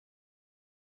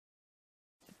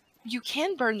You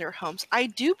can burn their homes. I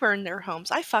do burn their homes.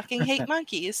 I fucking hate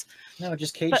monkeys. No,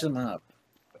 just cage them up.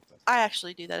 I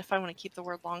actually do that if I want to keep the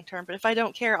world long term, but if I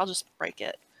don't care, I'll just break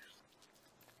it.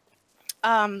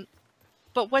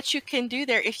 But what you can do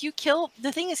there,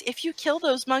 the thing is, if you kill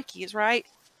those monkeys, right?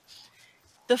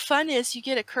 The fun is you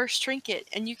get a cursed trinket,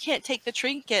 and you can't take the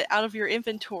trinket out of your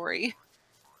inventory.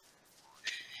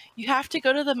 You have to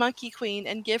go to the Monkey Queen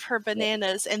and give her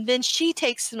bananas, and then she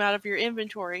takes them out of your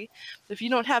inventory. If you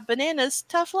don't have bananas,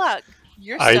 tough luck.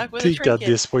 You're I stuck with a think at trinket.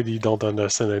 this point you don't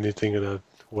understand anything about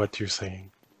what you're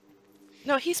saying.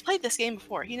 No, he's played this game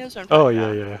before. He knows what I'm talking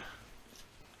about.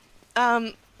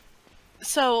 Yeah.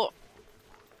 So,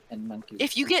 And monkeys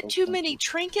if you get too many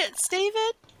trinkets,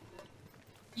 David,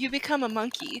 you become a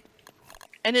monkey.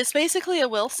 And it's basically a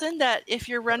Wilson that if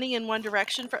you're running in one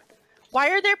direction... Why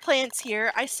are there plants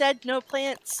here? I said no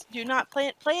plants. Do not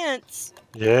plant plants.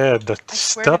 Yeah, I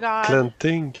swear to stop God.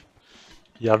 planting.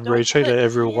 You have Don't rage shade put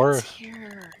everywhere. plants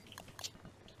here.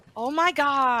 Oh my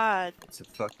God. It's a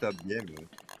fucked up game.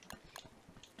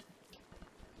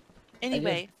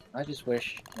 Anyway. I just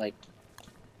wish, like,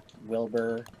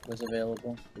 Wilbur was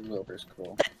available. Wilbur's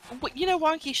cool. You know,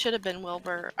 Wonky should have been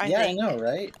Wilbur, I think. Yeah, I know,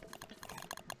 right?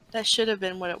 That should have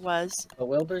been what it was. But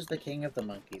Wilbur's the king of the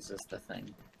monkeys is the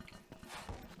thing.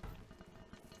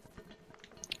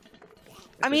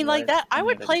 I mean, like that, I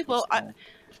would play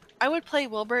I would play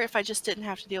Wilbur if I just didn't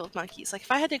have to deal with monkeys. Like, if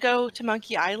I had to go to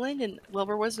Monkey Island and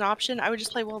Wilbur was an option, I would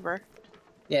just play Wilbur.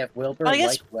 Yeah, if Wilbur,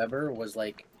 like Weber, was,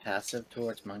 like, passive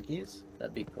towards monkeys,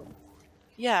 that'd be cool.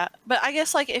 Yeah, but I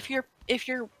guess, like, if you're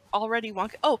already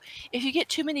Wonky... Oh, if you get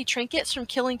too many trinkets from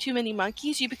killing too many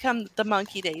monkeys, you become the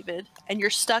monkey, David. And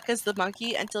you're stuck as the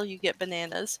monkey until you get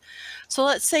bananas. So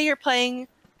let's say you're playing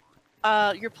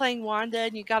Wanda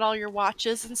and you got all your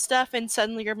watches and stuff, and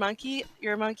suddenly you're a monkey.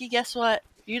 Guess what?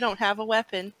 You don't have a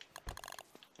weapon.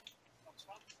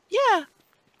 Yeah,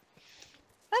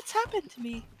 that's happened to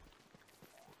me.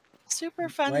 Super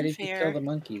fun and fair. Why did you kill the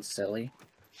monkeys, silly?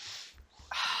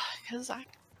 Because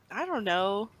I don't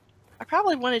know. I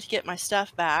probably wanted to get my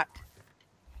stuff back.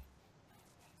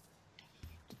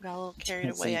 Got a little carried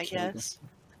away, I guess.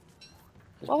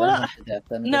 Well,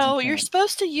 no, you're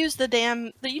supposed to use the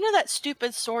damn... You know that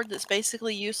stupid sword that's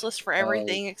basically useless for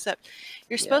everything, except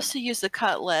you're supposed to use the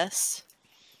cutlass.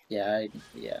 Yeah,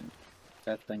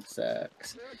 that thing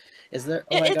sucks. Is there...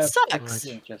 Oh, it sucks!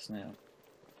 Just now.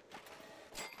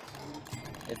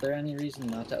 Is there any reason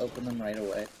not to open them right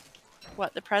away?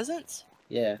 What, the presents?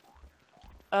 Yeah.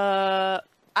 I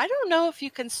don't know if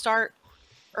you can start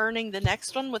earning the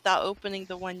next one without opening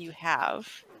the one you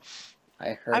have.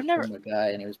 I heard from a guy,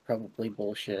 and he was probably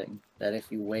bullshitting, that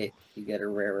if you wait, you get a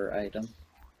rarer item.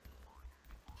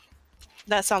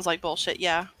 That sounds like bullshit,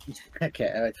 yeah.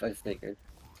 Okay, I figured.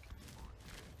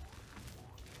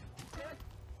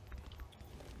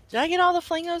 Did I get all the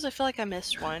flingos? I feel like I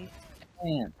missed one.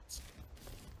 Pants.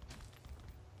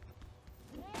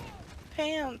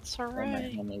 Pants,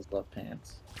 alright. Oh, my homies love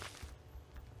pants.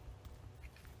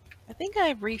 I think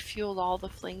I refueled all the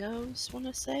flingos,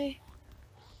 wanna say.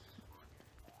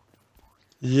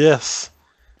 Yes,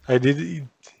 I did.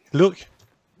 Look.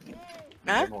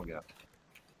 Huh?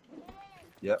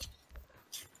 Yep.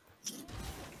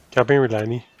 Come here,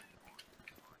 Lani.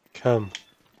 Come.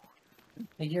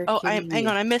 Hang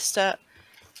on, I missed a...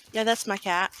 Yeah, that's my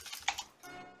cat.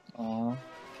 Aww.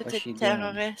 What's she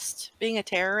terrorist. Being a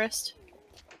terrorist.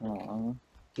 Aww.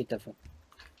 Beautiful.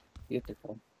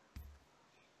 Beautiful.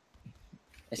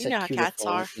 You know how cats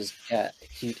are.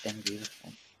 Cute and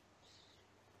beautiful.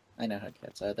 I know how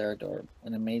cats are. They're adorable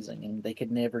and amazing, and they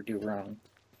could never do wrong.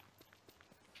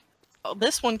 Oh,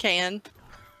 this one can.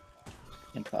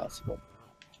 Impossible.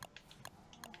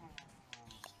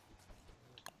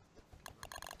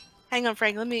 Hang on,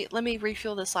 Frank. Let me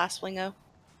refuel this last flingo.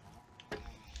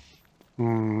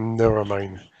 Never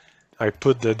mind. I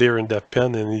put the deer in the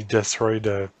pen, and he destroyed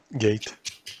the gate.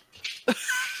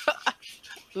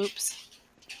 Oops.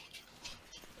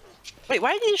 Wait,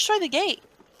 why did he destroy the gate?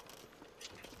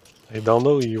 I don't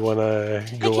know. You wanna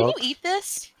go Can out? you eat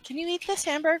this? Can you eat this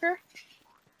hamburger?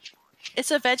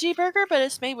 It's a veggie burger, but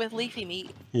it's made with leafy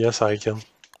meat. Yes, I can.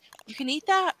 You can eat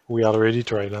that? We already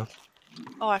tried that.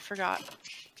 Oh, I forgot.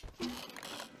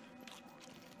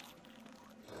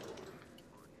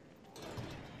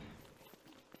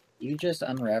 You just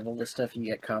unravel the stuff you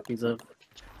get copies of?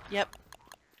 Yep.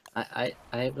 I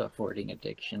have a hoarding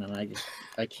addiction, and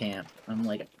I can't. I'm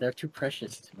like, they're too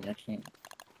precious to me. I can't.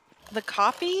 The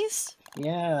copies?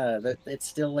 Yeah, it's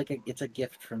still like it's a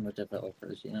gift from the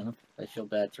developers, you know? I feel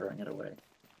bad throwing it away.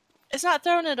 It's not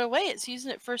throwing it away, it's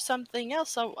using it for something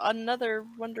else. So another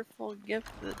wonderful gift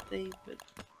that they would...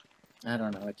 I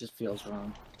don't know. It just feels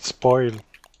wrong. Spoil.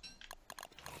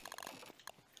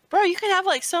 Bro, you can have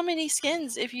like so many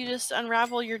skins if you just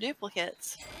unravel your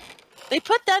duplicates. They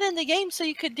put that in the game so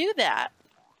you could do that.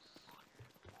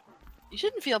 You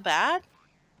shouldn't feel bad.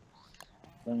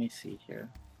 Let me see here.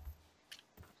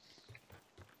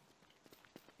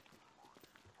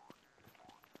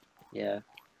 Yeah.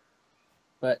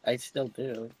 But I still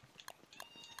do.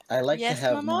 I like Yes, to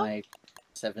have Momo? my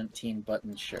 17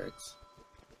 button shirts.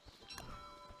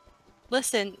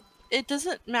 Listen, it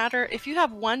doesn't matter. If you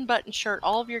have one button shirt,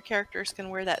 all of your characters can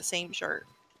wear that same shirt.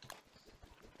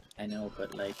 I know,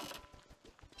 but like...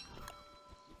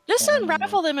 Just so many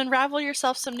unravel more. them and ravel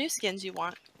yourself some new skins you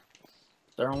want.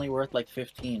 They're only worth like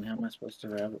 15. How am I supposed to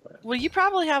ravel it? Well, you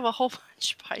probably have a whole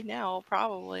bunch by now,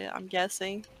 probably, I'm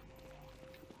guessing.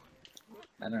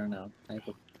 I don't know. I have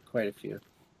quite a few.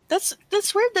 That's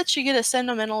weird that you get a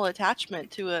sentimental attachment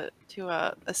to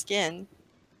a skin.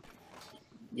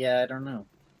 Yeah, I don't know.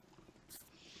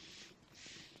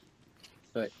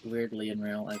 But weirdly, in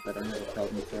real life, I don't have a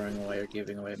problem throwing away or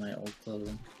giving away my old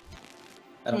clothing.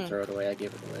 I don't throw it away, I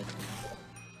give it away.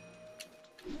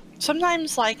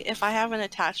 Sometimes, like, if I have an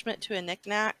attachment to a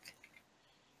knick-knack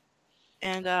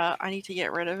and I need to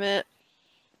get rid of it,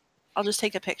 I'll just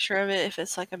take a picture of it if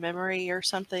it's like a memory or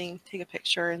something. Take a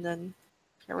picture and then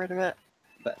get rid of it.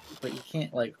 But you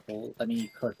can't like hold. I mean, you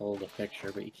could hold a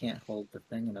picture, but you can't hold the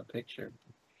thing in a picture.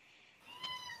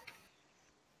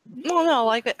 Well, no,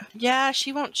 like, yeah,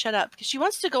 she won't shut up because she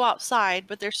wants to go outside,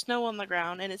 but there's snow on the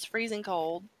ground and it's freezing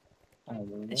cold. Oh,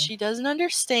 really? And she doesn't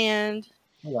understand.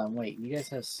 Hold on, wait. You guys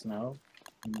have snow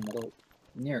in the middle,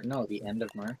 the end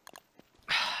of March.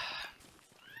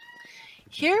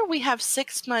 Here we have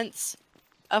 6 months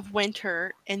of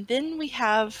winter, and then we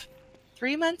have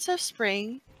 3 months of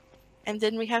spring, and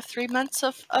then we have 3 months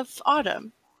of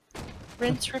autumn.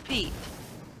 Rinse, repeat.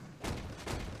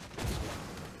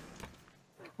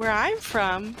 Where I'm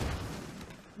from,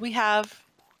 we have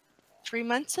 3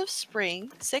 months of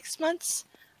spring, 6 months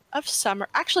of summer.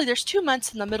 Actually, there's 2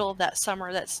 months in the middle of that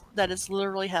summer that is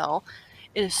literally hell.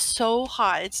 It is so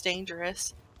hot, it's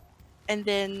dangerous. And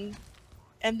then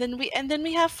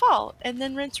we have fall, and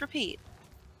then rinse, repeat.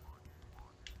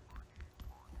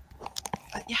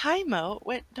 Hi, Mo.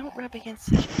 Wait, don't rub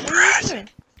against it. What are you doing?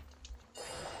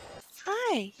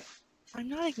 Hi. I'm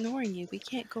not ignoring you. We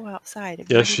can't go outside. We've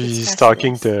Yeah, already she's discussed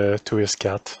talking this. to his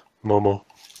cat, Momo.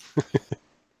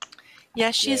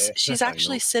 Yeah, she's I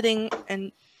actually know. sitting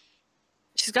and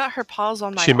she's got her paws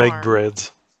on my She make arm. bread.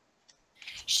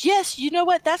 Yes, you know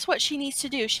what? That's what she needs to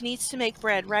do. She needs to make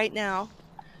bread right now.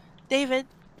 David,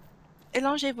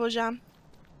 élangez vos jambes.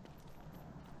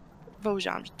 Vos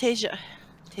jambes. Tes jambes.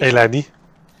 Hey, Lani.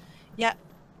 Yeah.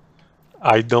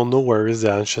 I don't know where is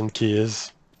the ancient key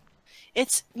is.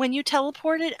 It's when you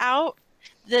teleport it out,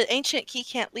 the ancient key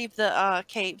can't leave the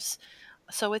caves.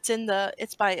 So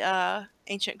it's by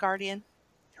Ancient Guardian.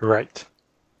 Right.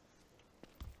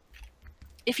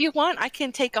 If you want, I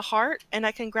can take a heart and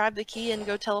I can grab the key and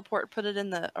go teleport and put it in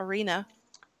the arena.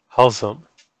 Awesome.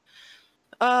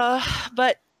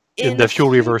 But In the fuel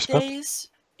reverse map?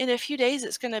 in a few days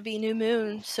it's gonna be new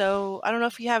moon, so I don't know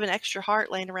if you have an extra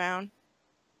heart laying around.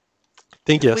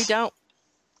 Think If yes. we don't,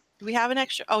 do we have an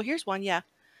extra? Oh, here's one. Yeah.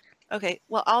 Okay.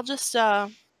 Well, I'll just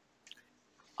I'll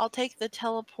take the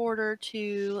teleporter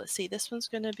to. Let's see. This one's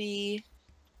gonna be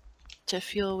to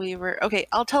Fuel Weaver. Okay.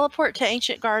 I'll teleport to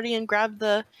Ancient Guardian, grab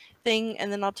the thing,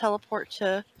 and then I'll teleport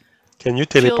to. Can you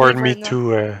Fuel teleport Weaver me in the-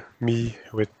 to me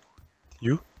with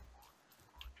you?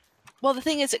 Well, the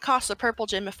thing is, it costs a purple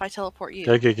gem if I teleport you.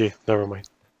 Okay, never mind.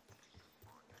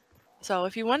 So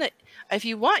if you want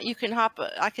you can hop.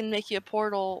 I can make you a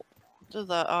portal to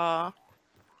the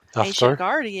Ancient After?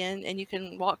 Guardian, and you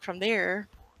can walk from there.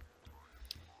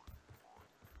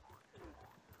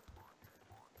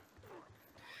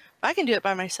 I can do it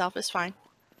by myself. It's fine.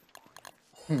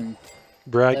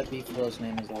 Brag. That beefalo's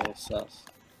name is a little sus.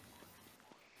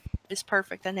 It's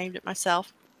perfect. I named it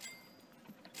myself.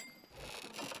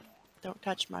 Don't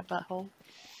touch my butthole.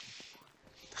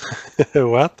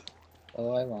 What?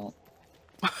 Oh, I won't.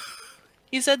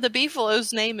 He said the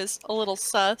beefalo's name is a little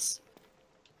sus.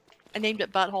 I named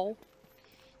it Butthole.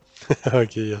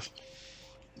 Okay, yes.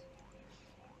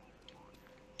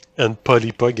 And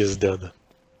Polypug is dead.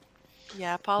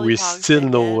 Yeah, Polly We Pog's still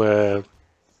been know dead.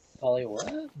 Polly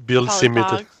what? Bill Polly Simit.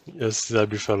 Pog. Yes, that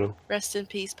buffalo. Rest in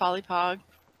peace, Polly Pog.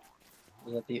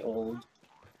 Is that the old?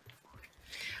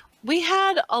 We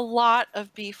had a lot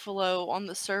of beefalo on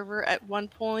the server at one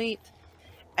point,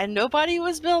 and nobody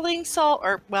was building salt.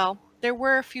 Or, well, there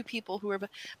were a few people who were, but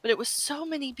it was so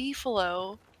many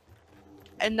beefalo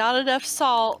and not enough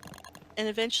salt and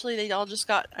eventually they all just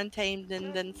got untamed,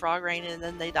 and then frog rain, and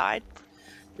then they died.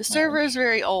 The server is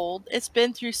very old. It's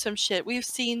been through some shit. We've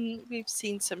seen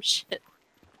some shit.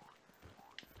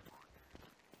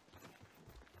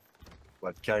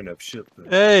 What kind of shit?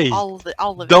 Hey! All of it.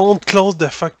 Don't close the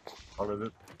fuck. All of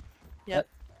it. Yep.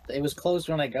 It was closed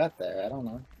when I got there. I don't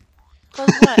know. Close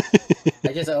what?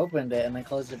 I just opened it and then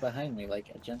closed it behind me like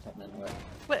a gentleman would.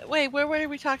 Wait, what are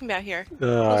we talking about here?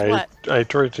 Close what? I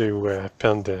tried to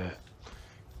pen the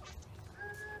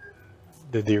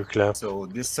deer clap. So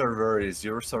this server is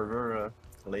your server,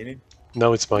 lady?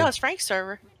 No, it's mine. No, it's Frank's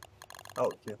server. Oh,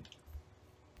 okay.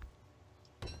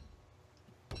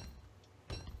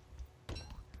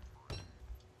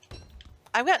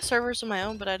 I've got servers of my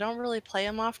own, but I don't really play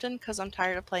them often because I'm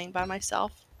tired of playing by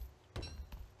myself.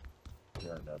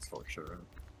 Yeah, that's for sure.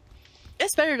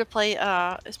 It's better to play.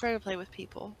 It's better to play with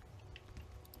people.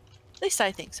 At least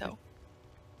I think so.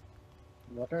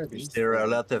 What are these? Is there a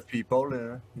things? lot of people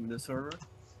in the server?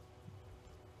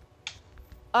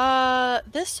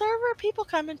 This server, people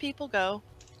come and people go.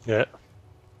 Yeah.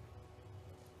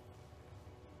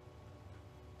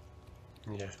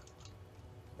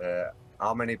 Yeah.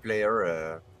 How many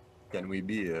player can we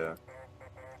be?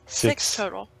 6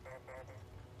 total.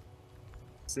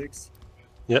 6?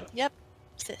 Yep.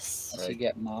 6. Unless you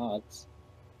get mods.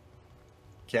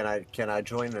 Can I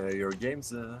join your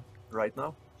games right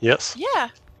now? Yes. Yeah.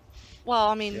 Well,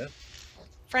 I mean, Yeah.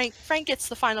 Frank gets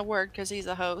the final word because he's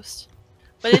a host.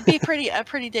 But it'd be a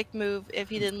pretty dick move if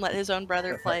he didn't let his own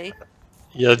brother play.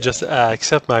 Yeah, just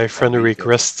accept my friend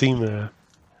request team.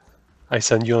 I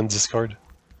send you on Discord.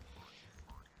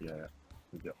 Yeah.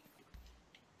 Yeah.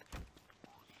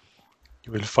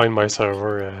 You will find my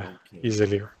server Okay.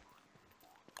 easily.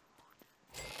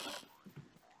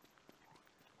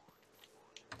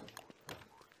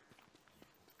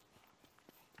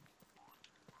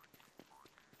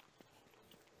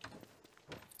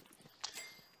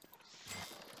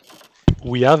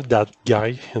 We have that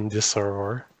guy in this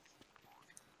server.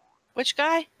 Which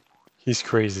guy? He's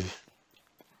crazy.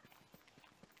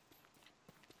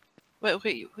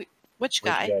 Wait, which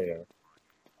guy?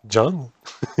 John?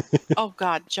 Oh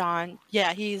God, John.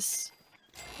 Yeah, he's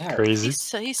Crazy.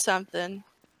 he's something.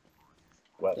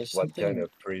 What There's kind something- of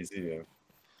crazy?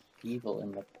 Evil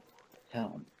in the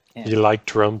town. Yeah. He liked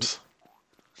drums.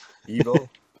 Evil?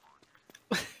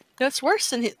 That's worse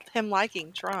than him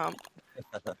liking Trump.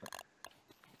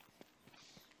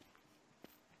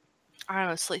 I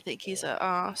honestly think he's a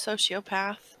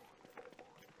sociopath.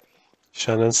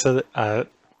 Shannon said,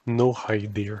 no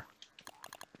hide there.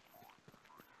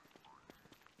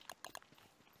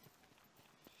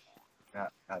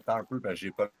 Attends un peu, parce que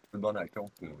j'ai pas le bon account.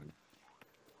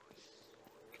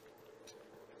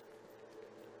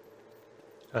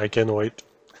 I can wait.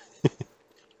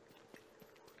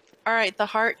 Alright, the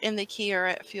heart and the key are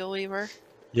at Fuel Weaver.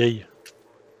 Yay.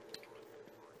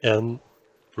 And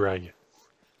brag.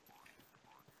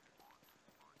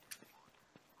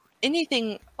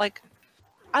 Anything, like,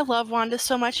 I love Wanda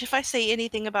so much. If I say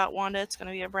anything about Wanda, it's going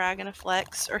to be a brag and a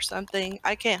flex or something.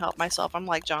 I can't help myself. I'm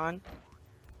like John.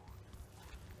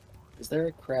 Is there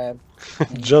a crab?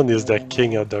 John is the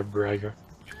king of the bragger.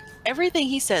 Everything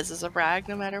he says is a brag,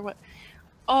 no matter what.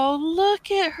 Oh,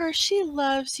 look at her. She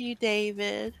loves you,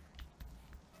 David.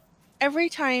 Every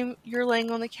time you're laying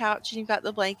on the couch and you've got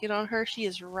the blanket on her, she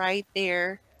is right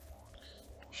there.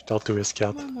 She talked to his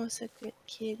cat. Mama's a good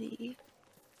kitty.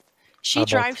 She How about-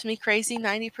 drives me crazy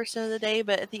 90% of the day,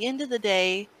 but at the end of the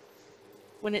day,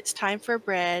 when it's time for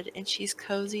bread and she's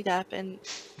cozied up and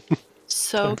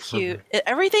so Time for cute,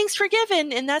 everything's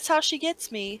forgiven, and that's how she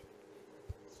gets me.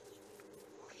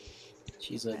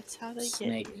 She's a That's how they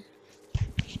snake. get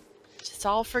me. It's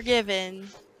all forgiven,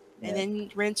 Yeah. and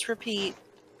then rinse, repeat.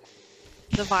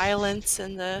 The violence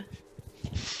and the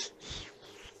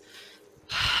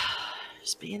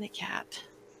just being a cat.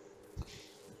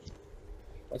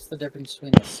 What's the difference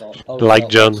between the salt? Oh, Like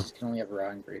salt John. dishes can only have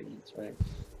raw ingredients, right?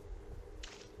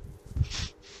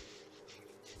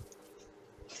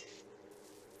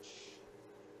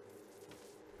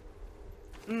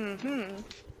 Mm-hmm.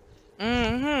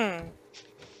 Mm-hmm.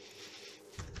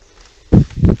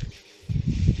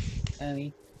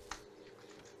 Honey.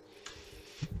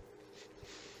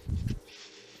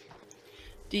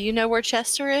 Do you know where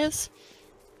Chester is?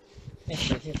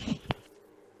 Yes, right here.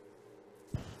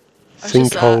 I was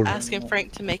just Sinkhole. asking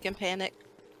Frank to make him panic.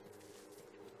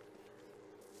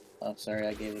 Oh, sorry,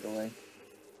 I gave it away.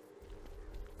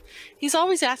 He's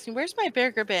always asking, where's my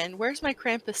burger bin? Where's my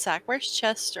Krampus sack? Where's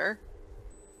Chester?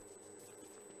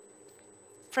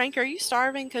 Frank, are you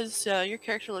starving? Because your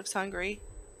character looks hungry.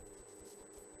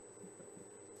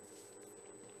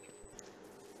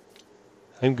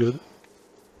 I'm good.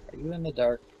 Are you in the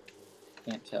dark?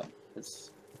 Can't tell,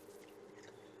 because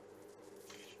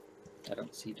I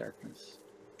don't see darkness.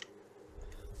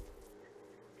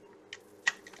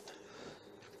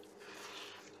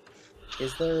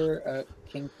 Is there a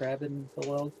king crab in the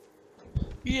world?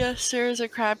 Yes, there is a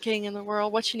crab king in the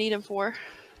world. What you need him for?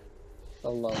 A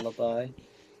lullaby?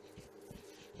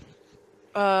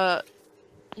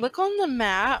 Look on the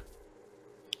map,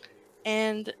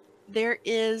 and there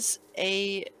is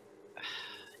a.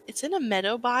 It's in a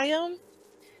meadow biome.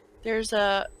 There's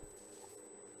a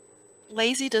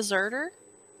lazy deserter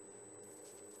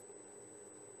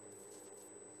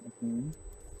Mm-hmm.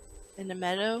 in the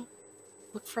meadow.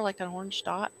 Look for like an orange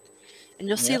dot, and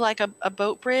you'll see Yep. like a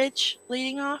boat bridge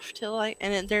leading off to like,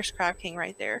 and then there's Crab King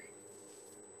right there.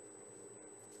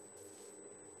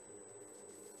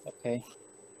 Okay.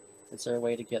 Is there a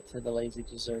way to get to the lazy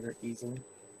deserter easily?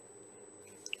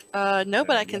 No,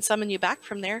 but I can summon you back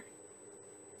from there.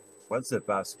 What's the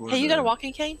password? Hey, you got a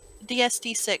walking cane?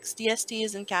 DSD6. DSD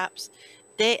is in caps.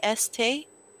 DST,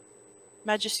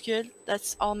 majuscule.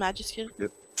 That's all majuscule.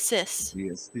 Yep. Sis.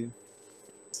 DST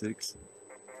 6.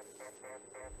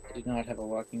 I do not have a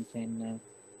walking cane now.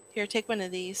 Here, take one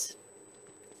of these.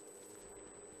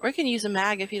 Or you can use a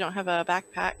mag if you don't have a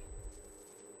backpack.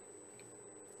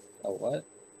 A what?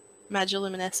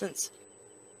 Magiluminescence.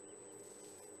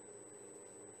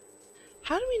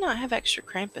 How do we not have extra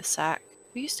Krampus sack?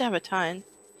 We used to have a ton.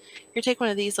 Here, take one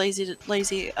of these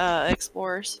lazy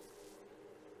explorers.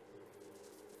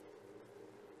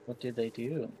 What do they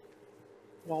do?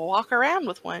 We'll walk around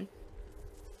with one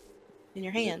in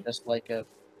your Is it hand. just like a...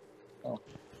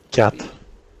 Cat.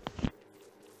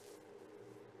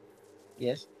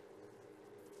 Yes?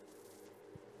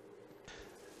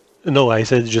 No, I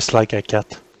said just like a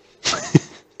cat.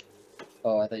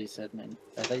 Oh, I thought you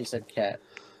said cat.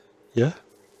 Yeah?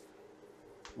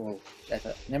 Well, I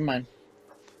thought... Never mind.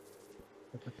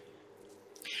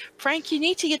 Frank, you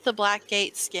need to get the black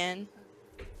gate skin.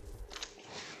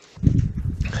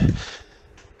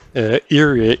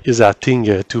 Here is a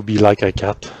thing to be like a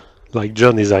cat. Like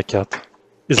John is a cat.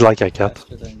 Is like a cat.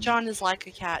 Faster than- John is like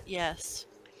a cat, yes.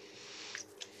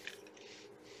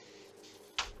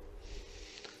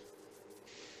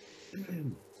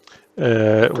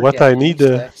 What Forget I you need...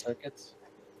 stack circuits?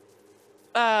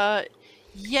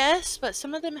 Yes, but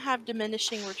some of them have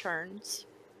diminishing returns.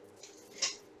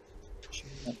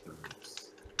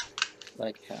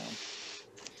 Like how?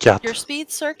 cat. Your speed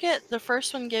circuit, the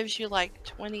first one gives you like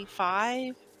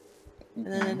 25, and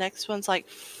then the next one's like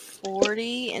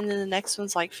 40, and then the next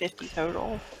one's like 50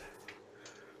 total.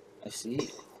 I see.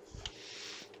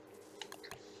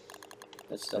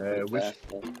 That's still pretty which- fast,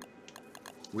 though.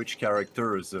 Which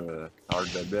characters are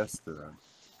the best?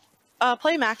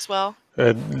 Play Maxwell.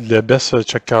 The best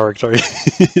Czech character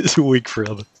is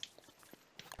Wickfried.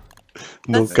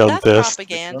 No That's contest.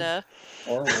 propaganda.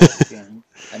 Or Wolfgang.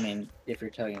 I mean, if you're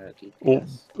talking about DPS. Oh,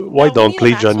 why No, we don't need a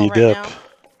play Maxwell Johnny right Depp?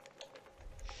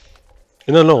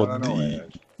 now. No, I don't know,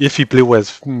 if he play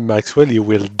with Maxwell, he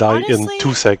will die Honestly, in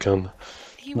 2 seconds.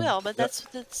 He will, but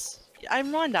that's.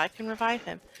 I'm Wanda. I can revive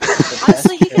him. The best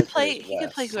Honestly, he can character play. is He can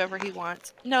play Wes. whoever he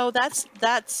wants. No, that's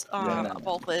no.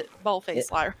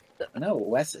 bold-faced liar. No,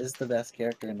 Wes is the best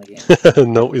character in the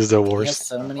game. No, is the He has worst.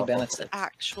 so many benefits.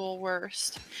 Actual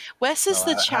worst. Wes is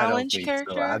the challenge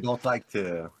character. I don't like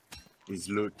his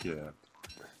look.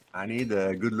 I need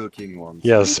a good-looking one.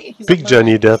 Yes, He's pick a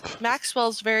Johnny mime. Depp.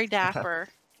 Maxwell's very dapper.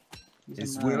 He's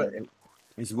Is, a mime.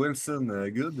 is Wilson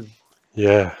good?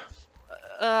 Yeah.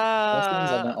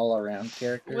 Wilson's an all-around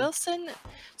character. Wilson.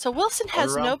 So Wilson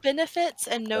has no All-around? benefits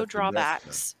and no That's the best,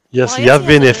 drawbacks. Yes, Well, I he guess have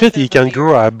he has a benefit. He benefit of can a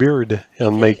grow a beard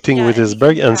and make thing yeah, with and his he can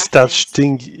beard, and craft such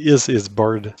things. thing is his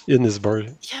beard in his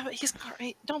beard. Yeah,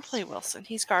 but don't play Wilson.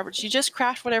 He's garbage. You just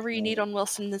craft whatever you need on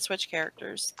Wilson and then switch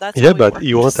characters. That's Yeah, how he but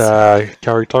you want works. a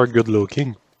character good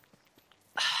looking.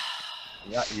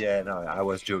 Yeah, no, I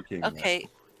was joking. Okay,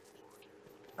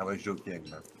 I was joking.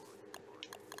 Man.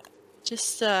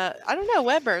 just I don't know,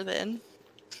 Weber then.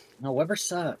 No, Weber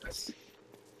sucks.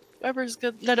 Weber's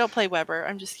good. No, don't play Weber.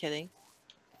 I'm just kidding.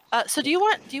 So do you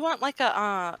want like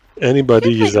a you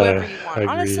Anybody can is play whoever you want. agree.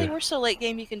 Honestly, we're so late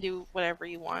game. You can do whatever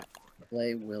you want.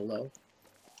 Play Willow.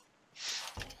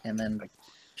 And then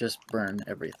just burn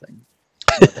everything.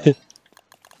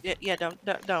 Yeah,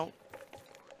 don't.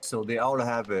 So they all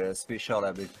have special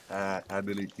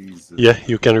abilities. Yeah,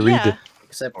 you can read. Yeah,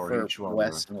 Except Or for each one,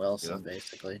 Wes and Wilson, yeah.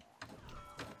 basically.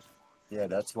 Yeah,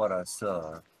 that's what I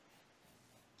saw.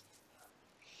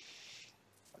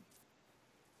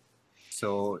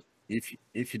 So if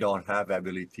you don't have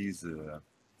abilities,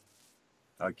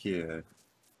 okay,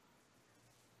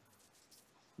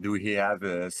 Do he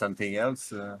have something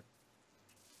else?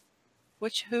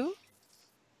 Which who?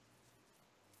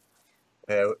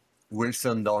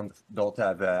 Wilson don't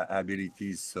have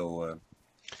abilities, so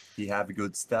he have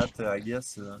good stat, I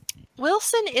guess.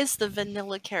 Wilson is the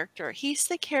vanilla character. He's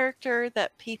the character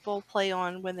that people play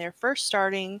on when they're first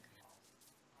starting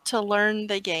to learn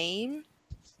the game.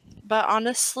 But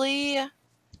honestly, I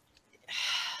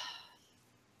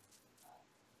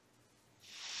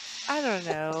don't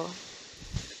know.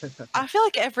 I feel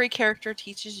like every character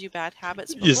teaches you bad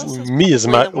habits, but Wilson's Me is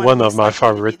probably the one one of least my likely to do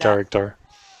favorite that. character.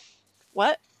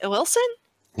 What? Wilson?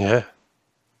 Yeah.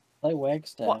 Play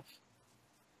Wagstaff. What?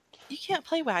 You can't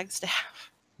play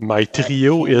Wagstaff. My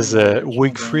trio can't is remember which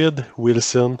Wigfrid,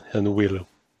 Wilson, and Willow.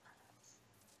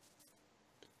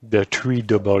 The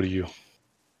 3W.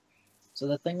 So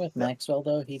the thing with Maxwell,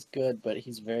 though, he's good, but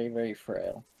he's very, very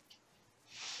frail.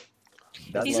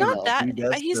 That's He's what not I'll that. be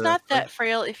best, He's not that Frank.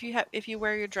 frail if you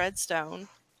wear your Dreadstone.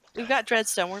 We've got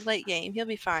Dreadstone. We're late game. He'll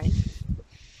be fine.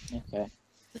 Okay.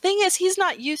 The thing is, he's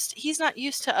not used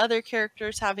to other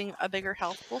characters having a bigger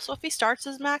health pool. So if he starts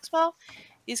as Maxwell,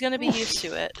 he's going to be used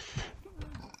to it.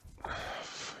 I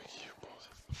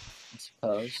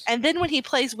suppose. And then when he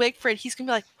plays Wigfrid, he's going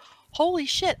to be like, "Holy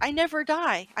shit! I never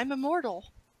die. I'm immortal."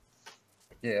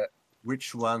 Yeah.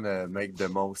 Which one make the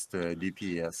most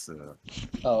DPS?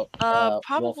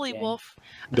 Probably Wolfgang. Wolf.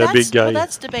 The big guy. Well,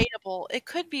 that's debatable. It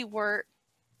could be Wirt,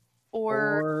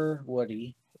 or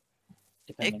Woody.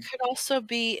 it Depending. could also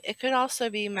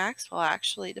be Maxwell,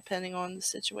 actually, depending on the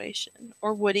situation,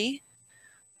 or Woody.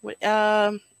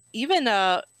 Even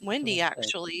Wendy That's right.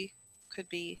 actually could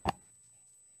be,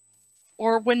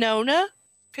 or Winona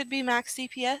could be max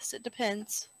DPS. It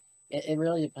depends. It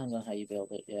really depends on how you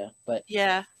build it, yeah. But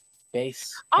Yeah.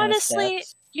 base kinda Honestly,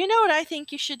 stats, you know what I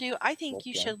think you should do? I think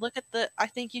you Okay. should look at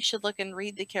and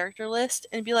read the character list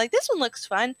and be like, this one looks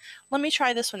fun. Let me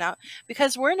try this one out.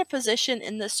 Because we're in a position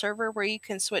in this server where you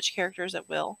can switch characters at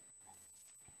will.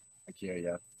 Okay,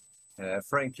 yeah.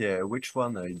 Frank, which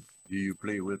one do you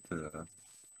play with?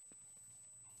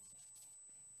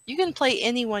 You can play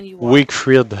anyone you want.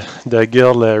 Wigfrid, the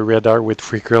girl red hair with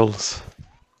freckles.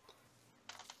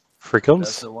 That's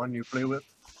Freckles? the one you play with?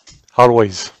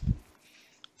 Always.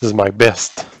 This is my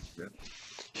best. Yeah.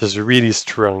 She's really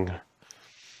strong.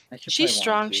 I should She's play one,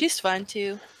 strong. too. She's fun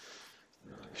too.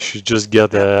 She just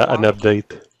get an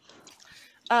update.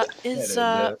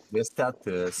 The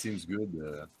stat seems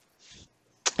good.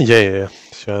 Yeah.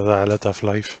 She has a lot of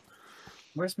life.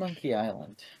 Where's Monkey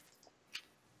Island?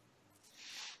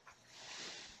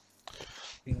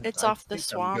 It's I off the think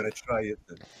swamp. I'm gonna try it.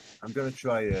 I'm gonna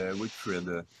try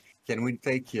Wigfrid. Can we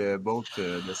take both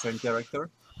the same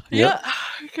character? Yeah.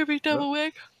 It could be double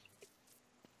wig.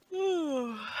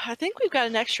 I think we've got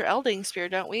an extra Elding Spear,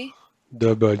 don't we?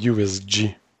 W is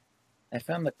G. I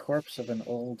found the corpse of an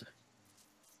old,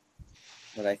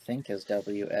 what I think is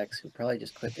WX, who probably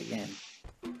just quit the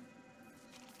game.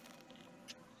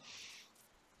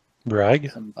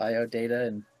 Brag. Some bio data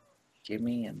and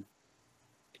Jimmy and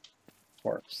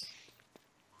corpse.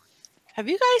 Have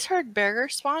you guys heard Berger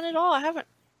spawn at all? I haven't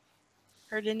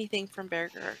heard anything from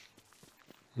Berger.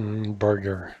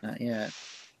 Burger. Not yet.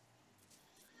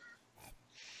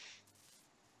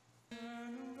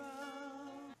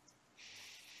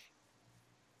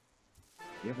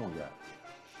 Yeah, mon gars.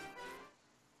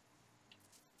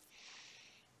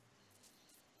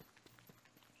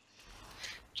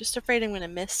 Just afraid I'm going to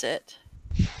miss it.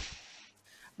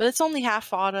 But it's only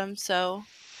half autumn, so...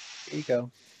 Here you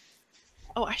go.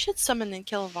 Oh, I should summon and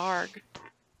kill Varg.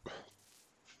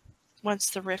 Once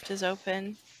the rift is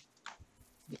open.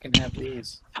 You can have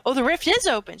these. Oh, the rift is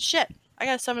open! Shit! I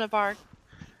gotta summon a Varg.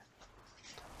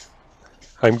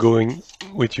 I'm going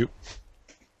with you.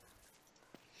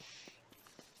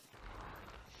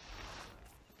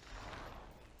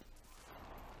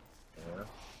 Yeah.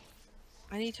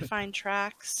 I need to find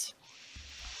tracks.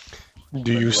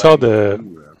 Do you What saw I the...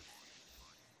 do,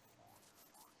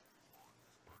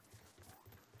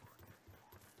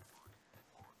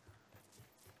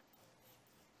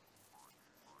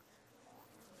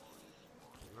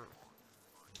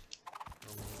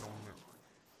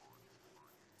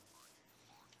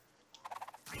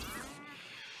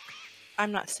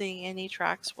 I'm not seeing any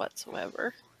tracks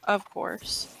whatsoever. Of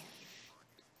course.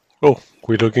 Oh,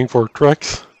 we're looking for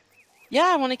tracks? Yeah,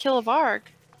 I want to kill a Varg.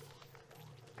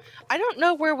 I don't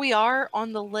know where we are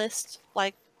on the list.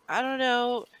 Like, I don't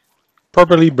know.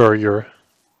 Probably Burger.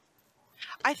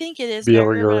 I think it is Berger.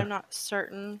 Berger, but I'm not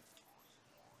certain.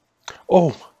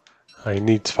 Oh, I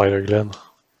need Spider Glen.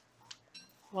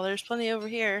 Well, there's plenty over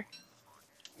here.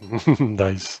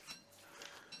 Nice.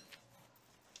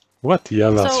 What? Yeah,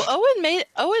 So that's...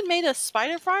 Owen made a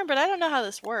spider farm, but I don't know how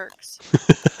this works.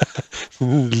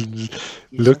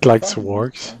 Look like it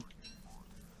works.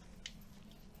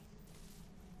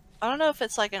 I don't know if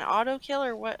it's like an auto kill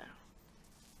or what.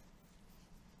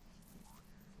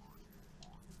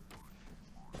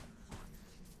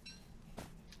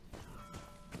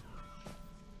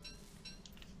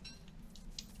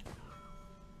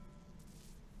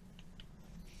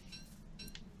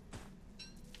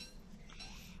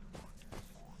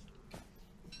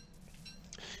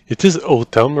 It is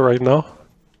autumn right now.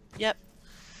 Yep.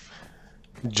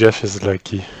 Jeff is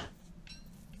lucky.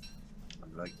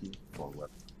 Unlucky for what?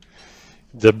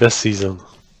 The best season.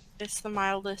 It's the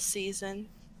mildest season.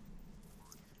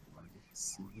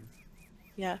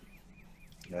 Yeah.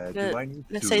 Do I need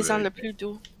Le to? saison le plus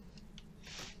doux.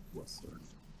 Yes, sir.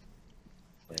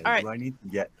 All right. Do I need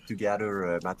to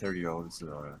gather materials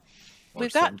or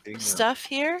We've got something? stuff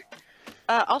here.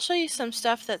 I'll show you some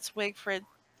stuff that's Wigfrid.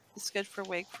 It's good for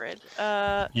Wigfrid.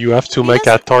 You have to He make a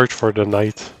doesn't- torch for the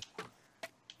night.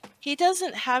 He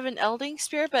doesn't have an Elding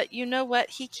Spear, but you know what?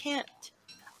 He can't.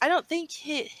 I don't think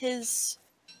I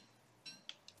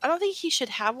don't think he should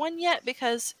have one yet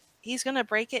because he's gonna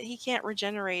break it. He can't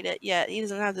regenerate it yet. He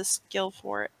doesn't have the skill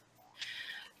for it.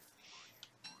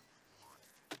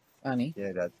 Funny.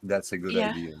 Yeah, that's a good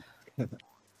Yeah. idea.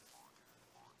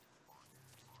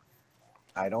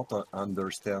 I don't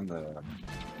understand the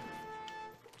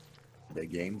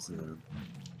games.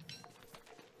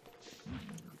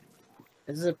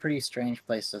 This is a pretty strange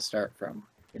place to start from,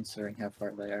 considering how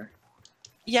far they are.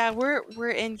 Yeah,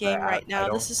 we're in game right now.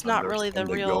 This is not really the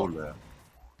real. Goal.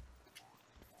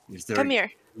 Is there? Come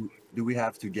here. Do we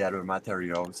have to gather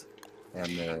materials? And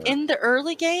In the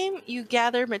early game, you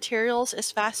gather materials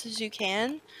as fast as you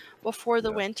can before the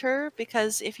Yeah. winter,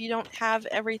 because if you don't have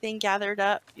everything gathered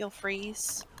up, you'll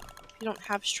freeze. You don't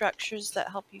have structures that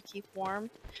help you keep warm.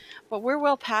 But we're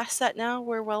well past that now.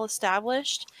 We're well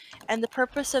established. And the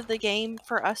purpose of the game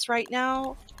for us right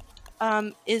now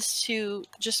is to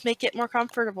just make it more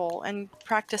comfortable and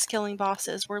practice killing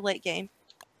bosses. We're late game.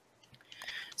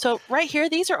 So right here,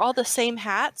 these are all the same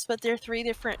hats, but they're 3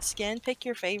 different skin. Pick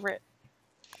your favorite.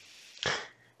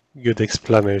 Good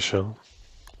explanation.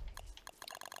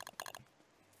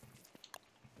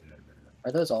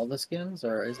 Are those all the skins,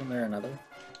 or isn't there another?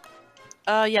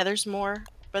 Yeah, there's more,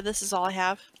 but this is all I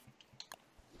have.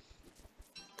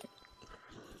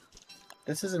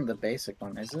 This isn't the basic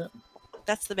one, is it?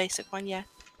 That's the basic one, yeah.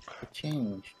 It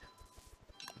changed.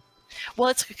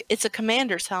 Well, it's a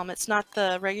commander's helmet. It's not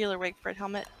the regular Wigfrid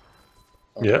helmet.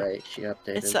 Oh, Yeah. right, she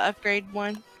updated. It's the upgrade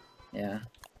one. Yeah.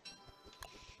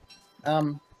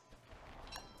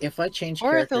 If I change Or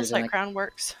it characters feels like Crown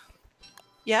works.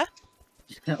 Yeah?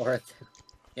 or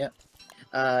yeah.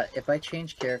 If I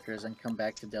change characters and come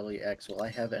back to WX, will I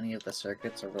have any of the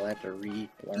circuits, or will I have to relearn?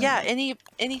 Yeah, them?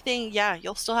 anything, yeah,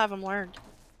 you'll still have them learned.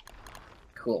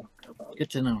 Cool. Good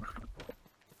to know.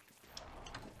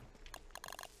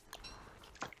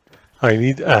 I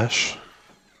need ash.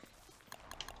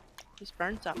 Just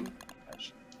burn something.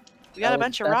 We got a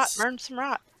bunch of rot. Burn some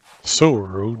rot. So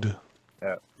rude.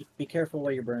 Be careful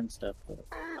while you burn stuff.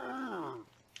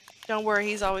 Don't worry,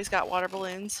 he's always got water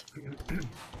balloons.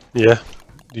 Yeah.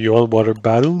 Do you want water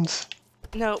balloons?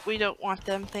 No, we don't want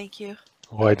them, thank you.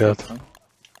 Why not?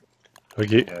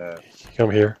 Okay,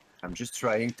 come here. I'm just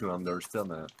trying to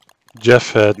understand.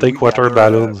 Jeff, take we water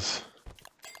gather, balloons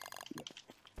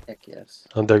Heck yes.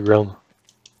 on the ground.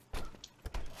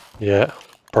 Yeah,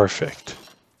 perfect.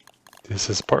 This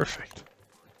is perfect.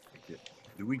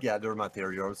 Do we gather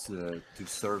materials to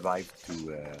survive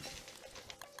to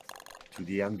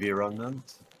the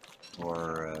environment,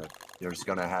 or there's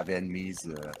gonna have enemies?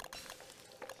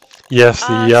 Yes,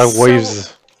 the So-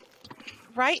 waves.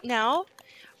 Right now,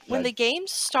 when Right. the game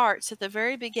starts at the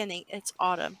very beginning, it's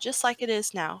autumn, just like it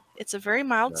is now. It's a very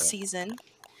mild Right. season,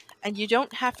 and you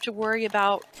don't have to worry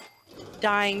about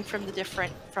dying from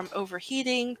from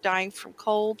overheating, dying from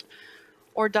cold,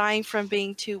 or dying from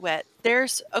being too wet.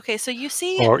 Okay, so you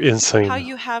see Or insane. how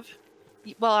you have,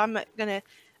 well, I'm gonna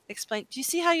explain. Do you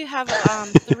see how you have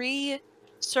 3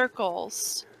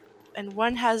 circles, and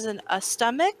one has a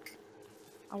stomach,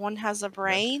 and one has a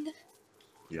brain,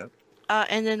 Yep.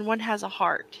 and then one has a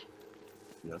heart?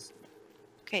 Yes.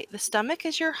 Okay, the stomach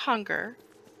is your hunger.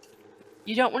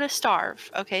 You don't want to starve,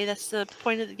 okay? That's the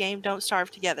point of the game. Don't starve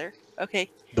together,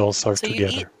 okay? Don't start So you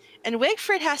together. eat, and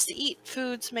Wigfrid has to eat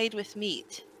foods made with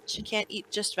meat. She can't eat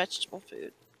just vegetable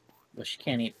food. Well, she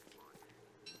can't eat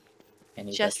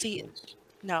any Just eat- vegetables.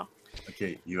 No.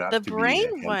 Okay, you have The to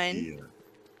brain be healthy,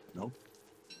 no?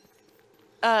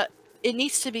 It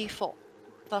needs to be full.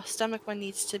 The stomach one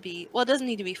needs to be... Well, it doesn't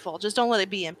need to be full. Just don't let it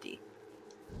be empty.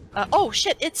 Oh,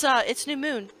 shit! It's new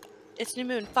moon. It's new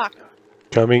moon. Fuck.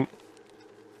 Coming.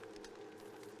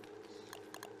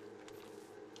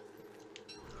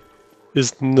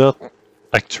 It's not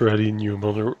actually new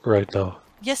moon right now.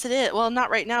 Yes, it is. Well, not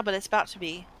right now, but it's about to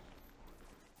be.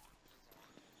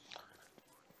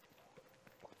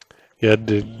 Yeah,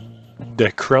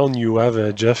 the crown you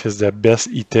have, Jeff, is the best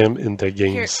item in the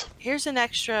games. Here's an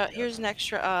extra.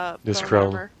 This bone crown.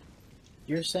 armor.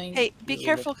 You're saying... Hey, be you were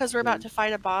careful because we're looking about to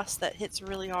fight a boss that hits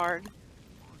really hard.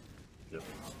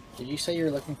 Did you say you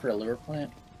were looking for a lure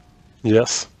plant?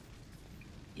 Yes.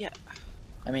 Yeah.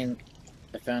 I mean,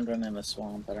 I found one in the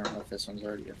swamp. I don't know if this one's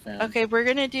already a found. Okay, we're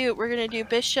gonna do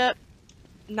Bishop,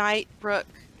 Knight, Rook.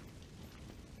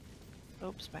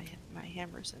 Oops, my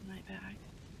hammer's in my bag.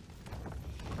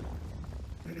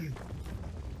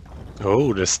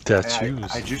 Oh, the Hey,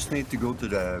 statues. I just need to go to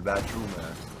the bathroom.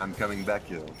 I'm coming back.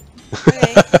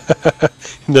 Okay.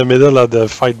 In the middle of the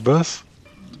fight boss?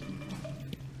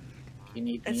 You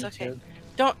need It's me okay.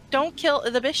 to? Don't kill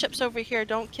the bishop's over here.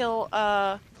 Don't kill.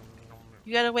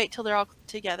 You gotta wait till they're all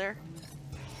together.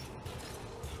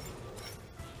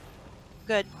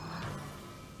 Good.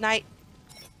 Knight.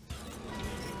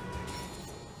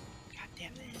 God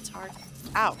damn it, it's hard.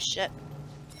 Ow, shit.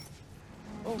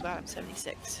 Oh god, I'm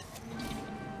 76.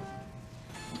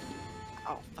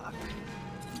 Oh fuck.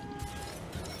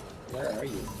 Where are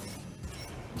you?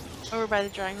 Over by the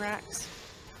drying racks.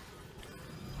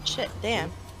 Shit,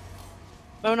 damn.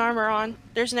 Bone armor on.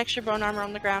 There's an extra bone armor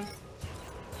on the ground.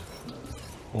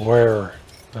 Where?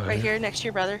 Right here, next to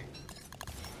your brother.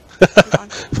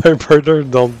 My brother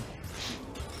don't...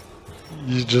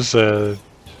 You just,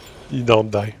 you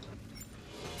don't die.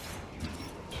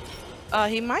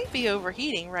 He might be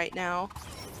overheating right now.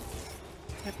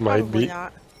 Might Probably be.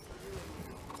 not.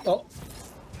 Oh!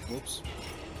 Whoops.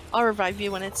 I'll revive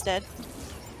you when it's dead.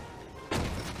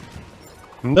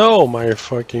 No, my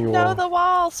fucking No, wall. the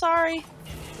wall. Sorry.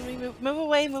 Let me move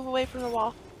away from the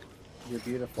wall. Your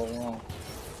beautiful wall.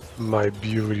 My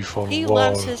beautiful He wall.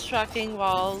 loves his fucking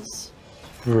walls.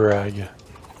 Rag.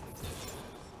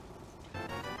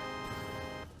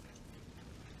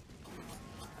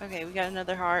 Okay, we got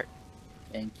another heart.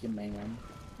 Thank you, ma'am.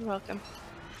 You're welcome.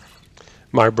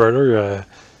 My brother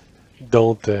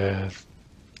don't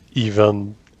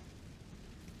even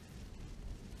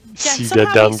Yeah, see the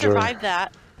somehow he danger. survived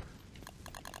that.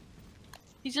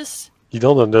 He just... You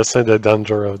don't understand the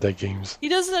danger of the games. He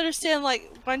doesn't understand,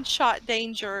 like, one-shot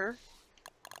danger.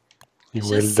 You He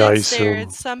will just die sits there soon.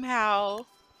 and somehow...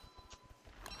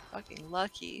 Fucking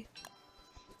lucky.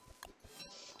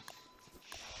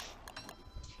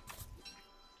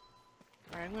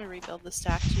 Alright, I'm gonna rebuild the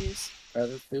statues. Are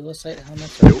the thulicite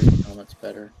helmets or are the helmets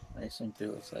better? I assume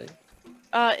thulicite.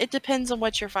 It depends on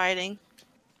what you're fighting.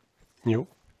 You.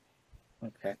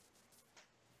 Okay.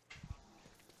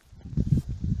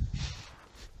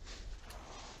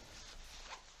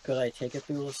 Could I take a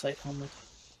thulicite helmet?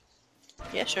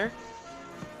 Yeah, sure.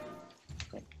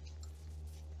 Okay.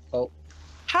 Oh,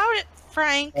 How did...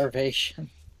 Frank! starvation.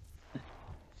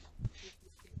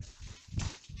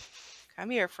 Come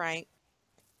here, Frank.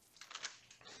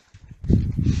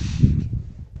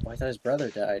 Oh, I thought his brother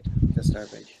died to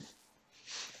starvation.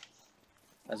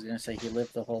 I was gonna say he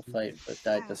lived the whole fight, but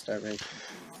died to starvation.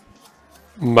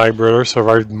 My brother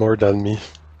survived more than me.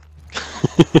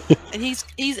 And he's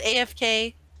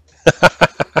AFK.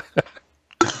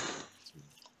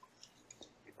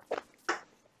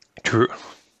 True.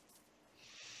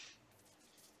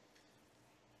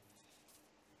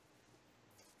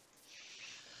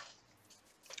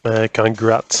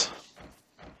 Congrats.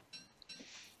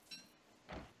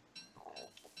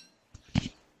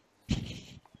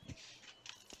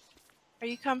 Are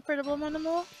you comfortable,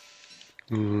 Monomo?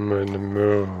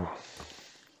 Momo.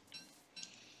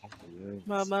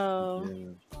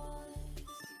 Momo.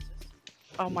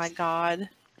 Oh my god.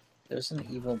 There's an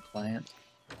evil plant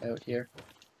out here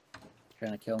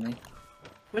trying to kill me.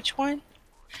 Which one?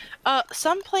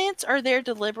 Some plants are there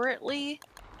deliberately.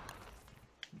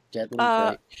 Deadly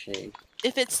bright shade.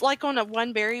 If it's like on a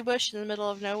one berry bush in the middle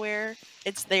of nowhere,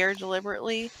 it's there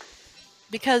deliberately.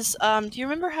 Because, do you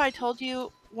remember how I told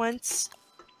you once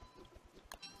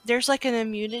there's like an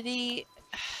immunity?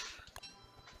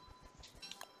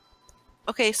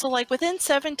 Okay, so like within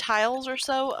 7 tiles or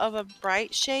so of a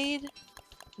bright shade,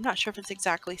 I'm not sure if it's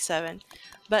exactly 7,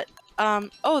 but,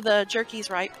 oh, the jerky's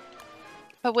right.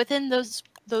 But within those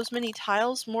many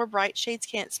tiles, more bright shades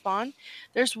can't spawn.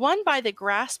 There's one by the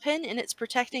grass pin, and it's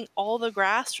protecting all the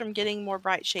grass from getting more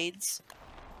bright shades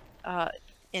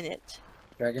in it.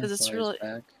 Dragonfly it's really... is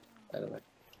back, by the way.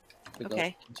 So go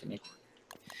Okay. continue.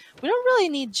 We don't really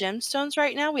need gemstones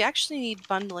right now. We actually need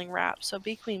bundling wrap, so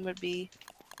Bee Queen would be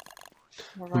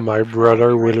more of our My priority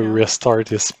brother right will now. restart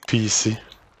his PC.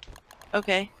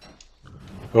 Okay.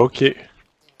 Okay.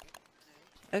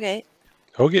 Okay.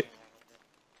 Okay.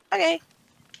 Okay.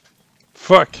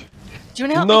 Fuck. Do you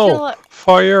want to help me No! kill a...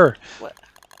 Fire! What?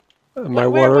 My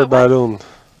Where, water what? balloon.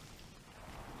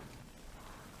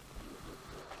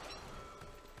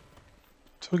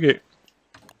 It's okay.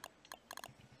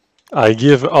 I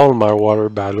give all my water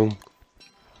balloon.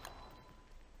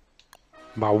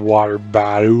 My water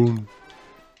balloon.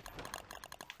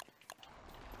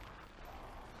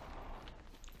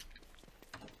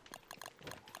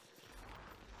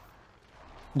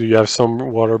 Do you have some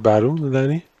water balloon,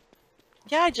 Danny?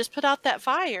 Yeah, I just put out that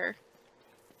fire.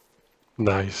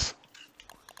 Nice.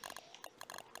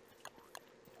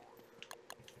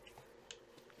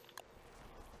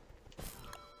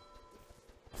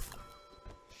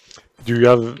 Do you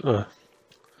have... I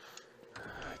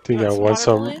think You I want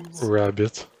some want water some balloons?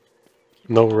 rabbit. Okay,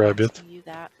 No I'm rabbit. asking you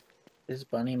that. This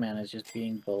bunny man is just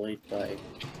being bullied by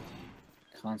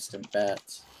constant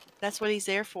bats. That's what he's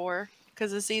there for,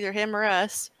 because it's either him or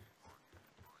us.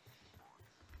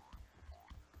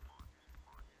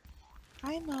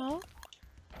 Hi, Mo.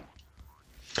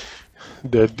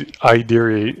 The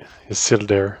idea is still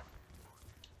there.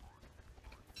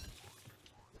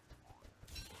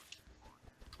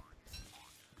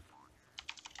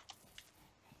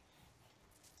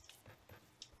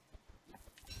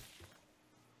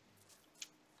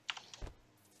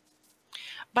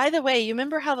 By the way, you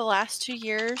remember how the last 2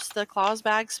 years the claws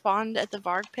bag spawned at the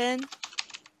Varg pen?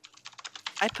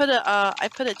 I put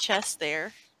a chest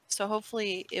there, so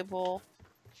hopefully it will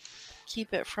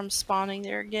keep it from spawning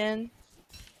there again.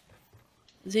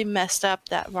 They messed up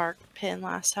that Varg pen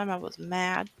last time. I was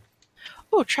mad.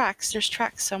 Oh, tracks! There's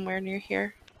tracks somewhere near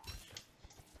here.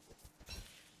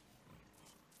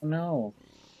 No.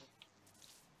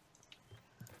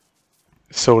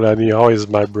 So Danny, how is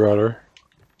my brother?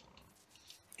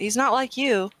 He's not like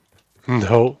you.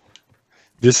 No.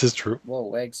 This is true. Whoa,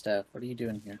 Wagstaff, what are you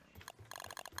doing here?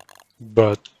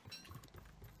 But...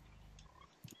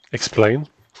 Explain?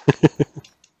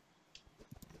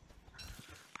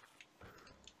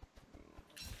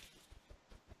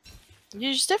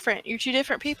 You're just different. You're two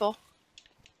different people.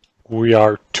 We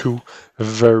are two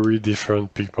very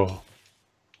different people.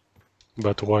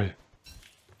 But why?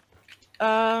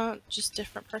 Just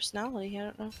different personality. I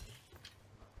don't know.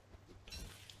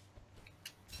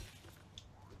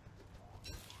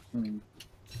 Hmm.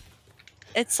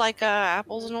 It's like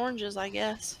apples and oranges, I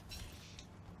guess.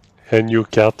 And you,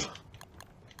 cat?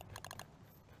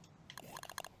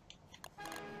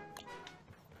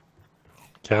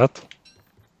 Cat?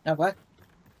 Now what?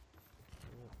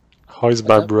 How is What's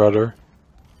my up? brother?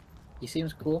 He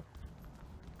seems cool.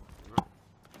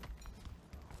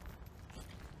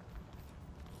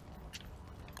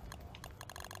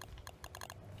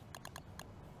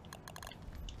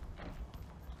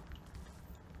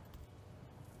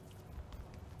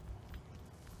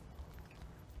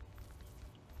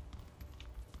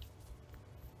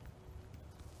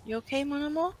 You okay, mon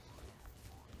amour?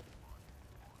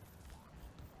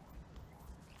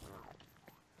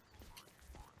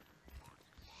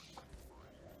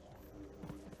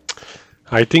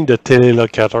 I think the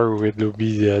telelocator will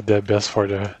be the best for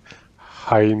the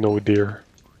high no deer.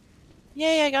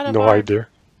 Yay, I got a No Varg. idea.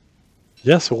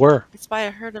 Yes, where? It's by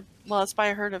a herd of it's by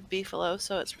a herd of beefalo,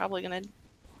 so it's probably gonna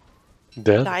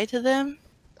Dead? die to them.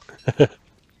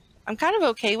 I'm kind of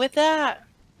okay with that.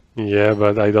 Yeah,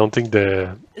 but I don't think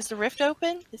the... Is the rift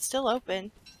open? It's still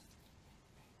open.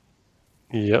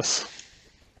 Yes.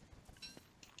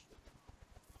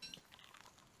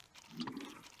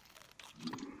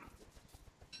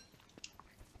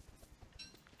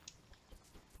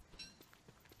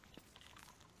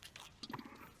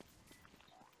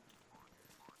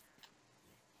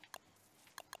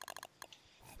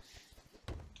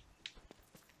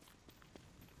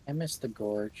 I missed the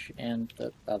gorge and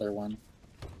the other one.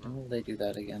 When will they do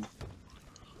that again?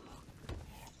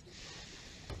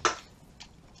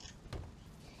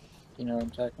 You know what I'm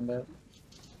talking about?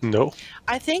 No.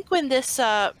 I think when this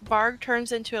Varg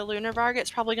turns into a lunar Varg, it's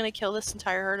probably going to kill this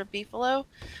entire herd of beefalo,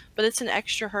 but it's an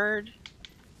extra herd.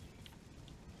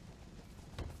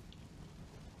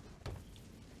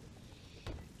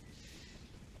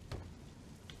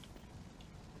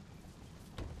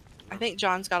 I think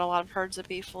John's got a lot of herds of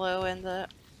beefalo in the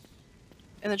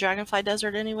Dragonfly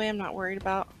Desert anyway. I'm not worried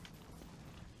about.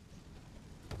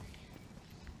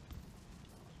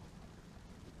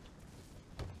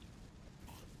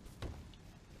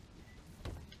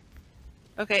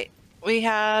 Okay, we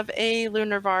have a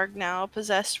lunar Varg now,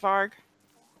 possessed Varg.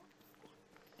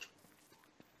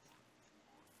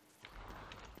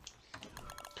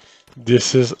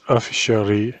 This is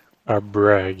officially a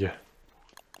brag.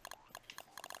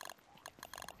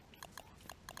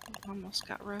 Almost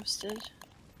got roasted.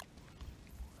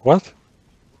 What?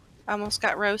 Almost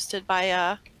got roasted by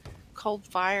a cold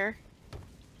fire.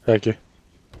 Okay.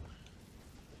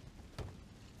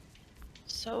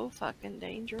 So fucking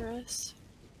dangerous.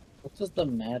 What does the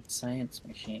mad science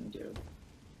machine do?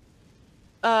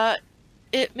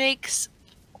 It makes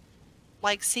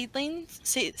like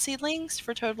seedlings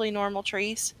for totally normal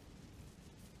trees.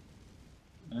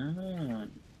 Ah,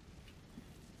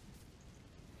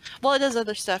 Well, it does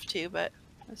other stuff too, but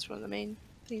that's one of the main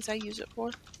things I use it for.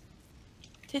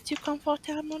 Did you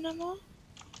confortable, mon amour?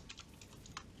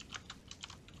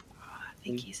 I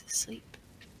think he's asleep.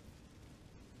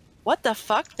 What the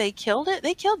fuck? They killed it?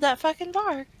 They killed that fucking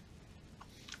Varg.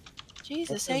 what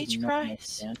Jesus does H. Momo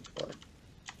Christ. stand for?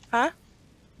 Huh?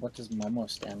 What does Momo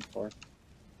stand for?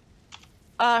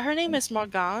 Her name is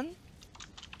Morgane.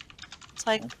 It's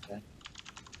like Okay.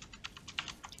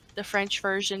 the French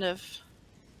version of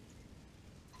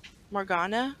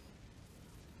Morgana.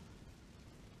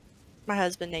 My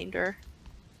husband named her.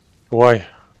 Why?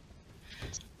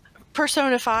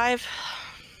 Persona 5.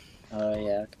 Oh,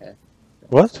 yeah, okay. That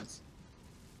What? makes sense.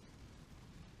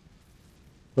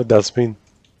 What does mean?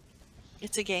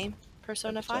 It's a game.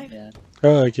 Persona 5. Yeah.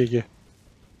 Oh, okay.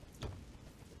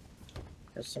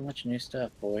 There's so much new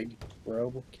stuff. Void,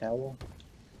 Robe, Cowl.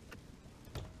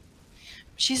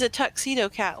 She's a tuxedo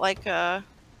cat, like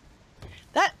that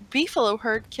beefalo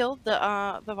herd killed the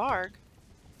Varg.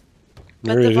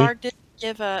 But Really? the Varg didn't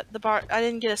give I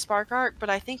didn't get a spark arc, but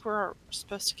I think we're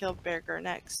supposed to kill Berger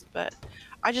next. But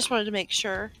I just wanted to make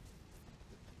sure.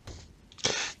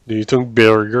 Do you think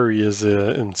Berger is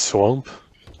in swamp?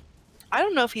 I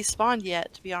don't know if he spawned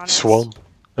yet, to be honest. Swamp?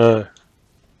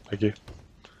 Okay.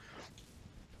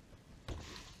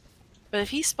 But if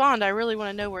he spawned, I really want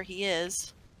to know where he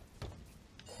is.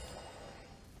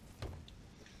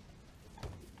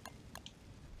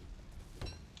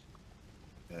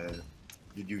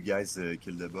 Did you guys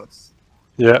kill the boss?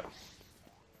 Yeah,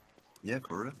 Yeah,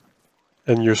 for real.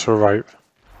 and you survive.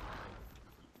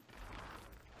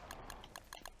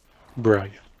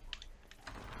 Brag.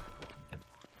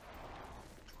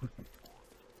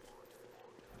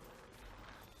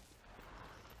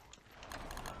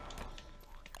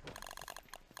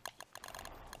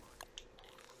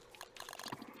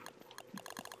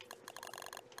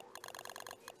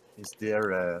 Is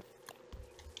there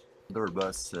another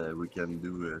boss we can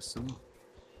do soon?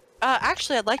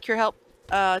 Actually, I'd like your help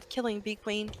killing Bee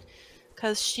Queen,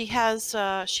 because she has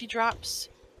she drops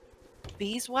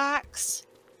beeswax,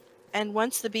 and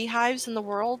once the beehives in the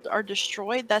world are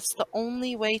destroyed, that's the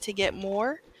only way to get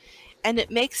more. And it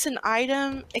makes an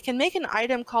item. It can make an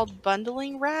item called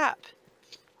bundling wrap.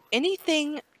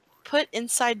 Anything put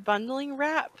inside bundling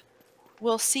wrap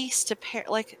will cease to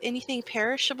like anything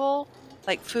perishable,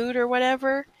 like food or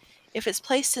whatever. If it's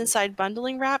placed inside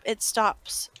bundling wrap, it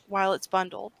stops while it's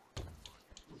bundled.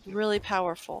 Really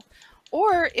powerful.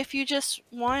 Or if you just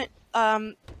want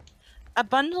a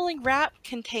bundling wrap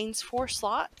contains 4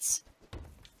 slots,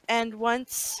 and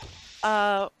once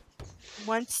the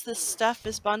stuff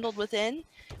is bundled within,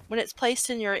 when it's placed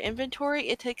in your inventory,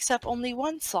 it takes up only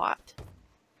 1 slot.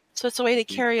 So it's a way to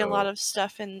carry a lot of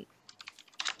stuff in.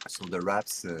 So the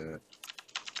wraps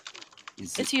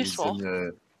It's useful.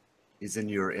 is in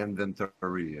your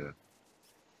inventory.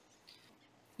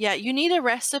 Yeah, you need a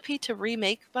recipe to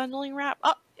remake bundling wrap.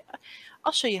 Oh,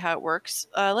 I'll show you how it works.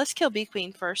 Let's kill Bee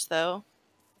Queen first, though.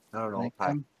 I don't know. Like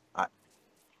I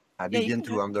Yeah, you begin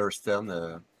can to understand.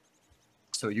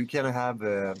 So you can have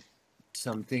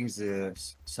some things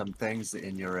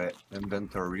in your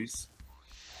inventories,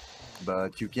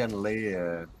 but you can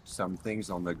lay some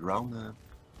things on the ground,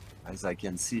 as I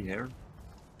can see here.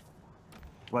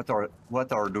 What are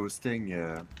those things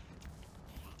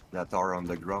that are on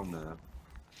the ground?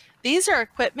 These are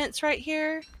equipments right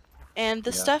here, and the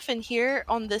Yeah. stuff in here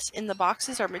in the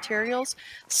boxes are materials.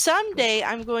 Someday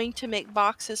I'm going to make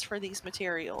boxes for these for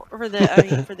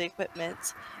the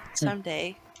equipments.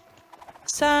 Someday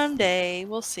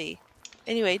we'll see.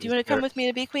 Anyway, do you Is want to come there- with me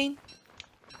to Bee Queen?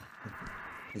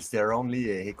 Is there only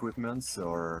equipments,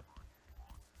 or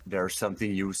there's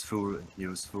something useful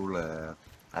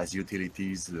as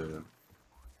utilities?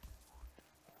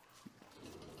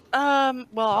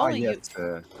 Well, all of you. Yes,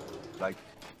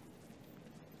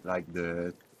 like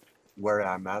the where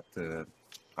I'm at.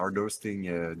 Are those things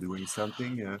doing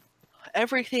something?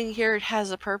 Everything here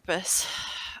has a purpose.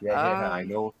 Yeah, I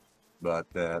know. But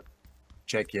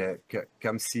check,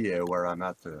 come see where I'm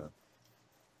at.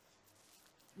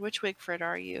 Which Wigford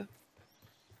are you?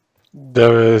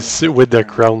 With the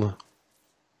crown.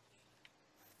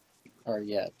 Or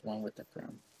yeah, the one with the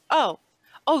crown. Oh,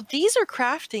 these are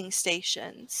crafting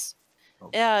stations.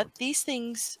 Oh, These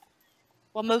things,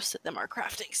 well, most of them are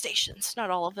crafting stations, not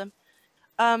all of them.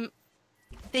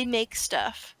 They make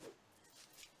stuff.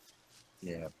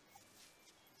 yeah.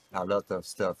 A lot of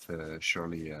stuff,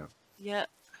 surely. Yeah.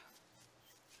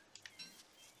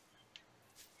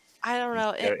 I don't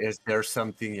know. Is there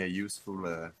something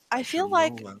useful? I feel should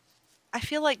like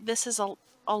know? this is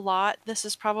a lot. This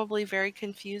is probably very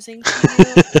confusing to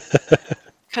you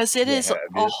because it is Yeah,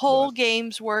 a a bit, whole but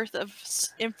game's worth of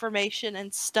information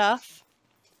and stuff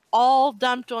all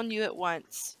dumped on you at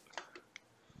once.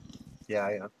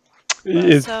 yeah.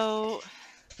 It, So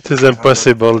it is I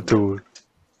impossible understand. to.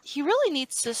 he really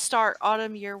needs to start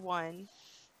Autumn Year 1.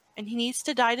 And he needs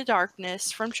to die to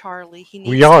darkness from Charlie. He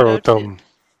We needs to are go to... autumn.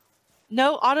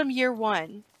 No, Autumn Year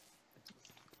 1.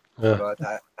 But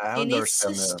I He needs to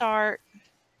understand. start...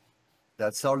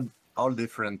 That's all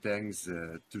different things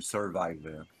to survive.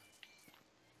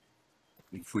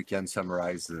 If we can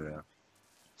summarize,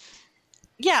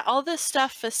 Yeah, all this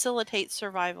stuff facilitates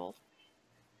survival.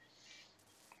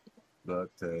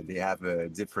 but they have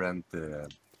different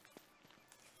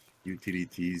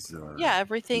utilities or Yeah,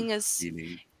 everything is...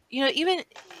 healing. Even...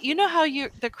 You know how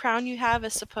the crown you have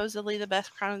is supposedly the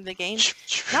best crown in the game?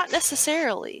 Not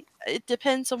necessarily. It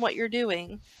depends on what you're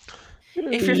doing.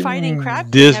 If you're fighting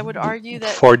Crab King, I would argue that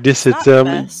for this it's not the item.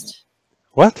 best.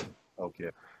 What? Okay.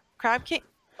 Crab King...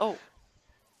 Oh.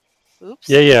 Oops.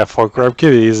 Yeah. For Crab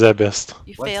Kid, it is the best.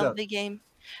 You What's failed up? the game.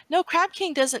 No, Crab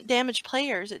King doesn't damage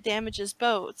players. It damages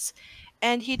boats.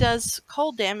 And he does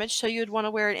cold damage, so you'd want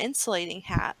to wear an insulating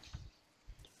hat.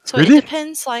 So it Really?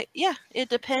 depends, it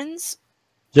depends.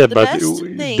 Yeah, The but best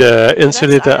thing, the the best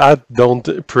insulated item- hat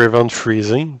don't prevent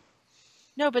freezing.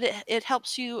 No, but it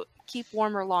helps you keep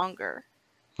warmer longer.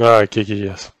 Okay,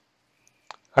 yes.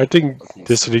 I think Okay,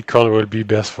 this elite crown will be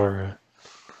best for.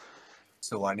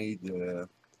 So I need a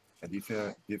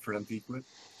different equipment.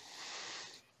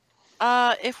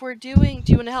 If we're doing...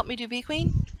 Do you want to help me do Bee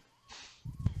Queen?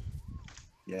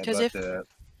 Yeah, 'Cause but if...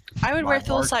 I would my wear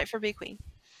Thulecite for Bee Queen.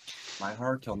 my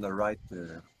heart on the right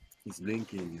is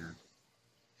blinking.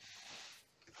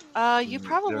 You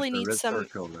probably There's a need red some...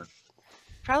 circle.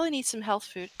 Probably need some health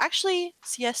food. Actually,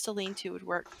 Siesta Lean too would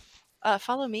work.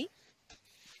 Follow me.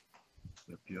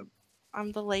 Yep.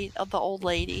 I'm the old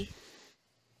lady.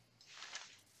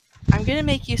 I'm gonna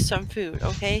make you some food,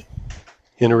 okay?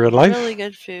 In real life? Really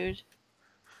good food.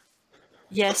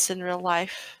 Yes, in real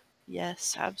life.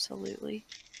 Yes, absolutely.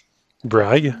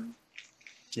 Brag.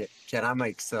 Can I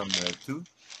make some too?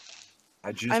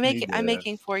 I just I'm need.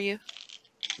 making for you.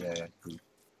 Yeah, cool.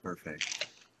 Perfect.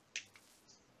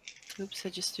 Oops, I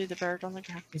just threw the bird on the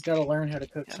ground. He's got to learn how to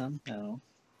cook Yeah. somehow.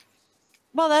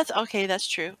 Well, that's okay. That's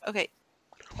true. Okay,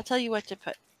 I'll tell you what to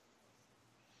put.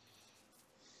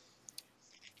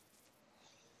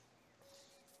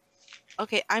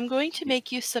 Okay, I'm going to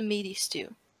make you some meaty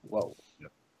stew. Whoa.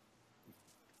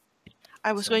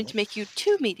 I was going to make you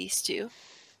 2 meaty stew.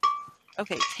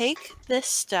 Okay, take this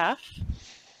stuff.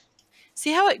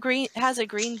 See how it has a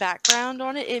green background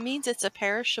on it? It means it's a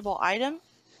perishable item.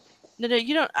 No,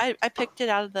 you don't. I picked it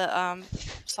out of the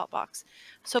salt box.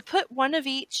 So put 1 of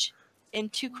each in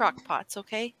 2 crock pots,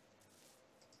 okay?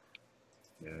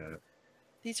 Yeah.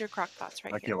 These are crock pots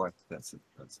right Okay, here. what? That's it.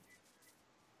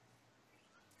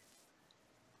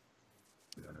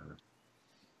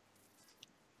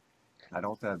 I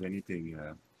don't have anything.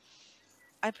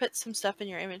 I put some stuff in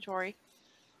your inventory.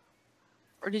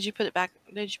 Or did you put it back?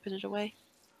 Did you put it away?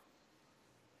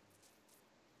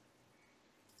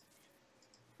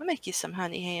 I'll make you some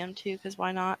honey ham too, because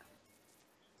why not?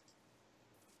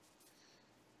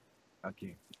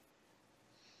 Okay.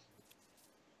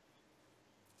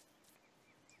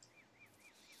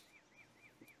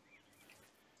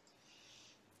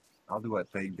 How do I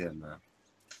take them?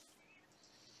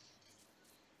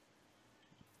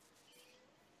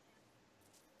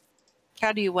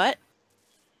 How do you what?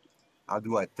 How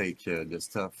do I take the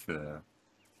stuff?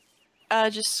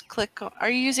 Just click on... Are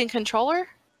you using controller?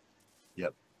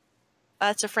 Yep.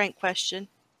 That's a frank question.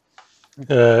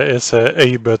 It's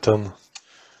a button.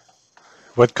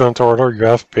 What controller you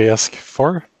have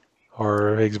PS4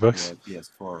 or Xbox? Yeah,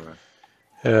 PS4.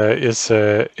 It's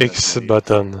a X Definitely.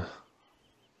 button.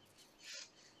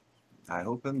 I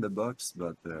opened the box,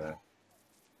 but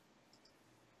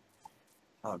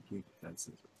okay, that's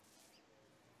it.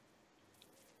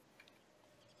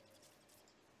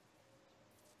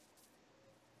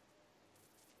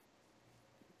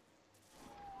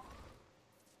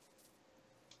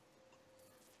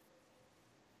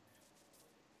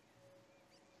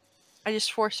 I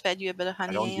just force-fed you a bit of I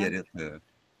honey. don't get Am. it.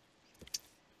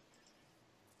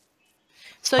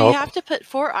 So Oh. you have to put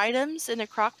 4 items in a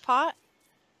crock pot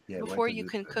Yeah, before what is you it?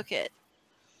 can cook it.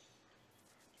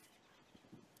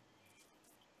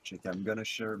 Check, I'm gonna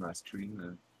share my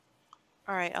screen.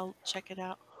 All right, I'll check it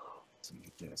out. So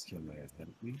you guys can help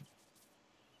me.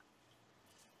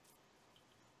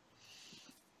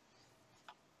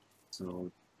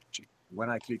 So when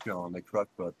I click on the crock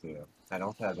pot, I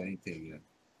don't have anything.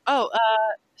 Oh,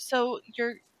 so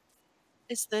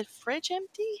is the fridge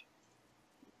empty?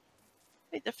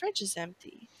 Wait, the fridge is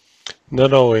empty.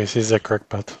 No, it's a crock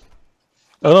pot.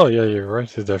 Oh no, yeah, you're right.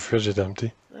 The fridge is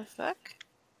empty. The fuck?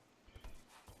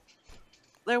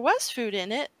 There was food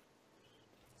in it.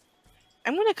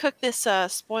 I'm gonna cook this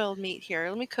spoiled meat here.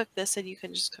 Let me cook this and you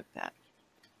can just cook that.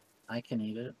 I can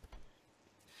eat it.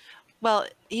 Well,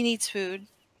 he needs food.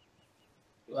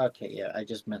 Okay, yeah. I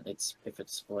just meant if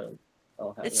it's spoiled,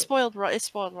 I'll have It's it. spoiled raw. It's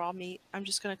spoiled raw meat. I'm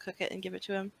just gonna cook it and give it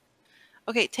to him.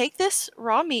 Okay, take this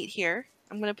raw meat here.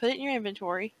 I'm gonna put it in your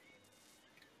inventory.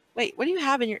 Wait, what do you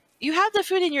have in your? You have the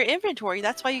food in your inventory.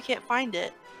 That's why you can't find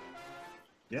it.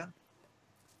 Yeah.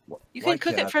 You Why can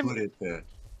cook can't it I from. put it?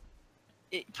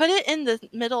 Put it in the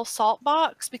middle salt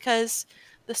box because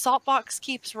the salt box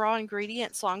keeps raw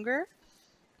ingredients longer.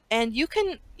 And you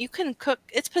can cook.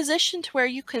 It's positioned to where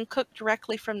you can cook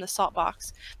directly from the salt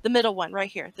box. The middle one right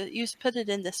here. You put it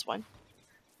in this one.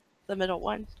 The middle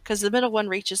one, because the middle one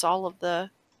reaches all of the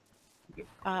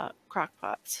crock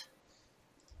pots.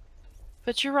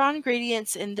 Put your raw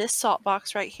ingredients in this salt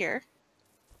box right here.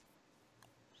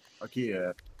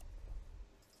 Okay.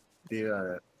 They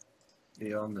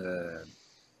on the.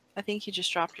 I think you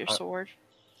just dropped your sword.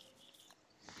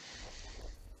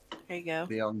 There you go.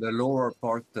 They on the lower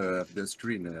part of the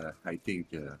screen. I think.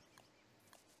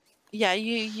 Yeah,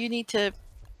 you need to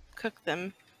cook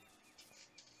them.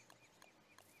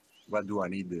 What do I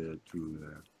need to?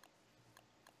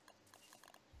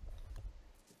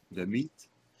 The meat?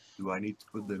 Do I need to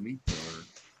put the meat or?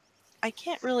 I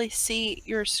can't really see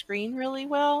your screen really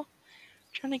well.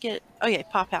 I'm trying to get. Oh yeah,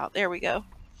 pop out. There we go.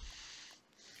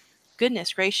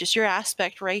 Goodness gracious, your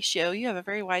aspect ratio. You have a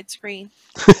very wide screen.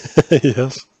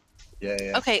 Yes.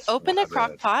 Yeah. Okay, open a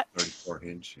crock pot.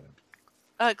 34-inch.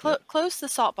 Close the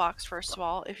salt box first of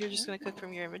all. If you're just going to cook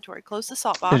from your inventory, close the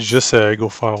salt It's box. just go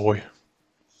far away.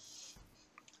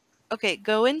 Okay,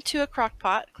 go into a crock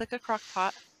pot. Click a crock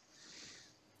pot.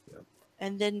 Yep.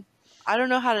 And then, I don't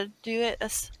know how to do it.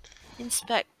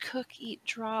 Inspect, cook, eat,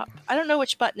 drop. I don't know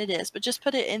which button it is, but just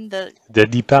put it in the... The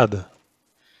D-pad.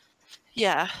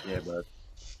 Yeah. Yeah, but...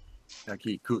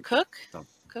 Okay, cook. Cook? Oh,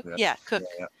 Cook? Yeah, cook.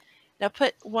 Yeah. Now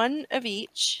put one of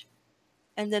each,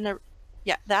 and then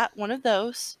one of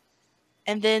those,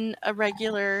 and then a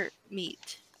regular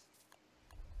meat.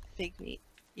 Big meat.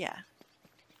 Yeah.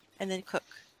 And then cook.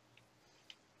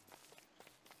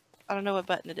 I don't know what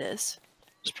button it is.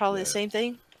 It's probably the same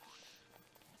thing.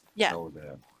 Yeah. No,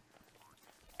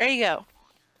 There you go.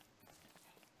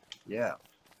 Yeah.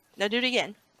 Now do it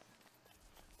again.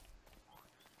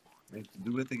 I have to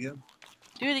do it again?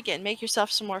 Do it again. Make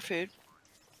yourself some more food.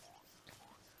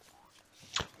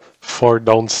 For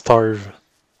don't starve.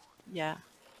 Yeah.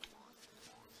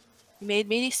 You made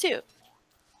meaty stew.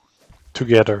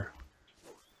 Together.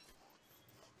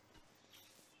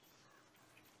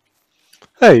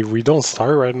 Hey, we don't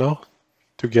starve right now.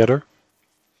 Together.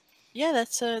 Yeah,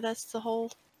 that's the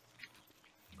whole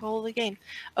goal of the game.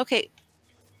 Okay.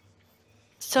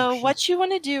 So what you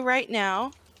want to do right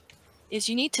now is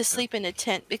you need to sleep in a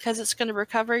tent because it's going to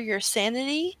recover your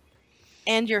sanity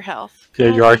and your health. Come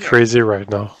Yeah, you over are here. crazy right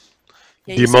now.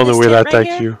 Yeah, you see Demon this will tent right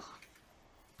attack here? you.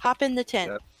 Hop in the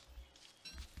tent. Yep.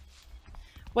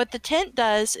 What the tent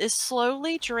does is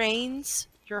slowly drains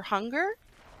your hunger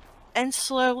and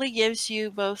slowly gives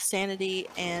you both sanity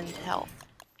and health.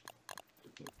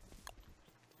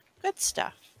 Good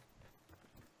stuff.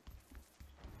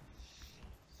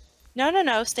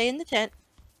 No. Stay in the tent.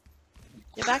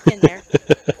 Get back in there.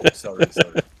 Oh, sorry.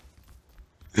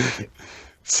 Okay.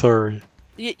 Sorry.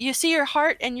 You see your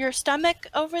heart and your stomach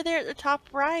over there at the top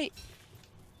right?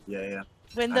 Yeah.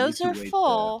 When I those need to are wait,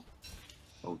 full,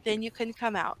 Okay. then you can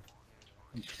come out.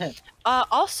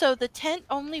 Also, the tent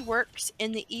only works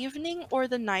in the evening or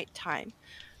the nighttime.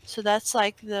 So that's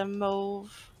like the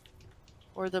mauve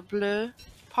or the bleu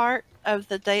part of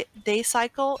the day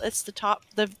cycle. It's the top,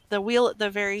 the wheel at the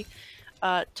very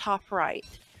top right.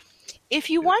 If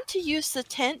you want to use the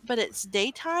tent, but it's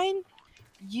daytime,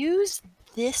 use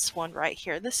this one right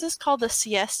here. This is called the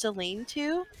siesta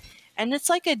lean-to, and it's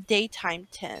like a daytime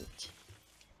tent.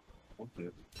 Okay.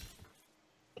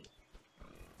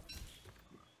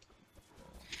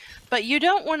 But you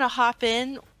don't want to hop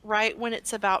in right when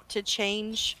it's about to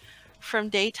change from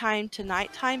daytime to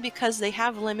nighttime because they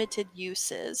have limited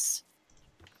uses.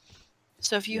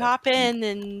 So if you Yeah. hop in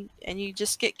and you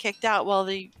just get kicked out, well,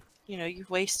 you've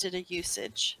wasted a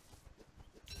usage.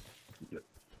 Yep.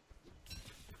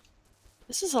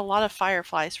 This is a lot of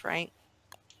fireflies, Frank.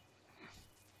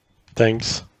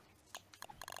 Thanks.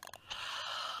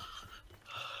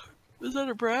 Is that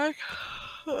a brag?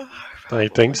 I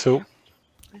think so.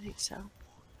 I think so.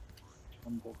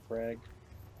 Humble brag.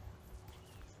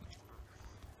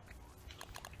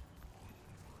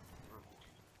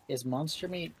 Is monster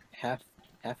meat half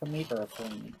a meat or a full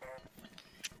meat?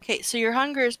 Okay, so your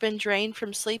hunger has been drained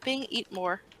from sleeping. Eat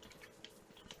more.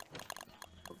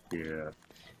 Okay.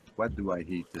 What do I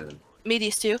eat?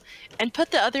 Meaty stew, and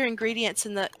put the other ingredients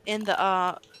in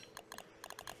the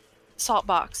salt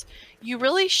box. You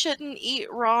really shouldn't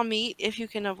eat raw meat if you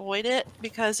can avoid it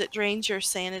because it drains your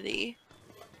sanity.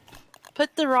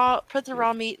 Put the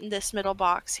raw meat in this middle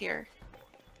box here.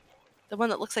 The one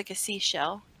that looks like a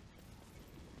seashell.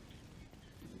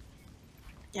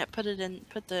 Yeah, put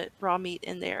the raw meat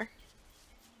in there.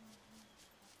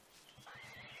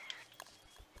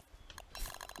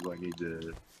 Do I need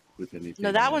to put anything?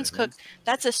 No, that one's cooked.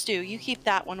 That's a stew. You keep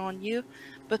that one on you,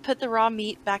 but put the raw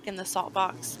meat back in the salt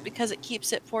box because it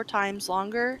keeps it 4 times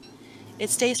longer. It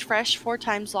stays fresh 4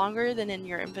 times longer than in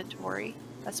your inventory.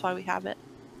 That's why we have it.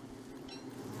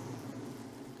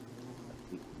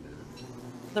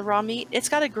 The raw meat, it's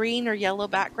got a green or yellow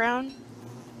background.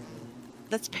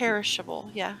 That's perishable,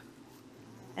 yeah.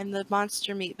 And the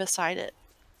monster meat beside it.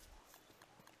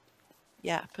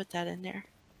 Yeah, put that in there.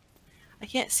 I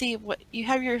can't see what you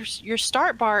have. Your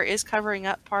start bar is covering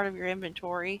up part of your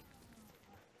inventory,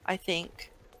 I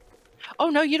think. Oh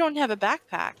no, you don't have a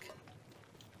backpack.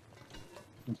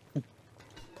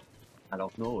 I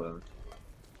don't know.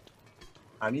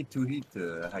 I need to eat.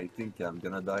 I think I'm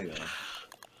gonna die.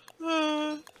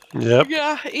 Yep.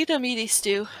 Yeah, eat a meaty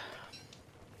stew.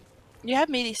 You have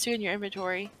meaty stew in your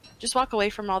inventory. Just walk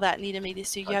away from all that and eat a meaty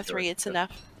stew. You have 3, it's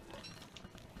enough.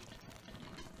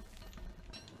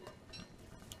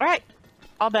 Alright,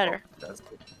 all better. Oh, that's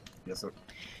good. Yes, sir.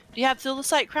 Do you have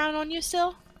Thulecite crown on you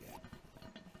still?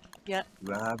 Yep,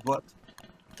 Do I have what?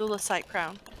 Thulecite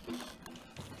crown.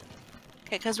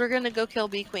 Okay, because we're gonna go kill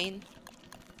Bee Queen.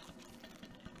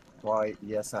 Why?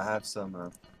 Yes, I have some.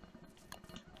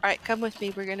 Alright, come with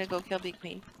me. We're gonna go kill Bee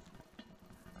Queen.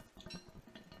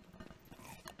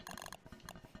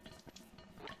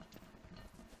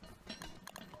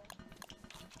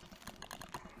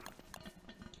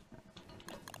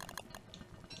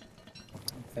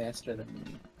 Faster than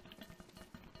me.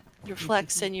 You're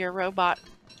flexing your robot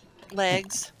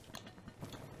legs.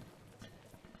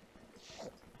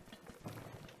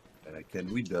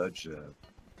 Can we dodge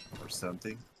or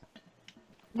something?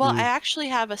 Well, I actually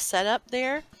have a setup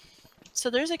there. So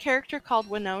there's a character called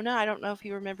Winona. I don't know if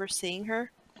you remember seeing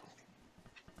her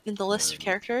in the list of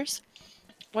characters.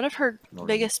 One of her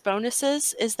biggest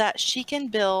bonuses is that she can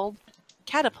build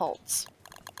catapults.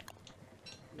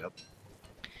 Yep.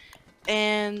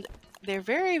 And they're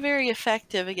very, very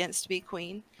effective against Bee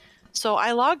Queen. So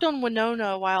I logged on Winona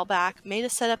a while back, made a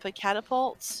setup of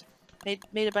catapults,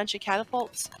 made a bunch of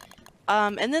catapults,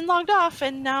 and then logged off,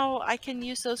 and now I can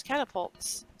use those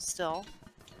catapults still.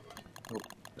 Oh,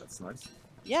 that's nice.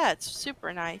 Yeah, it's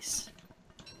super nice.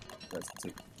 That's a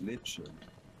glitch.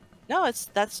 No,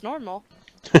 that's normal.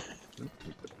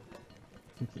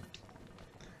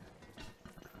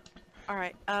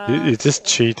 Alright, Is this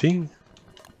cheating?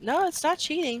 no, it's not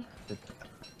cheating.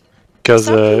 Because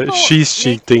Some people she's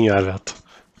cheating a lot.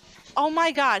 Oh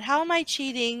my god, how am I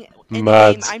cheating in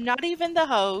Mad. game? I'm not even the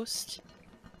host.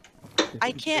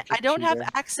 I don't have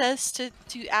access to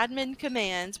admin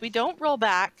commands. We don't roll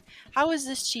back. How is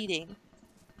this cheating?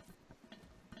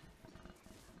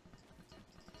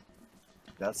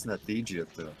 That's not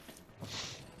Egypt.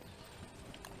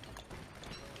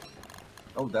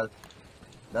 Oh,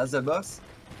 that's the boss?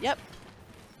 Yep.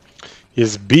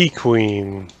 Is Bee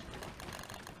Queen.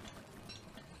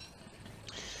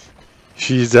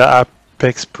 She's the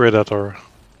apex predator.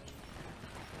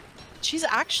 She's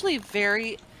actually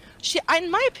in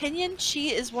my opinion,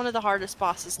 she is one of the hardest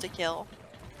bosses to kill.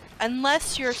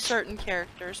 Unless you're certain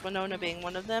characters, Winona being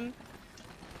one of them.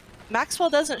 Maxwell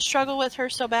doesn't struggle with her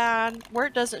so bad.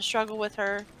 Wirt doesn't struggle with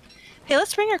her. Hey,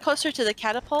 let's bring her closer to the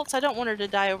catapults. I don't want her to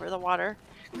die over the water.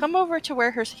 Come over to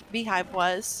where her beehive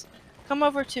was. Come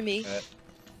over to me.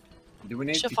 Do we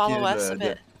need She'll to follow kill us a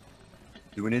bit.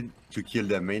 Do we need to kill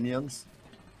the minions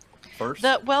first?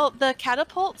 The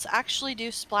catapults actually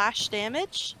do splash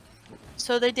damage.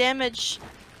 So they damage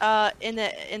in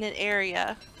an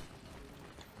area.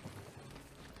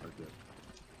 Okay.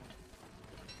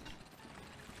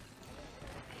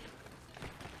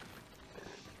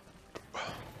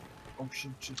 Oh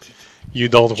shit! You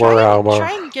don't wear armor.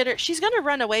 Try and get her. She's gonna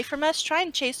run away from us. Try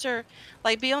and chase her,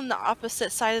 like be on the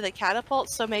opposite side of the catapult.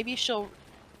 So maybe she'll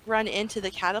run into the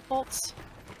catapults.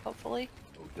 Hopefully.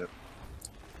 Okay.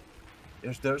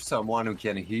 Is there someone who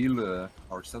can heal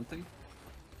or something?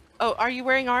 Oh, are you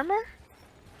wearing armor?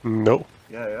 No.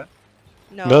 Yeah.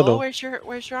 No. No. Where's your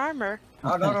armor?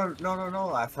 Oh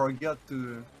no! I forgot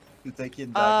to take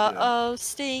it back. Oh,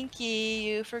 Stinky,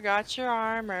 you forgot your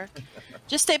armor.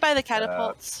 Just stay by the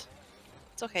catapults.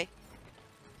 It's okay.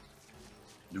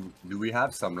 Do we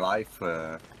have some life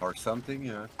or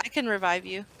something? I can revive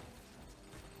you.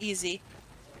 Easy.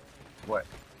 What?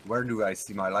 Where do I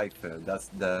see my life? That's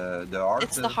the heart.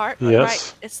 It's the heart. Yes.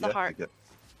 Right. It's the heart. Okay.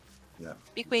 Yeah.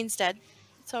 Be Queen's dead.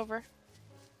 It's over.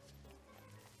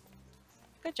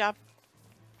 Good job.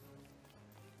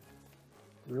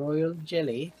 Royal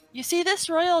jelly. You see this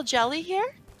royal jelly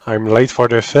here? I'm late for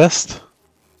the fest.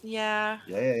 Yeah.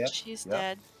 Yeah. She's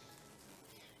Yeah.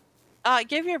 dead.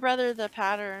 Give your brother the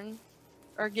pattern.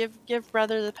 Or give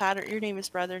brother the pattern. Your name is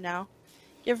brother now.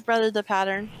 Give brother the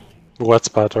pattern. What's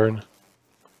pattern?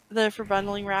 For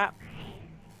bundling wrap.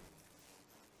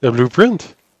 The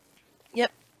blueprint?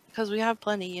 Yep. Because we have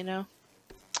plenty, you know.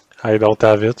 I don't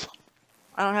have it.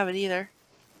 I don't have it either.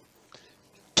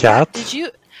 Cat? Did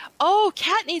you? Oh,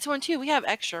 Cat needs one too. We have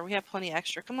extra. We have plenty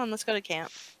extra. Come on, let's go to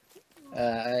camp.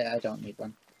 I don't need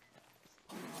one.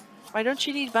 Why don't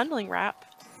you need bundling wrap?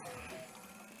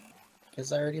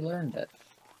 Because I already learned it.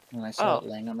 When I saw Oh. it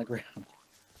laying on the ground.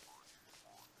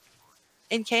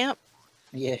 In camp?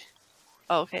 Yeah.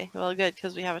 Oh, okay. Well, good,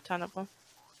 because we have a ton of them.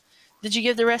 Did you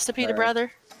give the recipe to Alright.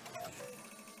 brother?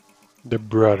 The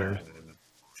brother.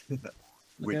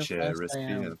 Which how fast I recipe?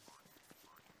 am.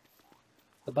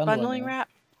 The Bundling wrap?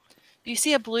 Do you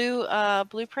see a blue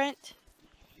blueprint?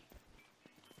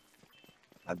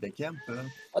 At the camp?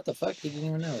 What the fuck? You didn't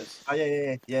even notice. Oh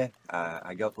yeah.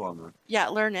 I got one. Yeah,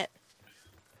 learn it.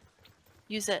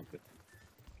 Use it.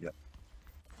 Yep.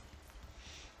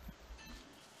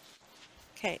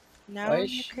 Okay, now Why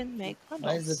you is can make Why is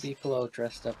bundles. the Piccolo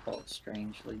dressed up all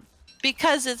strangely?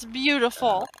 Because it's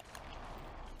beautiful.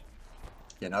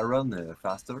 Can I run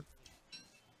faster?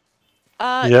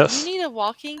 Yes. You need a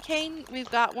walking cane. We've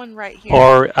got one right here.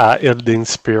 Or a Elding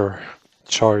Spear.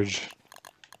 Charge.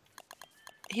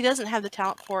 He doesn't have the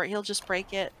talent for it. He'll just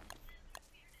break it.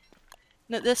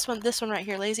 No, this one right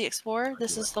here, Lazy Explorer.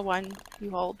 This is the one you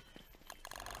hold.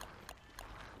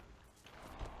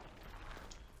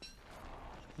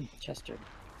 Chester.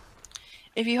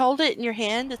 If you hold it in your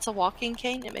hand, it's a walking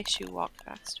cane. It makes you walk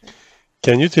faster.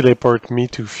 Can you teleport me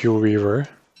to Fuel Weaver?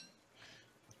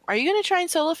 Are you gonna try and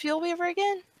solo Fuel Weaver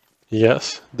again?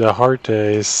 Yes. The heart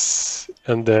is...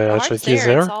 and the The heart's check there. is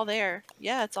there. It's all there.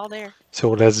 Yeah, it's all there.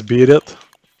 So let's beat it.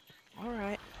 All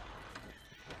right.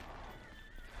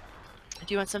 Do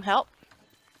you want some help?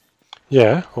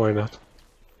 Yeah, why not?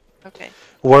 Okay.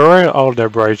 Where are all the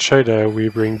bright shade we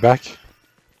bring back?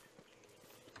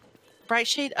 Bright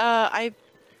Shade. I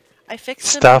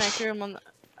fixed them Stuff. and I threw them on.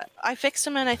 I fixed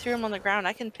them and I threw them on the ground.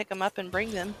 I can pick them up and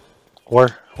bring them.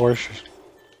 Where?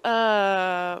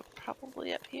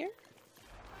 Probably up here.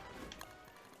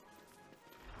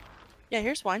 Yeah,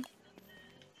 here's one.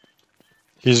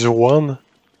 Is one?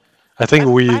 I think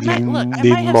we I might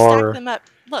need have more. stacked them up.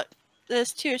 Look,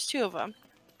 there's two of them.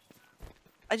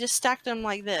 I just stacked them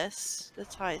like this.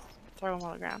 That's how I throw them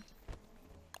on the ground.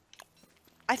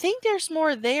 I think there's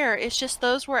more there. It's just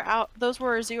those were out. Those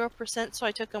were 0%, so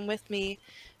I took them with me,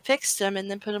 fixed them, and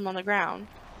then put them on the ground.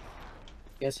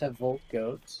 You guys have Volt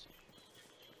goats?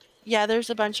 Yeah, there's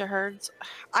a bunch of herds.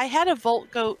 I had a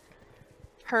Volt Goat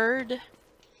herd.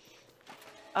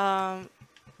 Where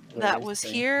That is was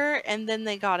they? here, and then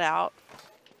they got out.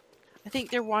 I think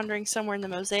they're wandering somewhere in the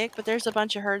Mosaic, but there's a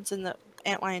bunch of herds in the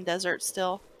Antlion Desert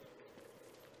still.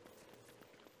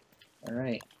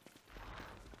 Alright.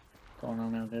 Going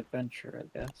on an adventure,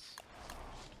 I guess.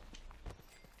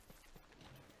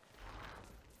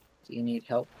 Do you need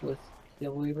help with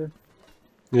Fuel Weaver?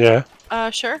 Yeah.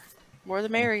 Sure. More the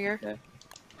merrier. Okay.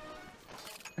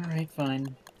 Alright,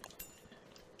 fine.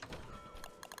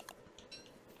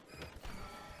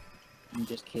 I'm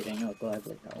just kidding, I'll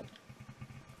gladly help.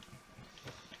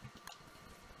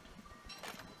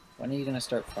 When are you gonna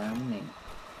start farming?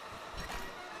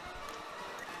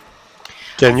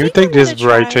 Can you think take I'm this gonna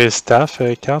bright try- shade staff,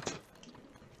 Kat?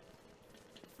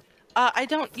 I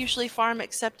don't usually farm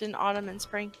except in autumn and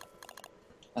spring.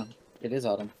 It is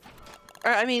autumn.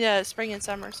 Or, I mean, spring and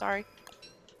summer, sorry.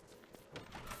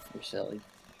 You're silly.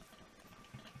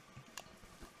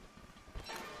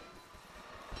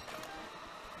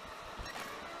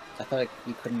 I thought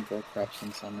you couldn't grow crops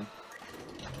in summer.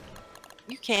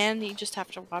 You can, you just have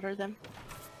to water them.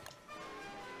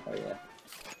 Oh yeah.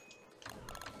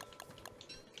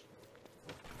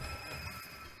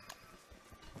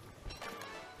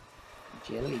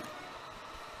 Jelly.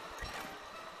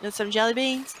 And some jelly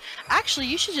beans. Actually,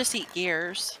 you should just eat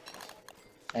gears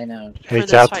I know. Hey, for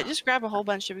this cat. fight. Just grab a whole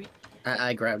bunch of.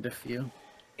 I grabbed a few.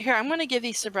 Here, I'm gonna give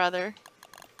these to brother.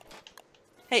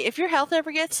 Hey, if your health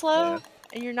ever gets low Yeah.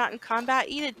 and you're not in combat,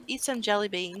 eat some jelly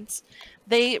beans.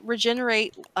 They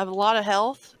regenerate a lot of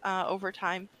health over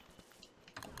time.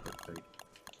 Perfect.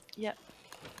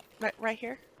 Right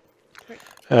here.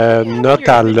 Not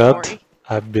your a lot, inventory.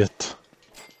 a bit.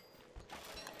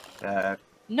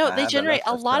 No, I they have a generate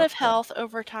lot a of lot of stuff, health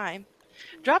over time.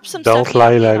 Drop some Don't stuff you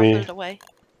lie, don't need, I'll Lenny. put it away.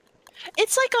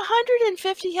 It's like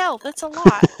 150 health. That's a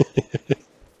lot.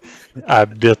 A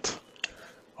bit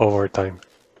over time.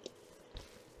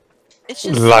 It's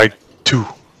just Like 2.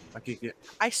 Okay, yeah.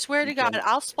 I swear to You God, can-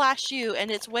 I'll splash you, and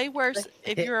it's way worse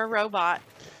if you're a robot.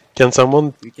 Can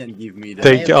someone You can give me that.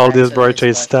 Take I all this accidentally bright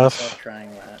shade splashed stuff. myself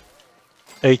trying that.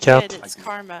 Hey, Good, cat? it's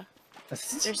karma.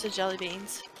 There's the jelly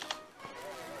beans.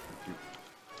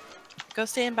 Go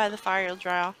stand by the fire, you'll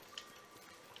dry off.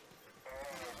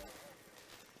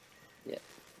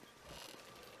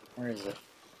 Where is it?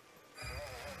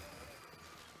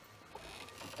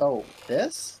 Oh,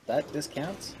 this? This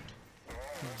counts?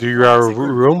 Do you have C'est cool.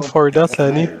 room for that,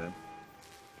 Lenny?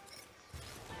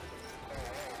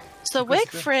 So Okay,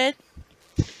 Wigfrid,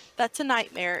 that's a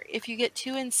nightmare. If you get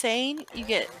too insane, you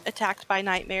get attacked by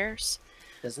nightmares.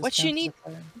 Does this What you count as need- a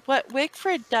fire? What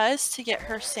Wigfrid does to get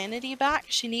her sanity back,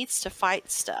 she needs to fight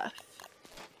stuff.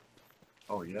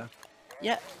 Oh yeah.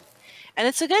 Yep. And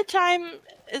it's a good time,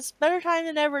 it's better time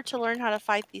than ever to learn how to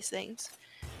fight these things.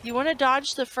 You want to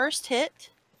dodge the first hit.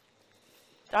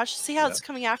 See how Yeah. it's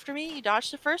coming after me? You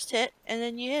dodge the first hit, and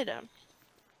then you hit them.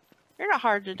 They're not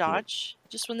hard to dodge.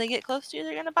 Just when they get close to you,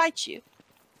 they're going to bite you.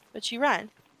 But you run.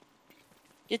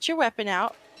 Get your weapon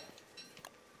out.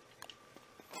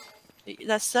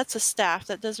 That's a staff.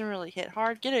 That doesn't really hit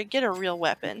hard. Get a real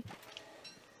weapon.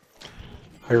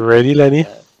 Are you ready, Lenny?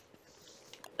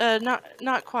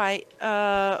 Not quite.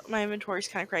 My inventory's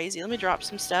kind of crazy. Let me drop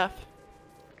some stuff.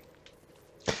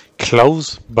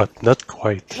 Close, but not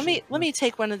quite. Let me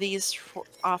take one of these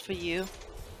off of you.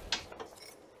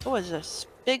 What was this?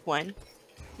 Big one.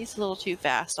 He's a little too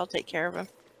fast. I'll take care of him.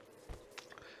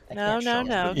 I No, can't no, show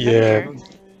no. it. Come Yeah. here.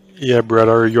 Yeah,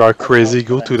 brother, you are crazy.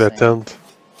 Go what to I'm the saying. tent.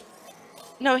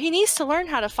 No, he needs to learn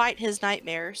how to fight his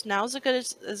nightmares. Now's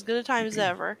as good a time as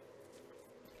ever.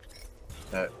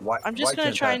 Why, I'm just why gonna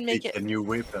can't try I and make pick it- a new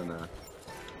weapon.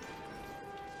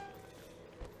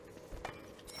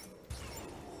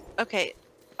 Okay,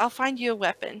 I'll find you a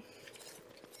weapon.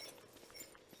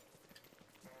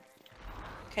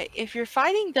 Okay, if you're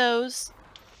fighting those,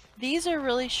 these are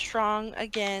really strong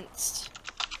against...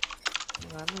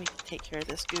 Hold on, let me take care of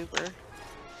this goober.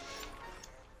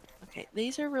 Okay,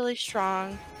 these are really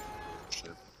strong.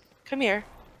 Shit. Come here.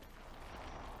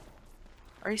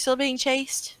 Are you still being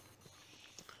chased?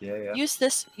 Yeah. Use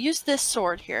this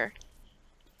sword here.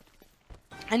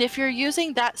 And if you're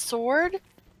using that sword,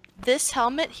 this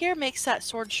helmet here makes that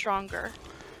sword stronger.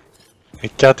 The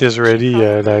cat is ready,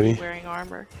 Probably Lenny. wearing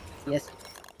armor. Yes.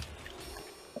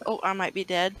 Oh, I might be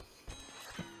dead.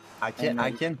 I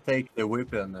can take the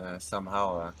weapon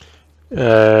somehow.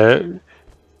 Your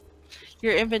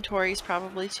inventory is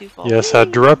probably too full. Yes, I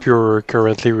drop your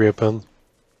currently weapon.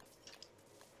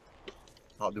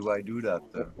 How do I do that?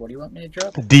 What do you want me to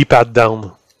drop? D-pad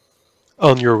down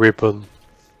on your weapon.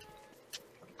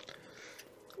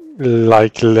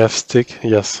 Like left stick,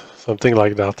 yes, something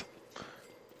like that.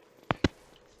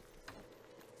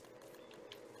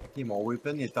 Ok, mon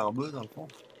weapon est en bas dans le fond.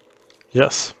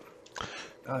 Yes.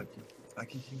 Ah,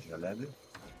 ok, je l'avais.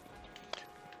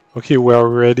 Okay, we are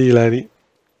ready, Lenny.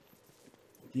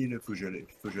 Ok, là, faut que je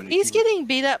He's l'écrive. getting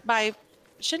beat up by...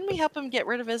 Shouldn't we help him get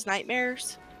rid of his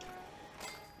nightmares?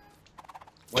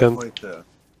 Ouais, Can- faut être,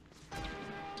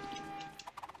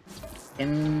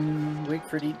 Can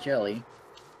Wigford eat jelly?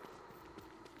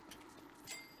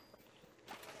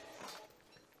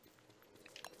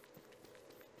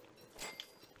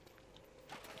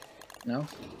 No?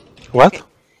 What? Okay.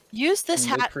 Use this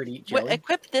Can hat. Wigford eat jelly?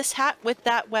 Equip this hat with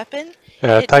that weapon.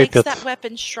 It Type makes it. that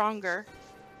weapon stronger.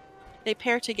 They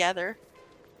pair together.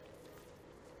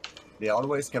 they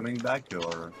always coming back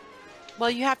or Well,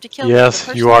 you have to kill them. Yes,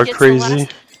 The you person who are gets crazy.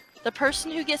 The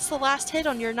person who gets the last hit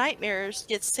on your nightmares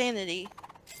gets sanity.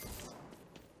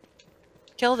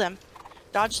 Kill them.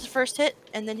 Dodge the first hit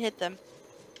and then hit them.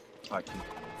 Okay.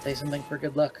 Say something for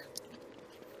good luck.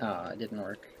 Ah, it didn't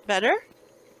work. Better?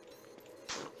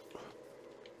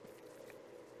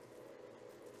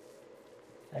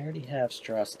 I already have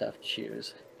straw stuffed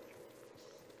shoes.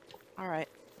 Alright.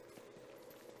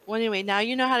 Well, anyway, now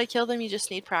you know how to kill them. You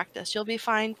just need practice. You'll be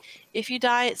fine. If you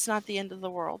die, it's not the end of the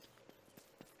world.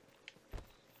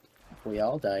 If we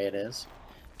all die, it is.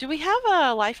 Do we have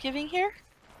a life-giving here?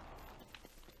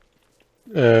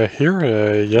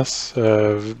 Here, yes.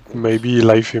 Maybe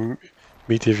life in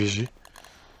meat effigy.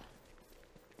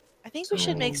 I think we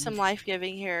should make So- some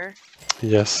life-giving here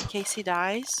Yes. in case he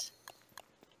dies.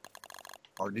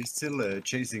 Are they still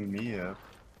chasing me?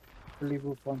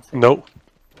 Voulez-vous penser? No.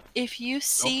 If you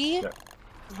see yeah.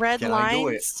 red Can I go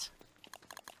lines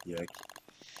Yeah.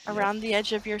 around the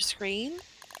edge of your screen,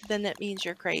 then it means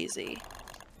you're crazy.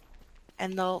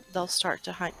 And they'll start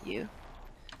to hunt you.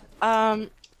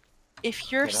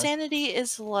 If your Can I- sanity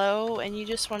is low and you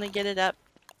just want to get it up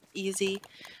easy,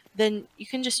 then you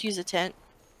can just use a tent.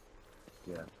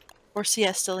 Yeah. Or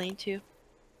siestaline too.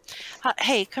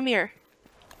 Hey, come here.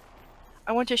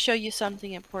 I want to show you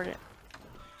something important.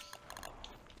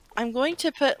 I'm going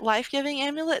to put life-giving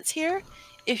amulets here.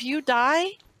 If you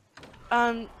die,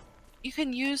 you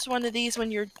can use one of these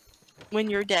when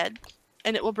you're dead,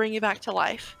 and it will bring you back to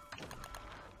life.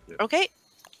 Yeah. Okay?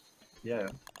 Yeah.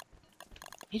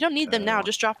 You don't need them now. Uh,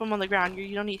 Just drop them on the ground.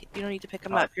 You don't need to pick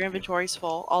them Ah, up. Your inventory's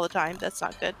full all the time. That's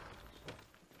not good.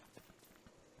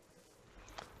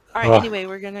 All right. Ah. Anyway,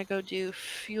 we're gonna go do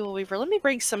fuel weaver. Let me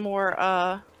bring some more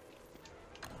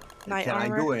night Can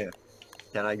armor.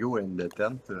 Can I go in the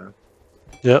tent?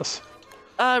 Yes.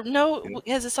 No, Okay.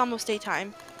 because it's almost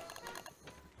daytime.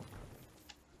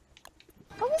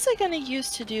 What was I gonna use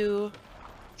to do?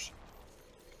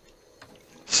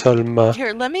 Seulement.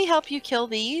 Here, let me help you kill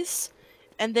these,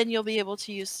 and then you'll be able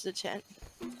to use the tent.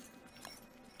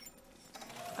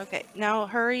 Okay, now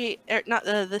hurry. Not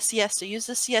the siesta. Use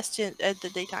the siesta at the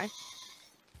daytime.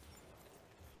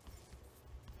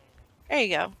 There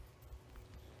you go.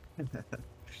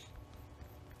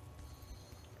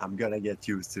 I'm gonna get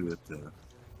used to it.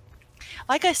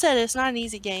 Like I said, it's not an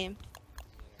easy game.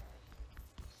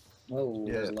 Whoa,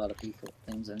 there's a Yeah. lot of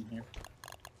things in here.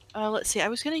 Let's see. I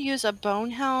was gonna use a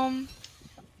bone helm,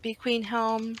 bee queen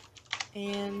helm,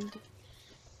 and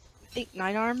I think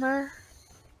night armor.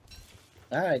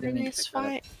 Ah, I didn't Maybe even it's pick that up.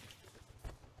 fine.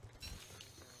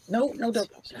 No, no, don't.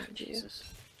 That's what Ah, I do. Jesus.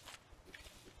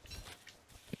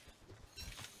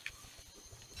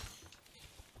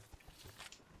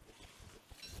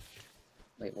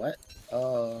 Wait, what?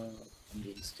 Oh, I'm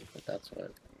being stupid. That's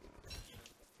what.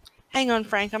 Hang on,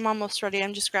 Frank. I'm almost ready.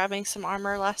 I'm just grabbing some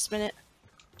armor last minute.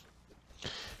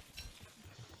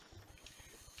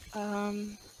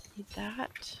 Need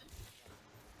that.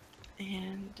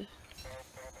 And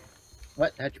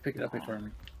What? How'd you pick it up before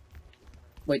me?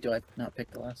 Wait, do I not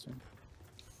pick the last one?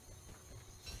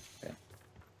 Okay.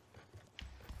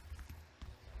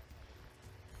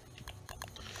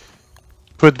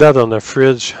 Put that on the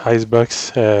fridge, ice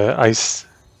box,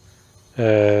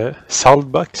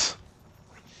 salt box.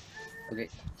 Okay.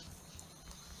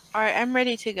 alright, I'm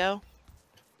ready to go.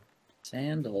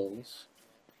 Sandals.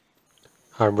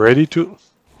 I'm ready to.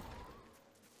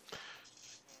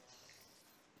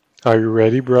 Are you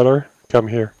ready, brother? Come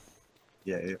here.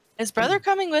 Yeah. Is brother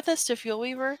coming with us to Fuel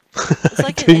Weaver? It's I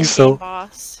like an think in-game so.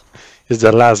 boss. It's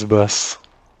the last boss.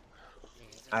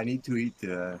 I need to eat.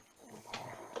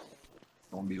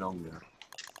 Don't be long there.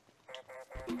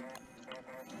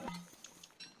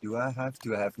 Do I have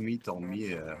to have meat on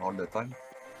me all the time?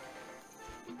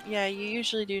 Yeah, you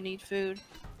usually do need food.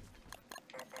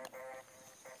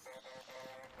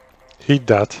 Eat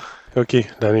that. Okay,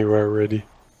 Danny, we're ready.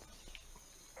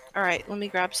 Alright, let me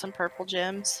grab some purple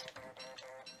gems.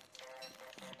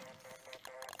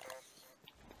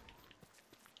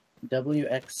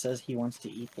 WX says he wants to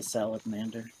eat the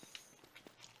salamander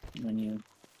when you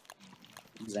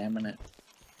examine it.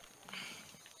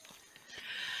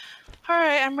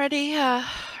 Alright, I'm ready.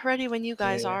 Ready when you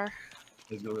guys Yeah. are.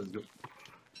 Let's go. Let's go.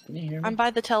 Can you hear me? I'm by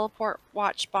the teleport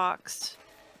watch box.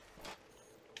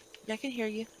 Yeah, I can hear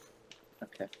you.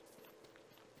 Okay.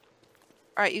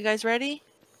 Alright, you guys ready?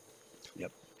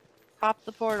 Yep. Pop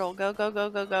the portal. Go, go, go,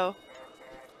 go, go.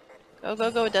 Go,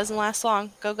 go, go. It doesn't last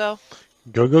long. Go, go.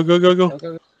 Go, go, go, go, go. Go,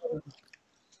 go, go.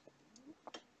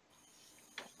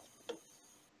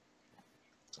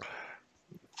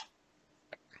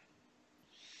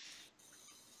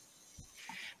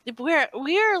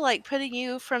 We're like putting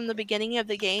you from the beginning of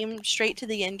the game straight to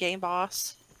the end game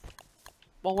boss.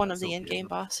 Well, one of That's the okay, in-game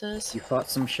though. bosses. You fought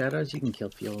some shadows, you can kill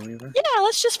Fuel Weaver. Yeah,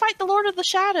 let's just fight the Lord of the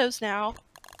Shadows now.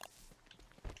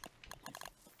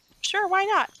 Sure, why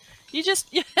not? You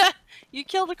just you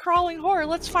kill the crawling horror.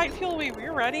 Let's fight Fuel Weaver.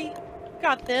 You're ready.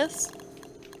 Got this.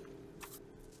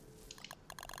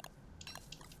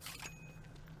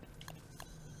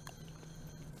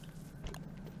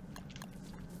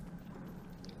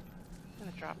 I'm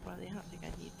gonna drop one of these. I don't think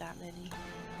I need that many.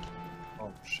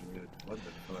 Oh shit! What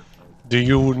the fuck? Do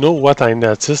you know what I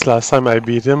noticed last time I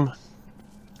beat him?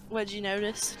 What'd you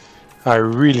notice? I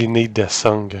really need the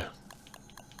song.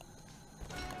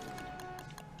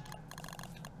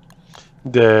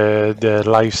 The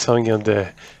life song and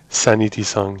the sanity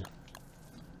song.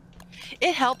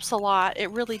 It helps a lot. It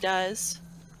really does.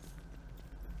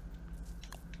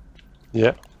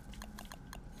 Yeah.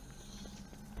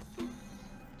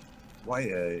 Why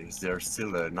is there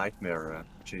still a nightmare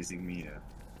chasing me?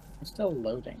 I'm still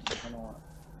loading. I don't know why.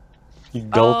 You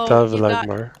don't have a you got-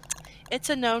 nightmare. It's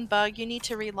a known bug. You need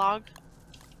to relog.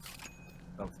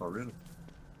 Oh, for real?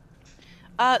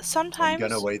 I'm Sometimes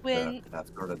gonna wait when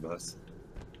after the bus.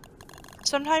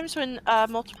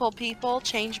 multiple people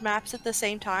change maps at the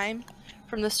same time,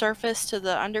 from the surface to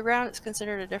the underground, it's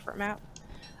considered a different map.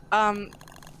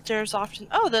 There's often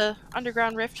the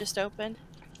underground rift just opened.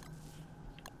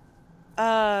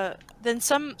 Then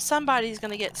somebody's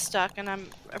gonna get stuck, and I'm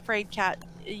afraid, Cat,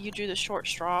 you drew the short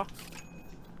straw.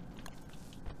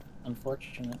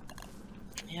 Unfortunate.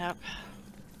 Yep.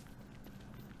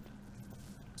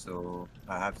 So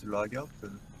I have to log out.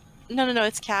 No,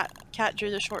 it's Cat. Cat drew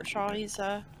the short straw. He's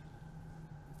What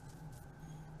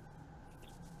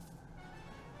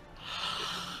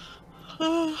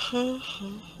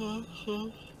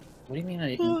do you mean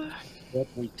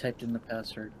we typed in the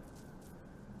password?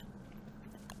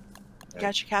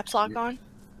 Got your caps lock on?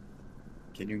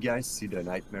 Can you guys see the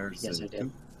nightmares? Yes, I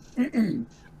too? did.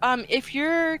 If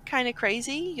you're kind of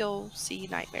crazy, you'll see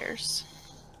nightmares.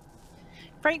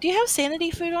 Frank, do you have sanity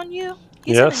food on you?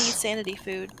 He's gonna need Yes. sanity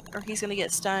food, or he's gonna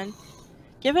get stunned.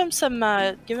 Give him some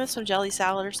jelly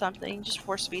salad or something. Just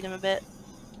force feed him a bit.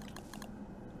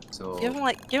 So Give him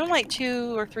like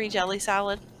 2 or 3 jelly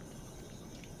salad.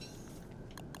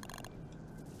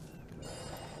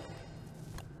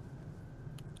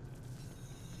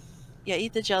 Yeah,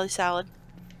 eat the jelly salad.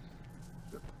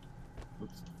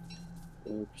 oops.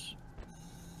 Oops.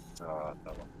 No.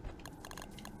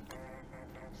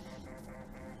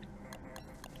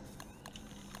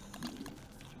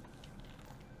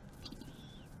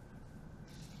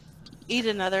 Eat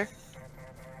another.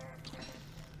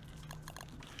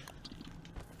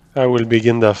 I will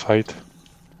begin the fight.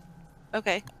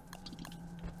 Okay.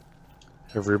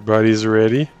 Everybody's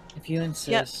ready? If you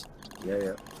insist.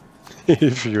 Yeah.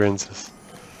 If you insist.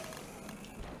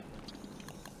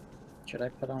 Should I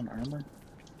put on armor?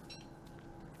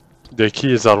 The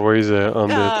key is always on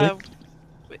the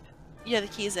tick. Yeah, the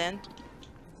key's in.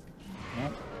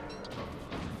 Nope.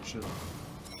 Shit.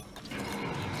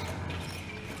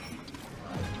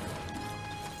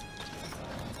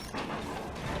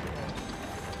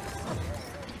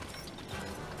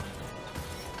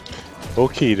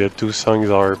 Okay, the 2 songs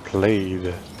are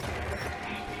played.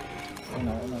 Oh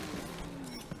no.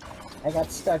 I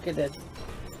got stuck in it.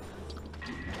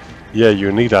 Yeah,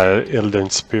 you need a Elden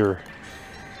Spear.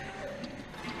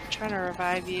 I'm trying to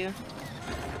revive you.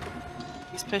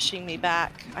 He's pushing me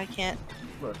back. I can't.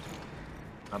 Look,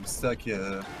 I'm stuck.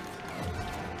 Can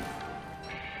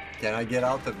I get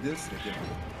out of this? Okay.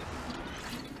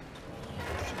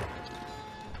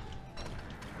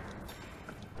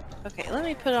 Okay, let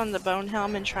me put on the bone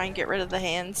helm and try and get rid of the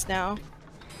hands now.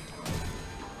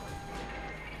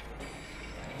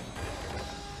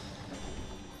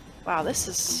 Wow, this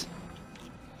is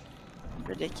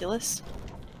ridiculous.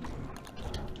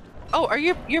 Oh,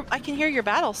 I can hear your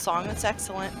battle song. That's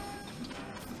excellent.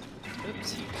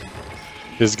 Oops.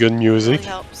 It's good music. Really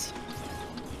helps.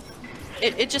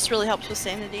 It just really helps with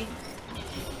sanity.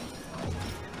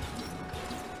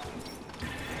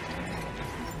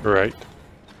 Right.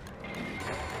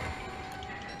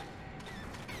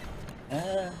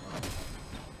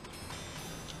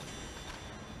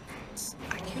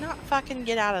 I cannot fucking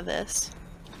get out of this.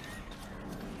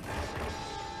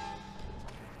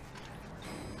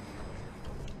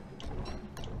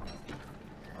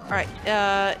 Alright,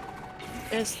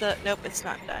 nope, it's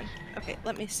not done. Okay,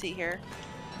 let me see here.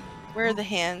 Where are the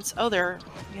hands? Oh,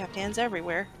 you have hands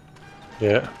everywhere.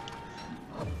 Yeah.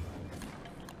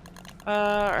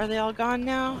 Are they all gone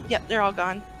now? Yep, they're all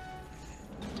gone.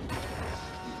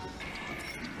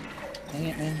 Dang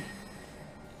it, man.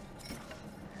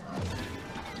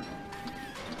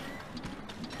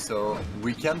 So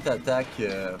we can't attack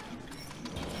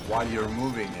while you're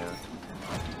moving.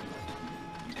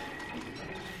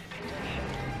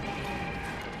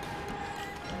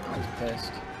 He's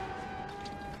pissed.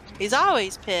 He's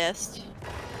always pissed.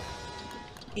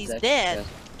 He's actually dead.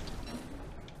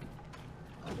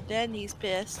 pissed. Dead and he's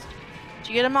pissed. Did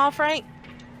you get them all, Frank?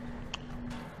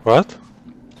 What?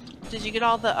 Did you get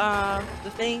all the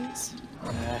things?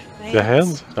 The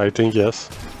hands? I think yes.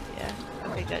 Yeah.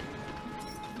 Okay, good.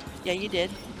 Yeah, you did.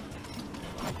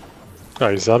 Oh,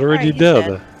 he's already Alright, he's dead.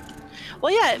 dead.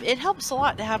 Well, yeah, it helps a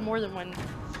lot to have more than one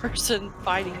person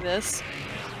fighting this.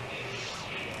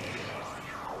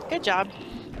 Good job.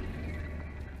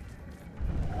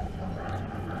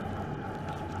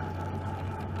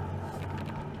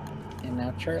 And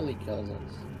now Charlie kills us.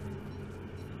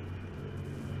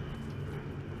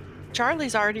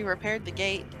 Charlie's already repaired the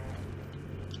gate.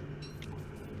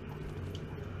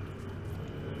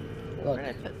 Look,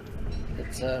 Where did I put?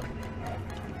 it's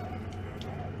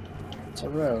a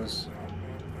rose.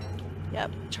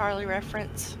 Yep, Charlie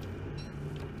reference.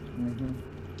 Mm-hmm.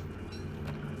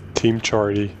 Team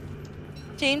Charlie.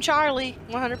 Team Charlie,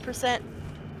 100%.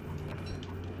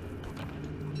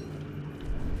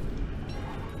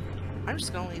 I'm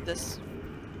just gonna leave this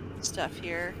stuff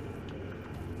here.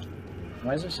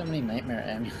 Why is there so many nightmare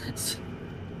amulets?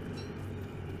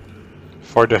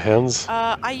 For the hands.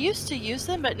 I used to use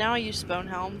them, but now I use bone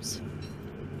helms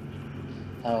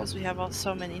Oh, because we have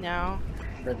so many now.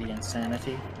 for the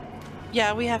insanity.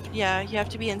 Yeah, we have. Yeah, you have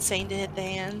to be insane to hit the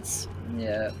hands.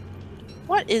 Yeah.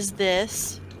 What is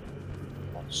this?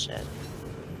 Bullshit.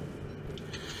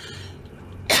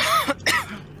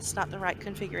 It's not the right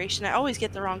configuration. I always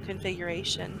get the wrong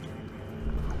configuration.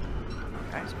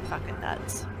 Drives me fucking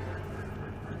nuts.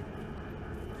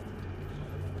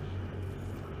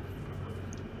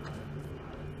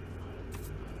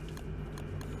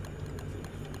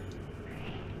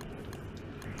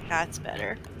 That's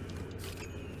better.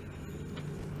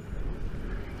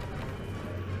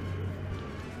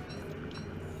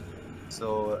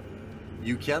 So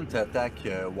you can't attack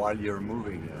while you're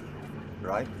moving,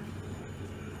 right?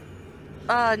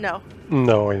 No.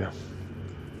 No, I know.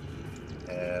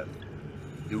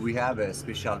 Do we have a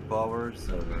special powers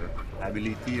or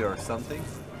ability or something?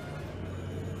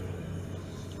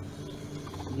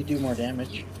 You do more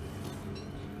damage.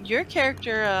 Your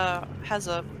character has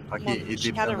a. Okay, Well, it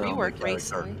she had a depends on the rework character.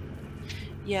 recently.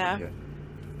 Yeah. Okay.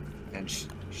 And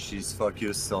she's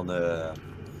focused on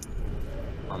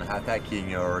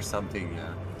attacking or something.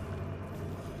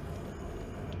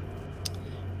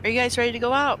 Are you guys ready to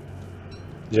go out?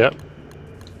 Yep.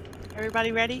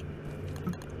 Everybody ready?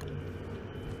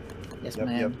 Yes, Yep,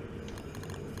 ma'am.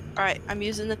 Alright, I'm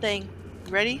using the thing.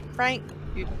 You ready, Frank?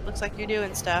 Looks like you're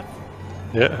doing stuff.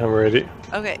 Yeah, I'm ready.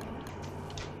 Okay.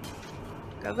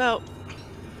 Go, go.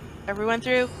 Everyone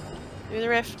through the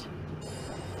rift.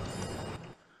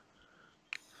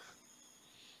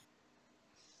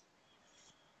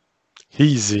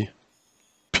 Easy.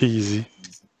 Peasy.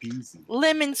 Easy.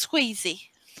 Lemon squeezy.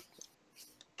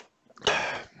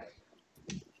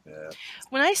 Yeah.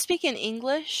 When I speak in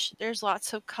English, there's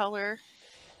lots of color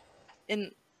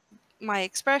in my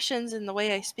expressions and the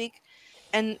way I speak.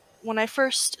 And when I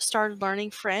first started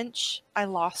learning French, I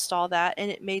lost all that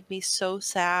and it made me so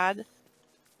sad.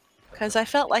 Because I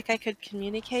felt like I could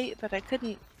communicate, but I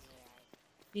couldn't,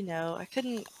 I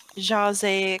couldn't jase,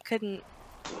 I couldn't.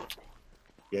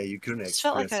 Yeah, you couldn't Just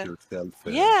felt express like yourself.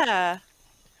 Yeah.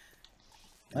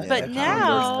 But I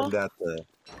now- understand that.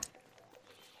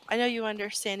 I know you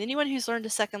understand. Anyone who's learned a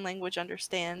second language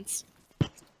understands.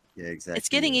 Yeah, exactly. It's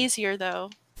getting easier though.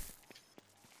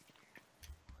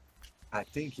 I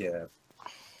think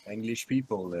English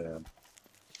people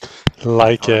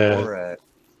Like, are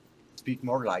speak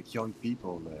more like young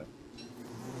people.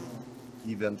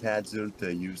 Even adults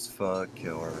use fuck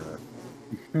or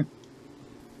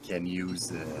can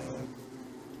use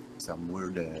some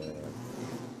weird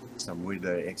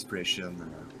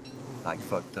expression like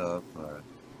fucked up. Or...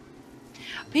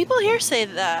 People here say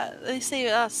that. They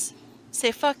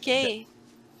say fuck yay.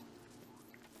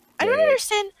 I don't Yeah.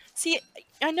 understand. See,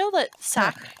 I know that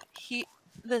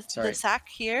the Sorry. SAC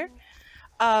here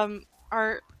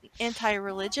are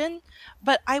anti-religion,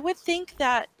 but I would think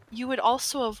that you would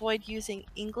also avoid using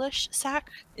English SAC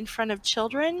in front of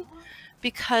children,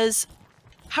 because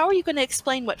how are you going to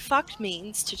explain what fucked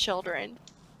means to children?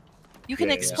 You can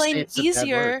Yeah, yeah. explain It's a bad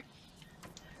easier.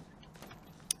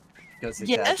 Because it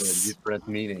has Yes. a different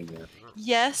meaning.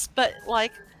 Yes, but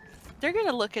like they're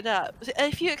gonna look it up.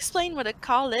 If you explain what a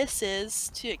calice is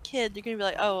to a kid, they're gonna be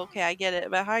like, "Oh, okay, I get it."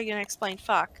 But how are you gonna explain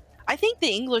fuck? I think the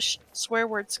English swear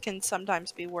words can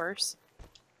sometimes be worse.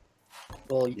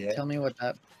 Well, Yeah. tell me what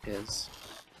that is.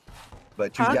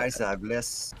 But you Huh? guys have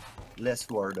less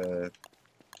word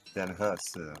than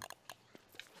us.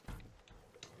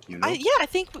 You know? Yeah, I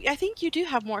think you do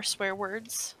have more swear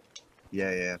words.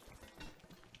 Yeah.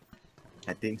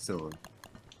 I think so.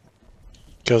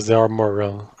 Because they are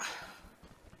moron.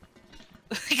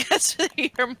 Because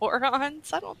you're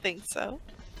morons. I don't think so.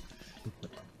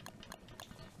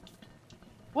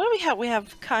 What do we have? We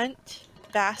have cunt,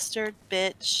 bastard,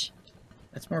 bitch,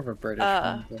 That's more of a British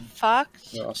one than fuck.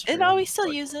 or No, Australian. we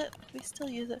still use it. We still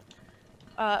use it.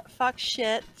 Fuck,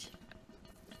 shit.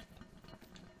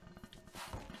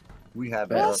 We have.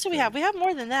 What What a else do lot we have? We have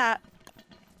more than that.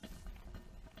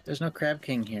 There's no Crab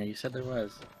King here. You said there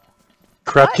was.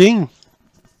 Crab What? King?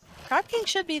 Crab King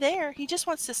should be there. He just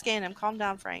wants to scan him. Calm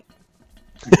down, Frank.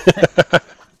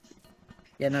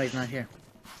 Yeah, no, he's not here.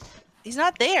 He's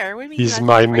not there. What do you mean he's He's not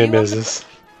my there? Are you on the nemesis.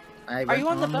 I Are went you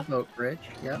on the the boat bridge.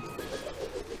 Yeah.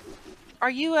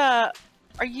 Are you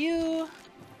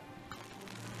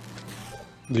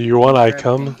Do you want I Crab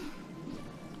come? King.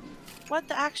 what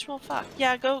the actual fuck?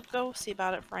 Yeah, go see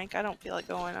about it, Frank. I don't feel like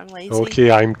going. I'm lazy. Okay,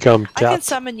 I'm come, I can cat.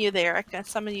 summon you there. I can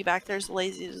summon you back. There's a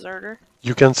lazy deserter.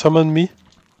 You can summon me?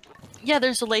 Yeah,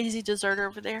 there's a lazy deserter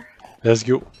over there. Let's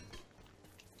go.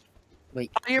 Wait.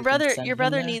 Your you can brother send your him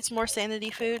brother there? needs more sanity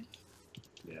food.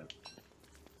 Yeah.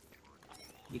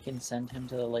 You can send him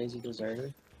to the lazy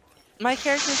deserter. My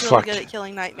character's really Fuck. good at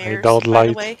killing nightmares. don't by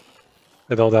the light. way.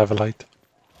 I don't have a light.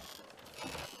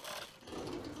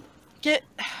 Get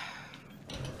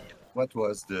What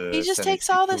was the? He just sanity takes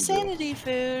all the food, though? sanity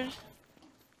food.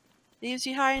 Leaves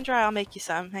you high and dry. I'll make you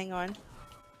some. Hang on.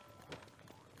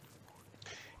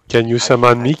 Can you I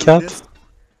summon me, do cat? this.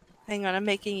 Hang on, I'm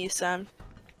making you some.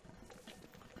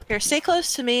 Here, stay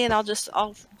close to me and I'll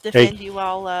defend you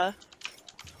while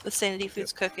the sanity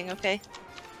food's cooking, okay?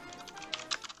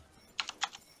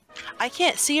 I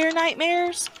can't see your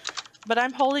nightmares, but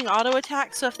I'm holding auto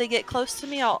attack, so if they get close to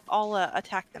me, I'll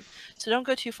attack them. So don't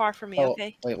go too far from me, Oh,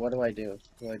 okay? wait. What do I do?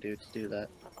 What do I do to do that?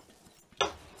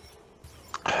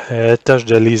 Touch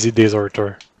the lazy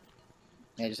deserter.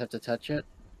 I just have to touch it.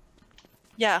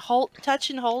 Yeah, touch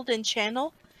and hold and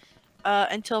channel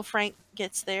until Frank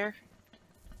gets there.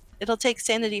 It'll take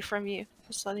sanity from you,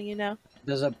 just letting you know.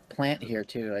 There's a plant here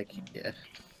too. Like, yeah,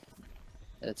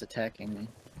 it's attacking me.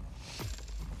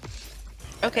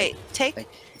 Okay, Like,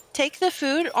 take the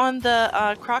food on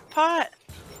the crock pot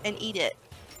and eat it.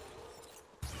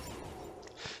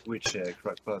 Which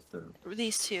crockpot?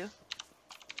 These two.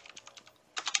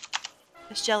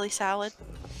 It's jelly salad.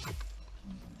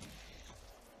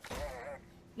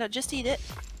 No, just eat it.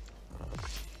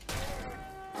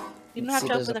 You don't have see,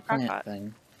 to there's open a the crock plant pot.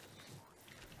 thing.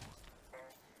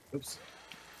 Oops.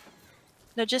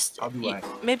 No, just How do I?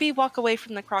 maybe walk away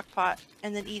from the crock pot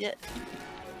and then eat it.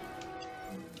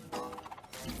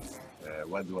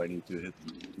 What do I need to hit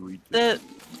to eat?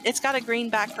 It's got a green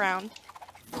background.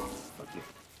 Okay.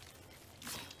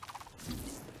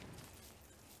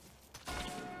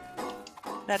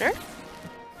 Better?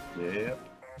 Yeah.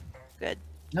 Good.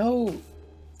 No.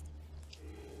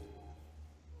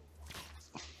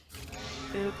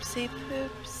 Oopsie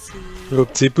poopsie.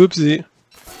 Oopsie poopsie.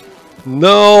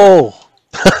 No!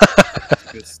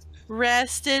 Just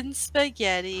Rest in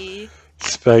spaghetti.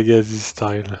 Spaghetti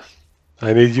style.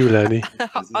 I need you, Lanny.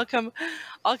 I'll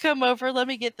come over. Let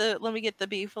me get the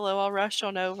beefalo. I'll rush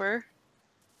on over.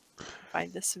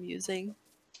 Find this amusing.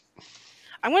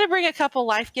 I'm gonna bring a couple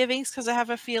life givings because I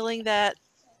have a feeling that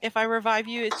if I revive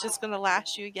you, it's just gonna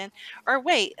last you again. Or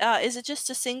wait, is it just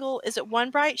a single? Is it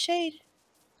one bright shade?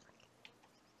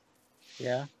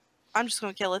 Yeah. I'm just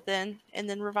gonna kill it then and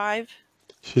then revive.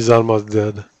 She's almost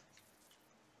dead.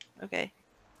 Okay.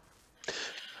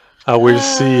 I will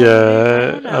see.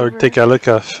 run I will over. take a look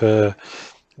of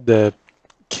the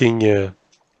king,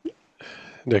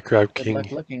 the crab Good king.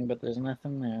 luck looking, but there's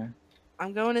nothing there.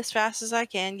 I'm going as fast as I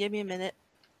can. Give me a minute.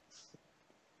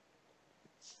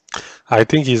 I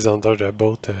think he's under the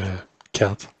boat,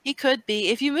 cat. He could be.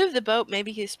 If you move the boat,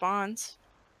 maybe he spawns.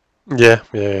 Yeah.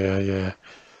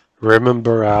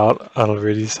 Remember, I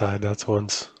already said that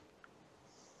once.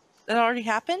 That already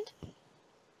happened?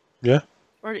 Yeah.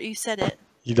 Or you said it?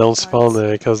 You don't spawn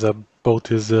Once. because the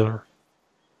boat is there.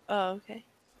 Oh, okay.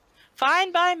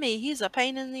 Fine by me. He's a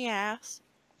pain in the ass.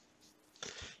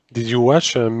 Did you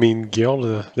watch Mean Girl,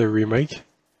 the remake?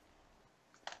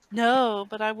 No,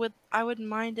 but I wouldn't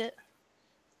mind it.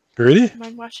 Really?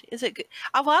 Mind watching? Is it good?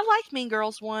 Oh, well, I like Mean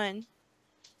Girls 1.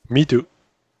 Me too.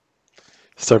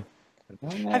 So,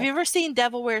 Have you ever seen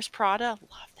Devil Wears Prada? I love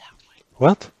that one.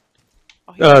 what?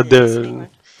 Oh, he really didn't say The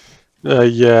much.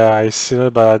 yeah, I seen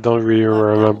it, but I don't really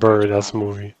Love remember Dumbledore that Twilight.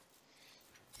 movie.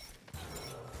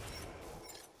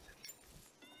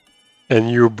 And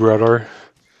you, brother,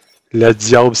 Le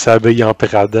Diable s'habille en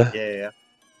Prada.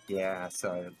 Yeah, I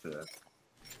saw it.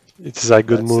 It is a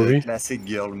good That's a movie. classic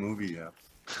girl movie.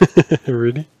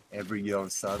 Really? Every girl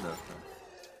saw that.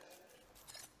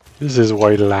 This is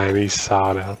why Lanny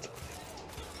saw that.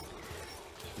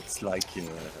 It's like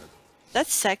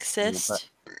That's no, sexist.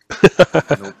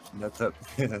 no, not that.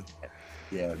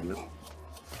 Yeah, but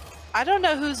I don't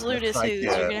know whose loot that's is like whose.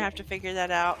 You're gonna have to figure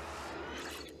that out.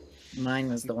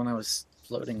 Mine is the one I was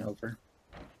floating over.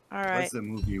 All what's right, the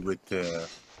movie with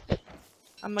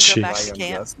I'm gonna go back to Ryan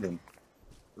camp. Gosling?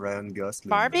 Ryan Gosling.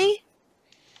 Barbie?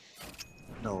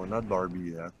 No, not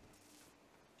Barbie.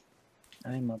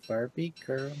 I'm a Barbie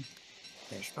girl.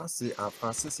 Je pense que en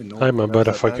français c'est nos I'm a otages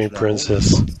motherfucking d'amour, je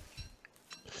princess. pense.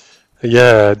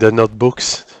 Yeah, the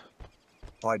notebooks.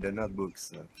 Ouais, the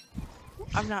Notebooks.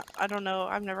 I don't know.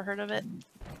 I've never heard of it.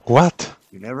 What?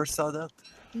 You never saw that?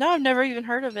 No, I've never even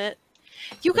heard of it.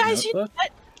 You The guys, you know Notebook?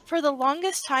 what? For the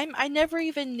longest time, I never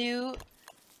even knew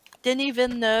Denis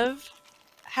Villeneuve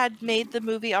had made the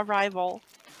movie Arrival.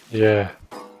 Yeah.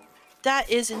 That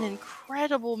is an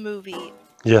incredible movie.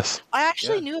 Yes. I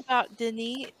actually Yeah. knew about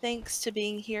Denis thanks to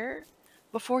being here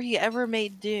before he ever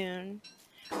made Dune.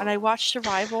 And I watched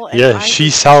Arrival and Yeah, I she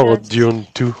was saw just, Dune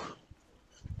too.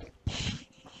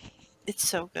 it's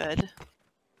so good. Can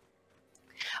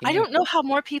I you- don't know how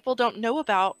more people don't know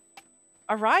about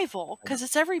Arrival because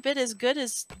it's every bit as good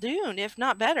as Dune, if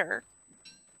not better.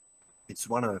 It's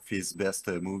one of his best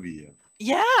movie.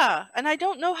 Yeah, and I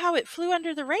don't know how it flew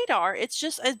under the radar. It's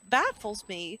just, it baffles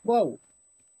me. Whoa!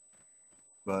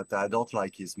 But I don't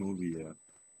like his movie.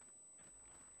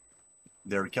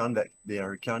 They're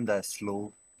kinda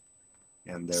slow,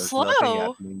 and there's nothing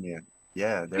Slow? happening.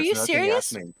 Yeah, Are there's you nothing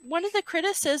serious? happening. One of the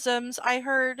criticisms I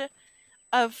heard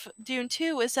of Dune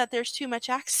 2 is that there's too much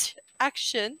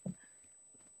action.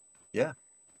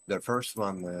 The first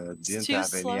one It's didn't too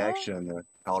have any slow? action.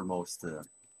 Almost.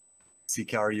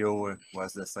 Sicario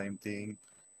was the same thing.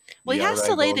 Well, he The has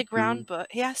to lay Arrival the too. groundwork.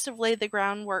 He has to lay the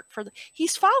groundwork for the.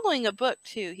 He's following a book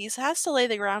too. He has to lay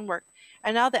the groundwork,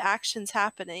 and now the action's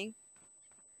happening.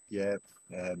 Yeah,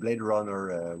 Blade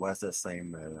Runner was the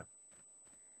same.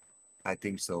 I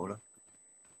think so.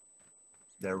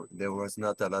 There was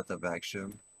not a lot of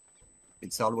action.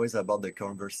 It's always about the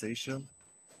conversation,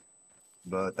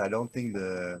 but I don't think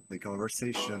the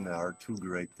conversation are too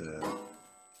great.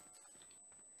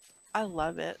 I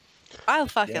love it. I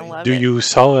fucking Yeah. love Do it. you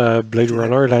saw Blade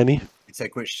Runner, Lanny? It's a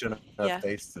question of Yeah.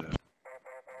 taste.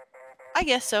 I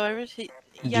guess so.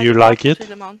 Yeah, Do you the like Apple it? to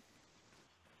them on.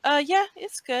 Yeah,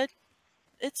 it's good.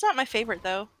 It's not my favorite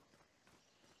though.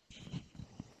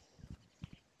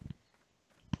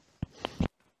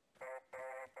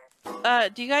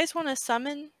 Do you guys want to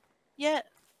summon yet?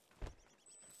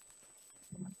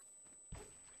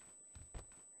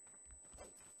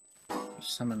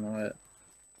 Summon what?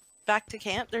 Back to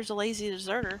camp? There's a lazy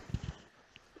deserter.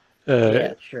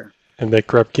 Yeah, sure. And the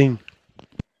Crab King.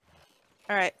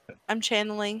 All right, I'm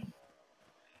channeling.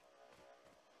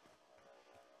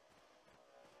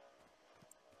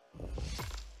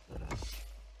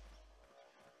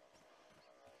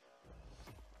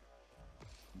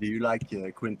 Do you like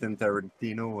Quentin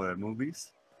Tarantino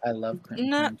movies? I love Quentin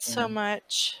Not so Tarantino.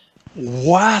 much.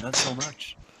 What? Not so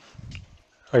much.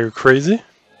 Are you crazy?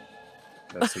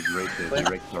 That's a great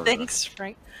director. Thanks,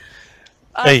 Frank.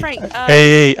 Hey, Frank.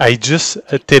 Hey, I just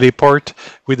teleport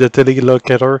with the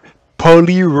telelocator.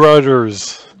 Polly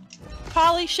Rogers.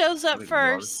 Polly shows up Wait,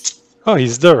 first. Oh,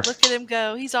 he's there. Look at him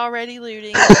go. He's already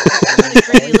looting. What a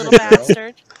greedy little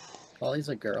bastard. Polly's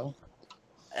a girl.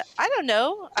 I don't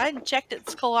know. I hadn't checked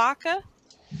its Kalaka.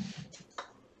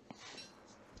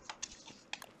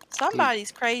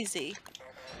 Somebody's crazy.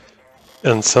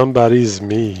 And somebody's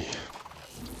me.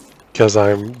 Because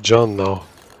I'm John now.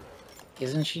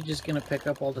 Isn't she just gonna pick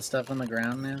up all the stuff on the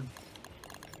ground now?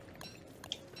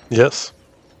 Yes.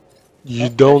 You Oh,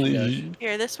 don't. there she You,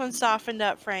 Here, this one's softened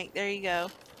up, Frank. There you go.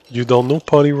 you don't know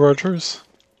Polly Rogers?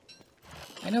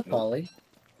 I know Polly.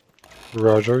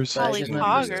 Rogers. But I Polly just remember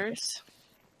Poggers.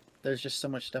 There's just so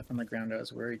much stuff on the ground. I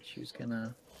was worried she was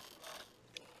gonna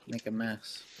make a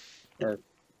mess or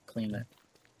clean it.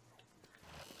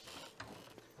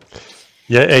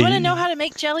 Yeah. You Hey. want to know how to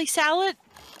make jelly salad,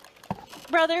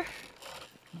 brother?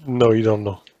 No, you don't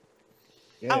know.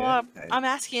 Yeah, I'm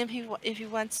asking him if he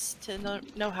wants to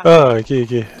know how. Ah,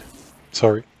 okay.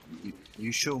 Sorry.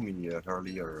 you showed me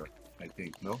earlier, I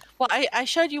think, no? Well, I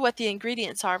showed you what the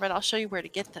ingredients are, but I'll show you where to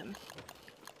get them.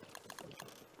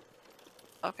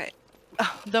 Okay.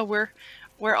 Though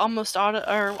we're almost autumn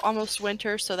or almost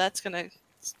winter, so that's gonna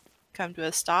come to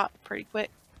a stop pretty quick.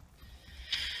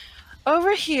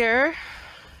 Over here,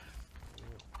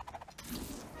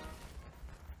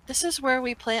 this is where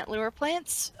we plant lure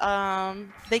plants.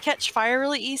 They catch fire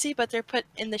really easy, but they're put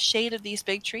in the shade of these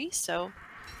big trees, so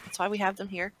that's why we have them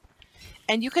here.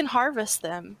 And you can harvest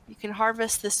them. You can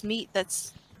harvest this meat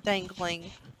that's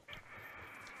dangling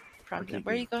from them.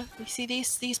 Where you go? You see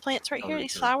these plants right here?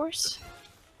 These flowers?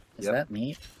 Is that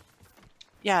meat?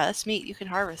 Yeah, that's meat. You can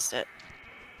harvest it.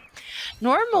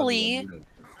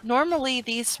 Normally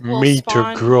these will Meat to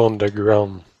spawn. grow on the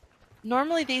ground.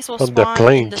 Normally these will On the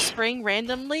spawn in the plank. spring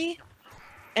randomly,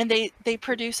 and they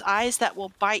produce eyes that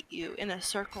will bite you in a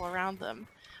circle around them.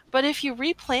 But if you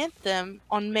replant them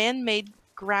on man-made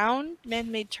ground,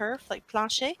 man-made turf like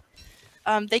plancher,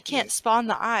 they can't spawn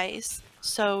the eyes,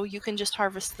 so you can just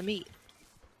harvest the meat.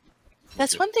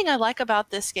 That's one thing I like about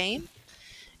this game,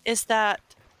 is that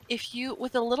if you,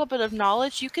 with a little bit of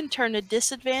knowledge, you can turn a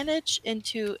disadvantage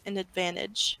into an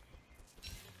advantage.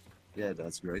 Yeah,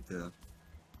 that's great.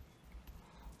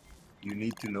 You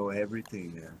need to know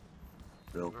everything,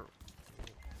 Bill.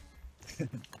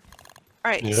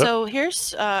 Alright, Yep. so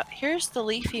here's the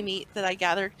leafy meat that I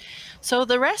gathered. So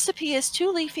the recipe is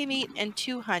 2 leafy meat and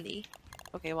 2 honey.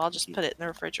 Okay, well I'll just put it in the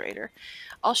refrigerator.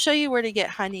 I'll show you where to get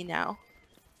honey now.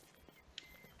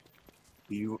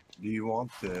 Do you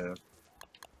want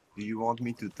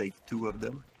me to take 2 of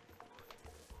them?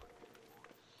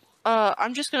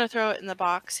 I'm just gonna throw it in the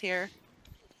box here.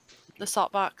 The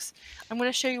salt box. I'm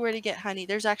gonna show you where to get honey.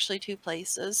 There's actually 2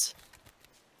 places.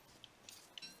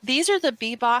 These are the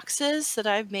bee boxes that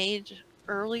I've made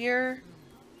earlier.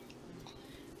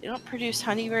 They don't produce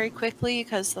honey very quickly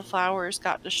because the flowers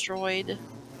got destroyed.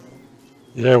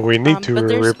 Yeah, we need to but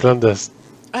there's- replant the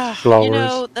flowers. You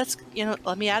know, that's,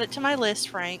 let me add it to my list,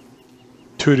 Frank.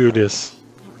 To do this.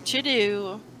 To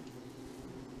do.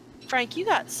 Frank, you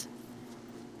got.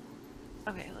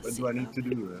 Okay, let's What see. do I need to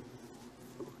do?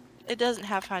 It doesn't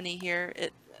have honey here.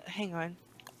 Hang on.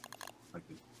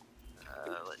 Okay.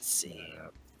 Let's see. I'm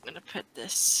gonna put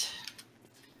this.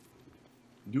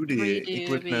 Do the Redo bee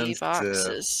equipment.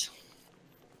 boxes.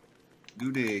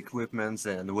 Do the equipments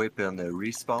and weapon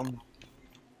respawn?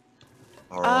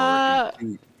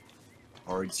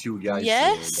 Or it's you guys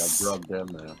Yes. that brought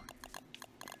them?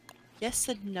 Yes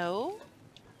and no.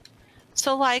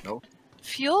 So like, No?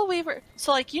 fuel we were.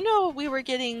 So like, we were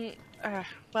getting.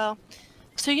 Well.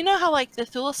 So you know how like the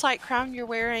thulecite crown you're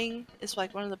wearing is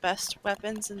like one of the best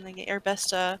weapons in the game, or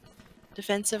best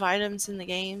defensive items in the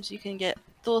games. You can get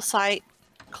thulecite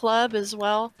club as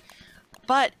well,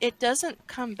 but it doesn't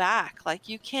come back. Like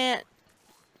you can't.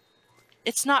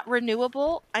 It's not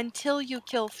renewable until you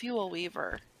kill Fuel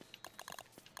Weaver.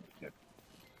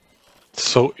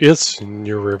 So it's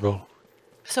renewable.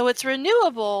 So it's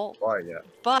renewable, Oh yeah.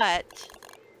 but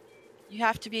you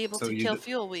have to be able So to you kill d-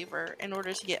 Fuel Weaver in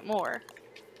order to get more.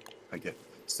 Okay.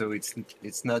 So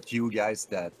it's not you guys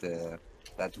that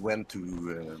went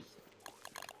to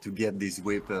get this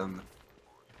weapon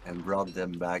and brought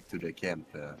them back to the camp.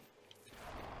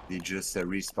 They just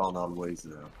respawn always.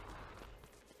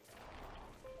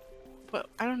 But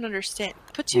I don't understand.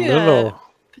 Put you. No.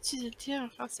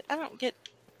 I don't get.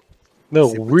 No,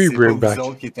 C'est we pas bring vous back.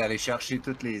 autres qui êtes allés chercher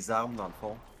toutes les armes dans le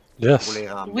fond pour Yes. les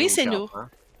ramener Oui, au c'est nous. campement.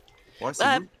 Ouais,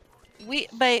 c'est vous. Oui,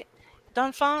 ben, dans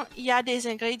le fond, il y a des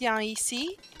ingrédients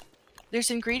ici.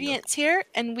 There's ingredients here,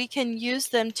 and we can use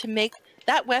them to make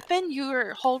that weapon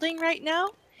you're holding right now.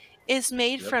 Is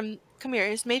made from. Come here.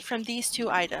 Is made from these 2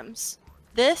 items.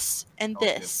 This and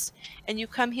Okay. this, and you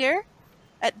come here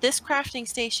at this crafting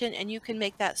station, and you can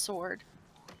make that sword.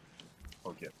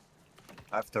 Okay.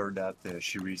 After that,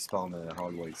 she respawn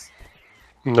always.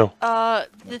 No.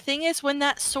 The thing is, when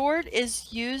that sword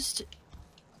is used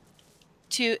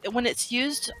when it's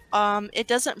used, it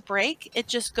doesn't break. It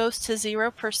just goes to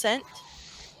 0%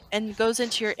 and goes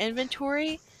into your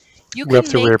inventory. You We have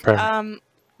can to make, repair.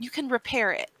 you can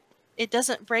repair it. It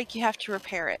doesn't break. You have to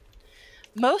repair it.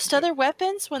 Most other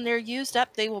weapons, when they're used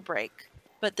up, they will break,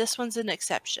 but this one's an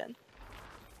exception.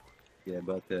 Yeah,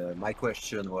 but my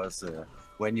question was,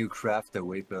 when you craft a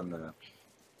weapon,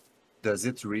 does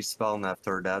it respawn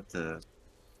after that?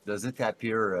 Does it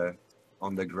appear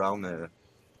on the ground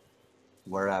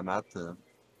where I'm at?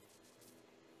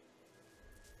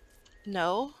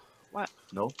 No. What?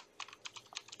 Non?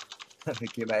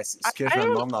 Ok, ben, ce que je me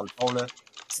demande dans le fond, là,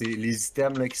 c'est les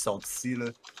items là, qui sont ici, là.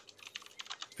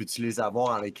 Peux-tu les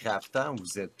avoir en les craftant ou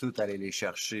vous êtes tous allés les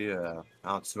chercher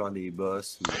en tuant des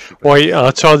boss? Ou, je sais pas Oui,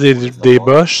 en tuant des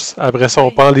boss. Après ça, on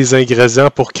Oui. prend les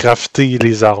ingrédients pour crafter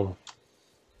les armes.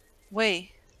 Oui.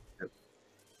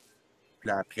 Puis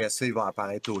après ça, ils vont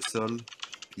apparaître au sol.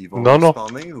 Puis ils vont Non, non.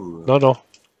 respawner ou. Non, non.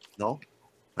 Non?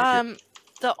 Ok.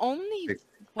 The only Okay.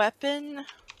 weapon,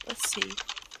 let's see.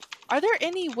 Are there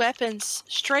any weapons,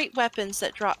 straight weapons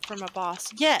that drop from a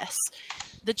boss? Yes.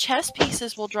 The chest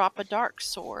pieces will drop a dark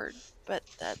sword, but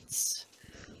that's...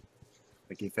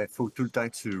 Ok, fait faut tout le temps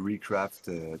que tu recraft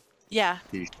Yeah,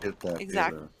 tes shit après,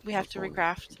 exact. là, We have to dans ton-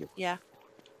 recraft. Ok. Yeah.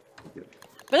 Ok.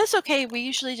 But it's okay. We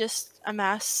usually just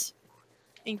amass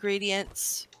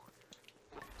ingredients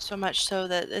so much so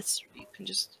that it's you can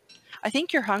just... I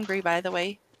think you're hungry, by the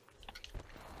way.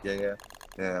 Yeah.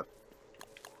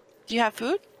 Do you have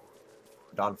food?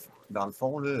 Dans le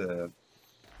fond, là,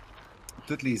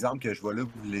 toutes les armes que je vois là,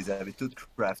 vous les avez toutes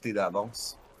craftées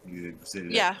d'avance.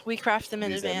 Yeah, we craft them in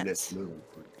les avez advance. laissées là.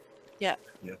 Yeah.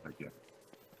 Yeah, ok.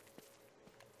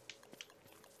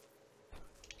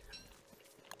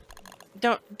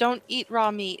 Don't eat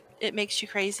raw meat. It makes you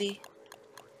crazy.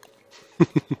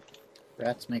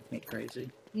 Rats make me crazy.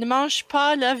 Ne mange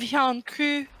pas la viande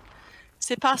crue.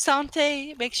 C'est pas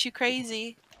santé. It makes you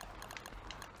crazy.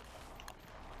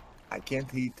 I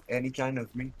can't eat any kind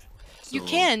of meat. You so-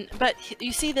 can, but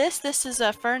you see this? This is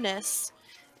a furnace.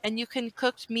 And you can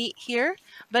cook meat here,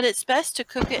 but it's best to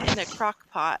cook it in a crock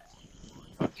pot.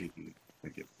 Ok.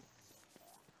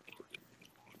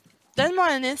 Donne-moi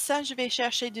un instant, je vais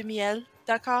chercher du miel.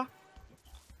 D'accord?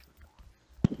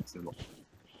 C'est bon.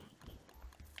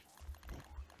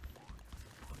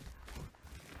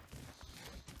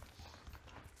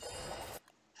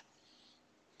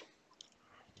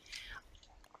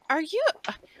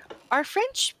 Are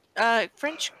French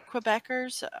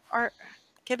Quebecers, are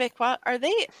Québécois, are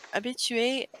they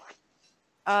habitués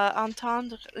à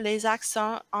entendre les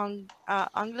accents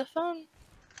anglophones?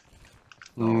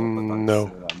 Non, pas tant que No.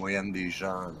 ça. La moyenne des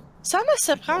gens, Ça me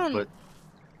surprend.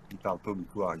 ils parlent pas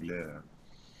beaucoup anglais.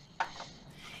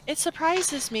 It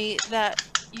surprises me that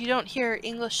you don't hear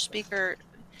English speaker,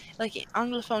 like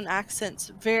anglophone accents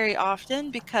very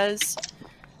often, because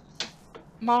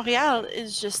Montreal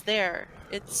is just there.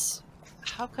 It's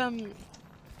how come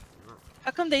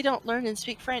they don't learn and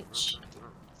speak French?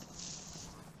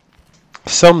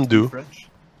 Some do. French?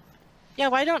 Yeah,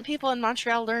 why don't people in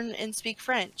Montreal learn and speak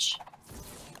French?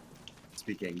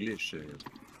 Speak English.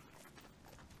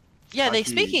 Yeah, they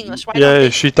Okay, speak you- English. Why don't Yeah, they,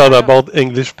 she thought why don't- about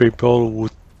English people who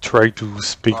try to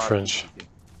speak Ah, French. okay.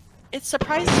 It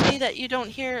surprises me that you don't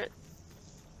hear.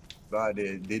 But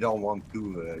they don't want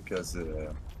to because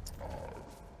there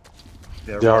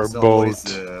They are was always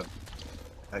both.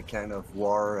 a kind of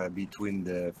war between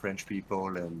the French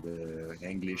people and the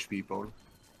English people.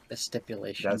 The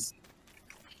stipulation.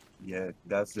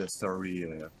 That's the story.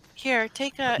 Here,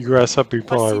 take a. USA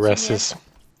people are Voici du miel. racist.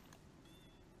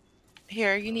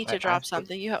 Here, you need to I drop put-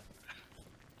 something.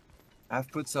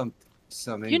 I've put some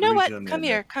You know what? ingredient Come in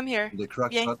here, come here. the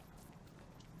crock Viens. pot.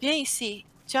 Viens ici.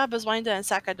 Tu as besoin d'un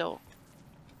sac à dos.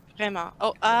 Vraiment.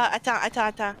 Oh,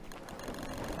 attends.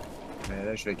 Mais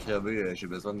là, je vais crever. J'ai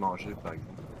besoin de manger, par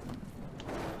exemple.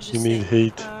 Je You sais. need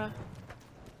heat.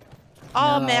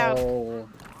 Oh, no. merde.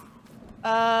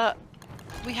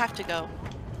 We have to go.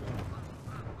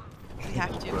 We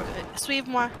have to. Ouais.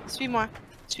 Suis-moi.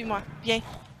 Viens.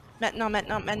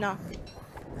 Maintenant.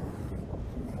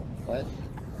 What?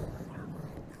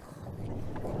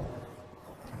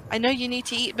 I know you need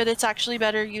to eat, but it's actually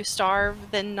better you starve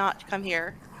than not come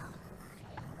here.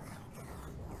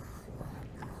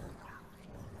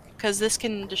 Because this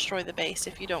can destroy the base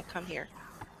if you don't come here.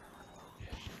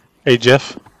 Hey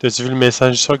Jeff, t'as-tu vu le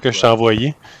message ça que je t'ai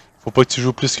envoyé? Faut pas que tu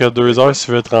joues plus que 2 heures si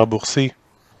tu veux être remboursé.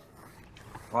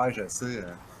 Ouais, je sais.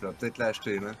 Je vais peut-être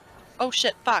l'acheter, là. Oh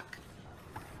shit, fuck.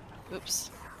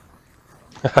 Oops.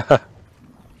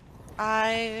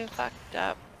 I fucked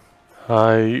up.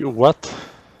 What?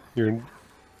 You're...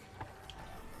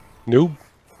 Noob?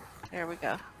 There we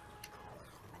go.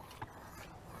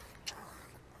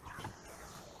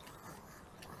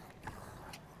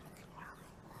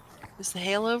 Is the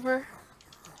hail over?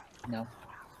 No.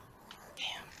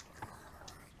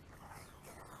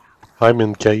 I'm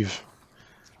in cave.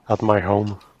 At my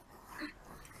home.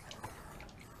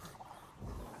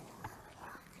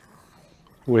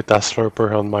 With a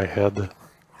slurper on my head.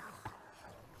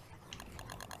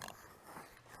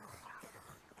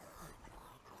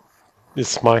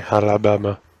 It's my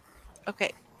Alabama.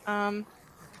 Okay. Are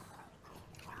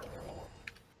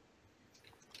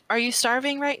you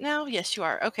starving right now? Yes, you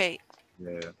are. Okay.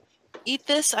 Yeah. Eat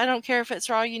this. I don't care if it's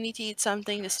raw. You need to eat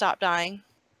something to stop dying.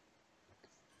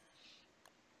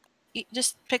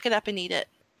 Just pick it up and eat it.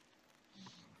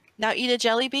 Now eat a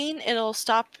jelly bean. It'll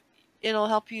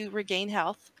help you regain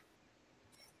health.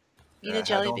 Eat a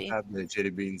jelly I don't bean. have the jelly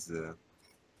beans.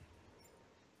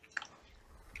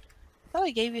 thought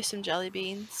I gave you some jelly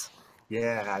beans.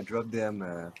 Yeah, I dropped them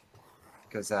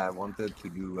because I wanted to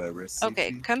do a recipe.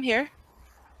 Okay, come here.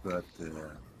 But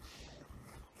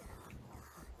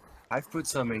I've put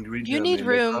some ingredients You need in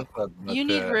room. the crock pot, but You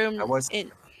need room I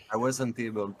wasn't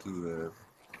able to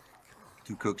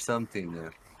cook something.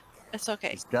 It's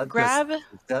okay. Is that Grab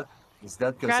because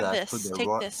I put this. Take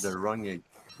this. the wrong egg?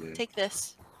 Take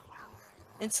this.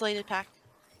 Insulated pack.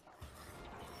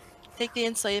 Take the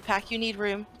insulated pack. You need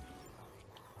room.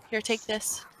 Here, take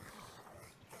this.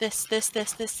 This.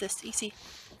 Easy.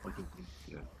 Okay,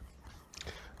 yeah.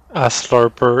 A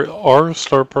slurper or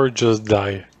slurper just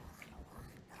die.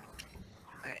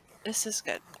 Alright, this is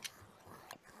good.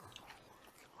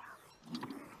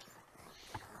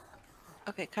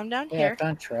 Okay, come down Yeah, here. I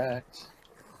found tracks.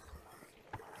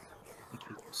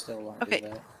 Still want to Okay.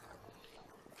 do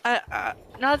that.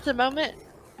 Not at the moment,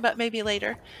 but maybe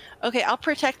later. Okay, I'll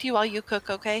protect you while you cook,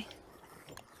 okay?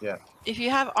 Yeah. If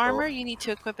you have armor, you need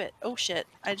to equip it. Oh shit,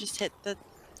 I just hit the...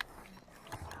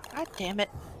 God damn it.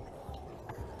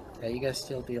 Are you guys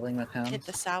still dealing with hounds? Hit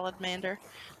the salamander.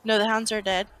 No, the hounds are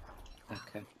dead.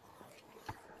 Okay.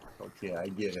 Okay, I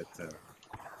get it.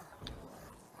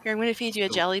 Here, I'm gonna feed you a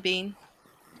So- jelly bean.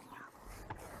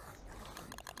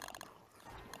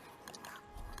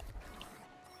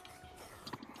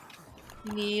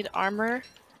 You need armor.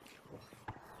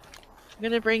 I'm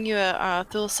gonna bring you a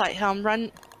thulecite helm.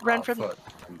 Run from... fuck.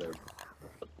 I'm there.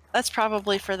 That's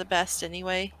probably for the best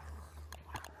anyway.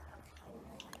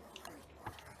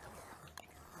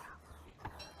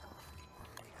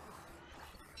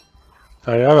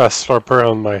 I have a slurper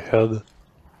on my head.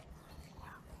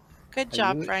 Good Are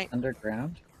job, you Frank.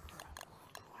 underground?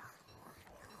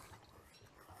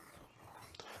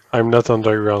 I'm not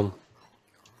underground.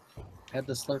 How'd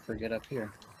the slurper get up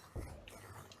here?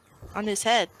 On his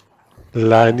head.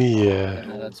 Lani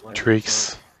No, that's fine.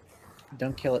 tricks.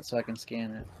 Don't kill it so I can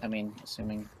scan it. I mean,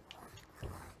 assuming you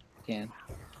can.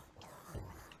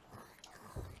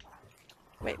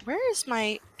 Wait, where is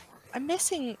my... I'm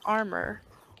missing armor.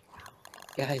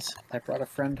 Guys, I brought a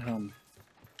friend home.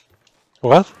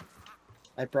 What?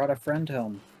 I brought a friend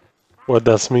home. What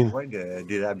does mean? Why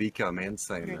did I become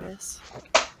insane? Here it is.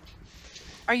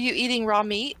 Are you eating raw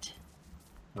meat?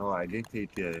 No, I didn't eat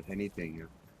anything.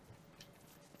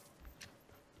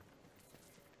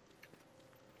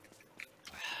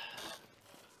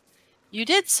 You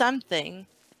did something.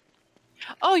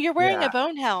 Oh, you're wearing Yeah. a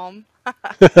bone helm.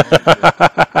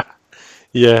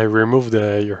 Yeah, remove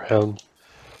your helm.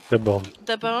 The bone.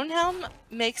 The bone helm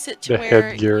makes it to The where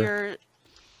headgear. you're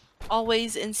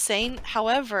always insane.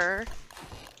 However,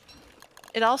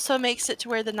 it also makes it to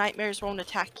where the nightmares won't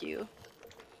attack you.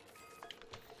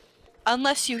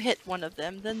 Unless you hit one of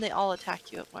them, then they all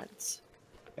attack you at once.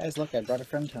 Guys, look, I brought a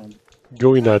friend home.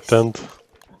 Go in a Nice. tent.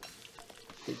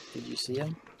 Did you see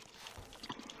him?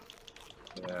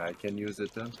 I can use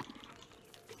it then.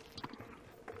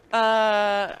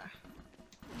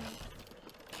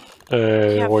 Do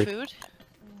you have Wait. food?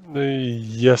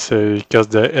 Yes, because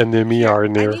the enemy Here, are I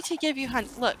near. need to give you honey.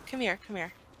 Look, come here.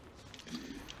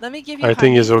 Let me give you I honey.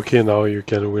 think it's okay now. You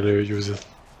can really use it.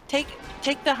 Take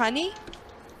the honey.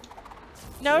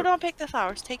 No, Yep. don't pick the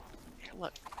flowers. Here,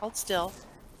 look, hold still.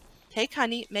 Take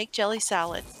honey, make jelly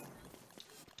salad.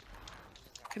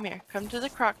 Come here, come to the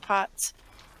crock pots.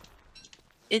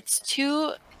 It's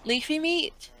 2 leafy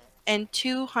meat and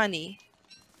 2 honey.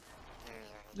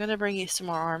 I'm gonna bring you some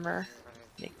more armor.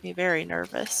 Make me very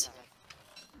nervous.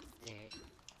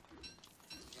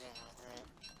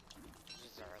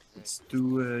 It's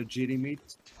 2 GD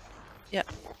meat.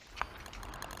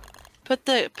 Put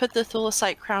the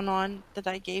thulecite crown on that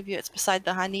I gave you. It's beside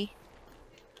the honey.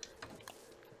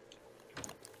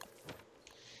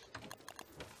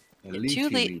 Leafy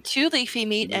meat. 2 leafy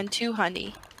meat Meat. and 2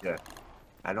 honey.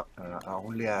 I don't. I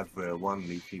only have 1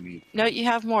 leafy meat. No, you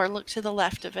have more. Look to the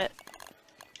left of it.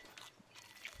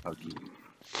 Okay.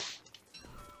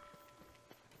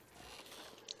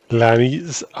 Lani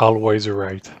is always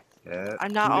right.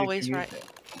 I'm not 2 always leafy right. meat.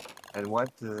 And what?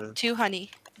 2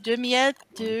 honey. 2 miel,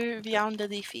 2 viande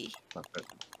de fille.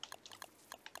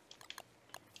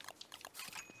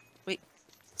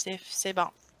 C'est bon.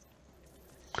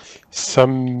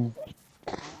 Some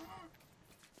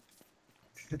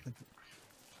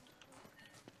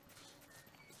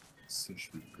Ça, je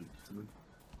vais le goûter.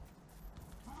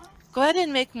 Go ahead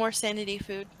and make more sanity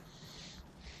food.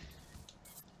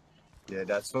 Yeah,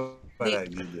 that's what I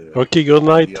did. Okay, good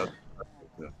night.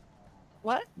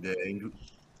 What?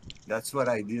 That's what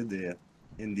I did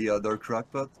in the other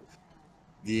crockpot.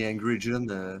 The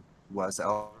ingredient was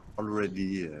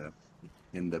already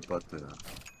in the pot.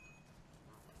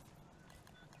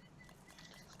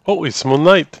 Oh, it's Moon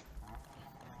Knight.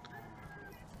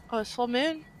 Oh, it's full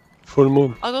moon. Full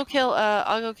moon. I'll go kill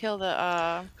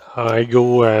the. I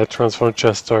go transform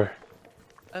Chester.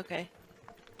 Okay.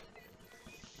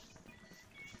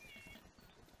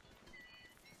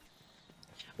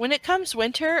 When it comes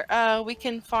winter, we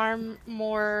can farm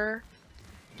more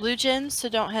blue gems, so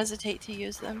don't hesitate to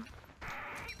use them.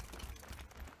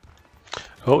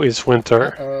 Oh, it's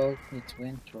winter. Uh-oh, it's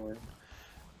winter.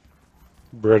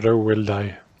 Brother will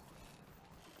die.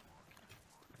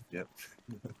 Yep.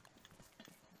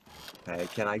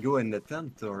 Can I go in the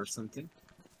tent or something?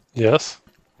 Yes.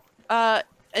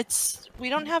 We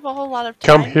don't have a whole lot of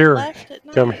Come time here. left at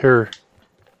night. Come here.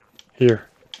 Here.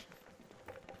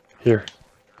 Here.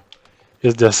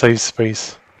 It's the safe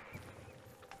space.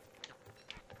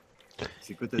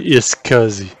 C'est quoi It's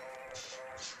cozy.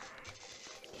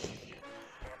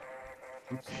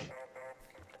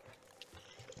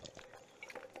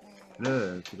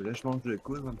 Là, faudrait que je mange de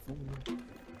quoi dans le fond? Là?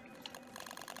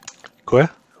 Quoi?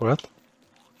 What?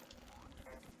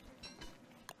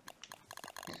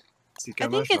 C'est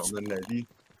comment je leur it's- donne la vie?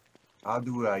 How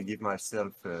do I give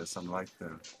myself some like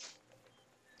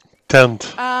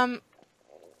Tent.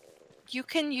 You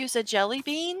can use a jelly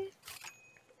bean.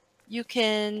 You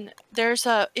can.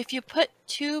 If you put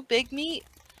 2 big meat,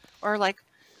 or like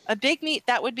a big meat,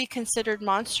 that would be considered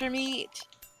monster meat,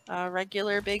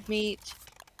 regular big meat,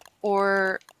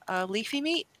 or leafy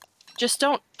meat. Just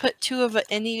don't put 2 of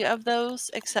any of those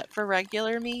except for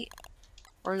regular meat,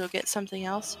 or you'll get something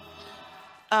else.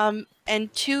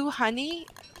 And 2 honey,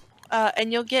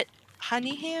 and you'll get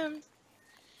honey ham.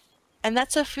 And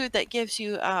that's a food that gives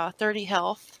you 30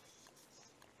 health.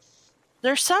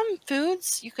 There's some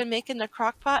foods you can make in the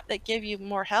crock pot that give you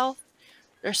more health.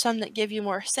 There's some that give you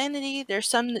more sanity. There's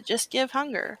some that just give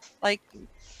hunger. Like,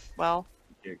 well,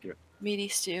 okay. meaty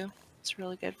stew. It's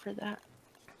really good for that.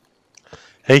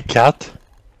 Hey, Cat.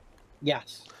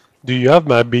 Yes. Do you have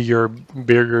my bigger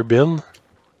bin?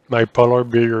 My polar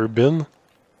bigger bin?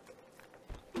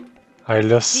 I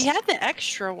lost. He had the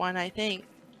extra one, I think.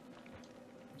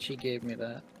 She gave me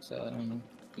that, so I don't know.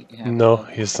 You can have No,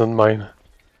 it. it's not mine.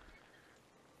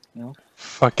 No?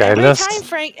 Fuck, I Every lost. time,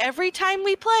 Frank, every time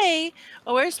we play,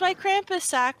 oh, where's my Krampus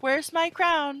sack? Where's my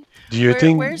crown? Do you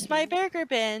think... Where's my burger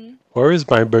bin? Where is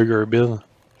my burger bin? God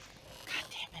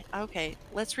damn it. Okay,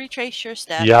 let's retrace your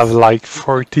steps. You have like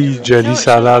 40 You know jelly it shows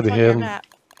salad up on your in, map.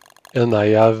 and I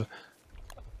have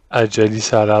a jelly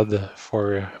salad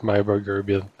for my burger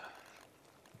bin.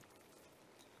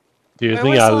 Do you Where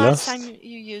think was I the lost? last time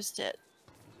you used it?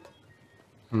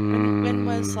 When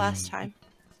was last time?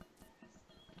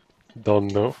 Don't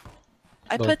know.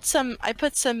 I No. put some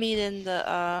meat in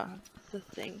the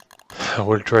thing. I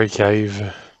will try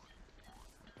cave.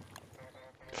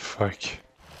 Fuck.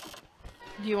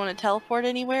 Do you want to teleport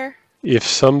anywhere? If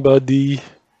somebody...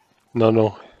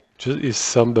 No. Just if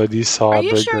somebody saw Are a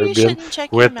you sure burger you bin shouldn't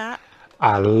check your with map?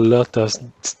 a lot of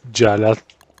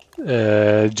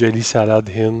jelly salad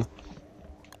in,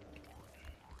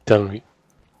 tell me.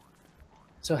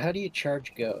 So how do you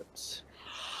charge goats?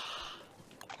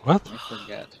 What? I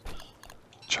forget.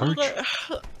 Charge?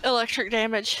 Electric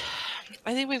damage.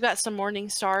 I think we've got some morning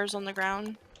stars on the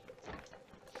ground.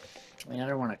 I mean, I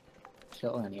don't want to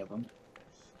kill any of them.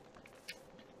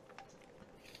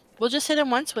 We'll just hit them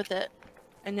once with it,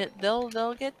 and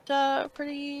they'll get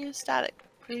pretty static,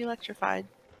 pretty electrified.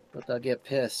 But they'll get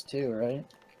pissed too, right?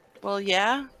 Well,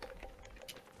 yeah.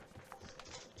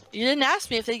 You didn't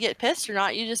ask me if they get pissed or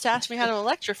not. You just asked me how to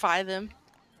electrify them.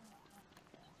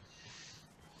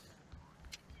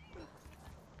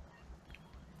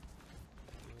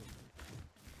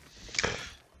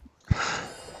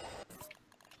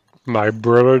 My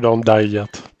brother don't die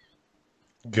yet.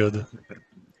 Good.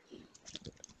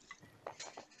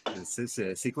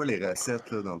 C'est quoi les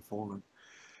recettes là, dans le fond?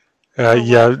 Là? Il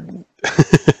y a...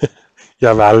 Il y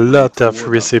avait a lot of Dans le fond.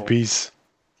 recipes.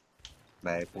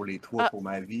 Ben, pour les 3, pour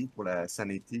ma vie, pour la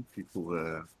sanity, puis pour...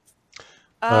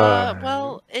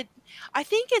 Well, I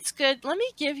think it's good. Let me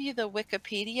give you the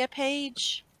Wikipedia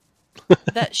page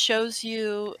that shows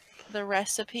you the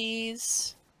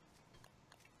recipes,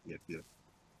 Yep.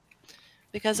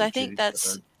 because I think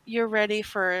you're ready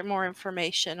for more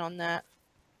information on that.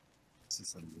 Ça,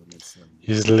 ça me donne ça.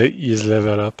 He's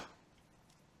level up.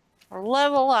 Or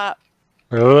level up.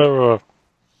 Level up.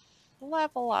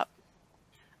 Level up.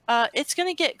 It's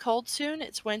gonna get cold soon.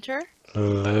 It's winter.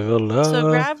 Level up. So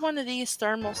grab one of these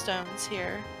thermal stones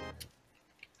here.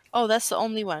 Oh, that's the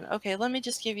only one. Okay, let me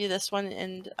just give you this one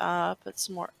and put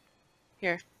some more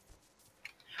here.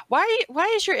 Why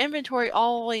is your inventory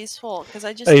always full? Because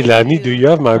I just Hey gave Lanny, you... do you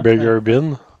have my burger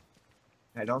bin?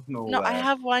 I don't know No, I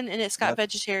have one and it's got what-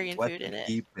 vegetarian what food to in it.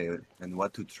 keep and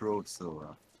what to throw.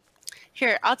 So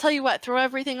Here, I'll tell you what. Throw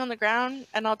everything on the ground,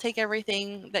 and I'll take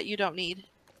everything that you don't need.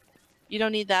 You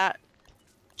don't need that.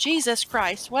 Jesus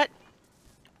Christ! What?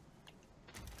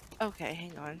 Okay,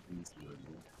 hang on.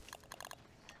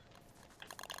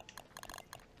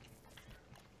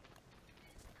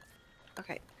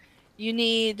 Okay, you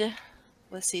need.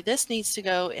 Let's see. This needs to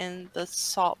go in the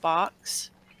salt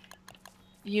box.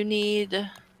 You need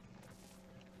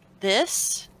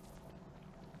this,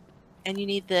 and you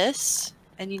need this,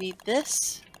 and you need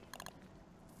this.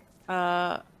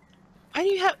 Why do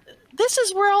you have? This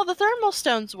is where all the thermal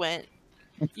stones went.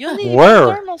 You'll need Where?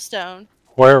 one thermal stone.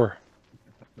 Where?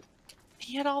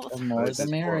 He had all the. The more This the is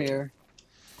for- merrier.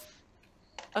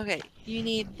 Okay, you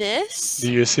need this, Do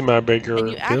you see my and bigger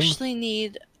you pin? actually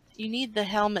need the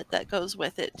helmet that goes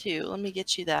with it too. Let me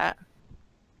get you that.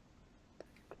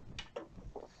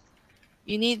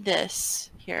 You need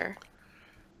this here,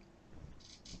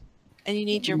 and you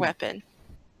need your weapon.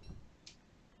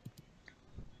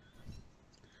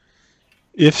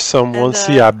 If someone And,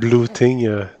 see a blue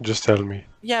thing, just tell me.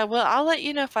 Yeah, well, I'll let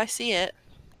you know if I see it.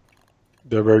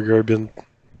 The burger bin.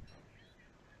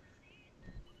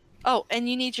 Oh, and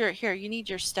you need your You need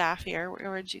your staff here.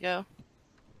 Where'd you go?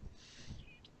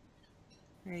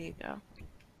 There you go.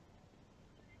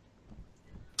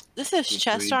 This is Just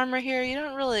chest read. armor here. You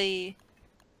don't really.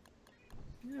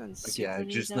 You don't Okay, I super need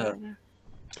just that.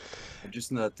 I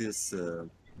just noticed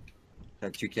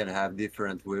that you can have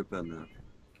different weapon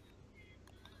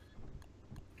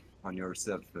on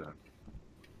yourself.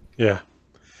 Yeah.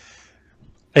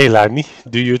 Hey, Lani,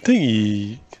 do you think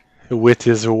he, with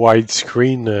his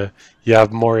widescreen, you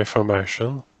have more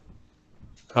information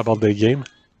about the game?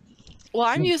 Well,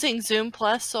 I'm using Zoom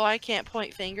Plus, so I can't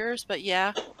point fingers, but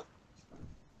yeah.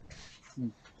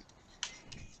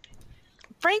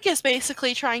 Frank is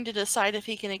basically trying to decide if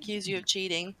he can accuse you of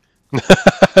cheating.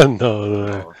 No,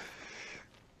 Oh,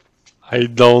 I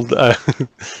don't.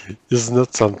 It's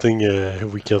not something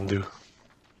we can do.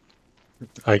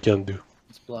 I can do.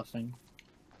 It's bluffing.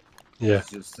 Yeah, It's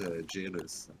just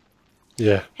jealous.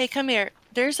 yeah. Hey, come here.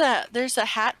 There's a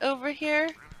hat over here.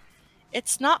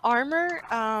 It's not armor.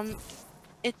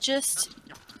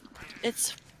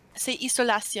 It's c'est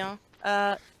isolation.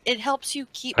 It helps you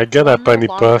keep I got a warmer penny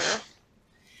longer. puff.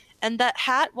 And that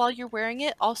hat, while you're wearing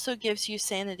it, also gives you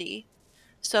sanity.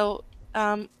 So,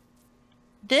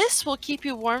 this will keep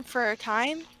you warm for a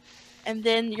time, and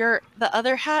then the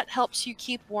other hat helps you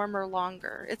keep warmer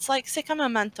longer. It's like c'est comme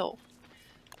un manteau.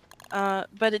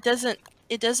 But it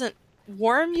doesn't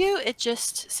warm you. It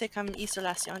just c'est comme une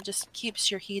isolation. It just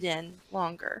keeps your heat in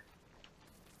longer.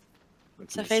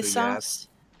 Ça Okay, fait so you have- sens?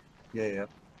 yeah.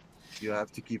 You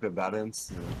have to keep a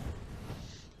balance.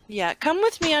 Yeah, come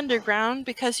with me underground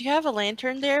because you have a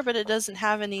lantern there, but it doesn't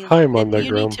have any. I'm You need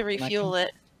underground. to refuel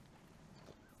it.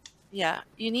 Yeah,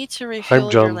 you need to refuel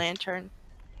your John. lantern.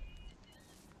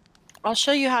 I'll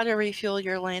show you how to refuel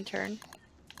your lantern.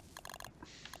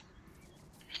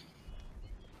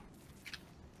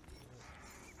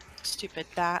 Stupid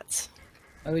bats.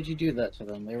 Why would you do that to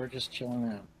them? They were just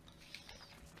chilling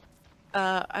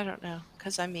out. I don't know,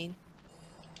 cause I'm mean.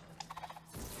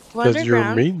 Go Because you're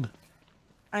underground.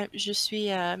 mean. Je suis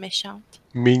méchante.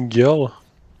 Mean Girl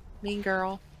Mean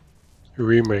Girl.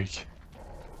 remake.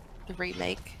 The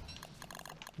remake.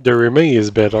 The remake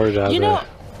is better than You know,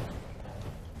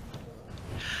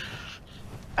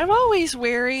 I'm always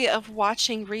wary of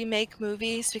watching remake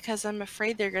movies because I'm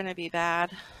afraid they're gonna be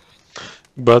bad.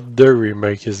 but the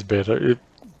remake is better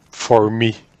for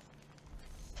me.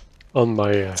 On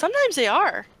my Sometimes they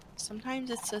are. Sometimes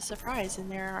it's a surprise and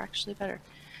they're actually better.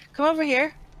 Come over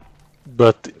here.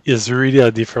 but it's really a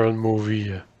different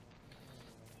movie.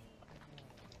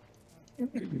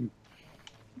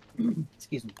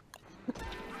 Excuse me.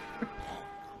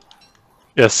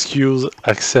 Excuse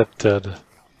accepted.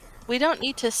 We don't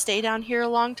need to stay down here a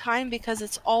long time because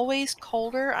it's always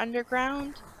colder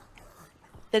underground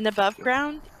than above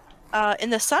ground. In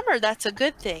the summer, that's a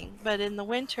good thing, but in the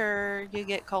winter, you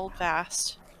get cold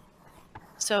fast.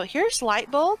 So here's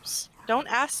light bulbs. Don't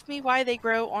ask me why they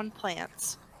grow on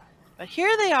plants. But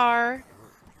here they are.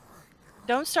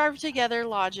 Don't starve together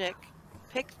logic.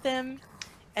 Pick them,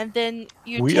 and then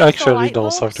you We take the actually light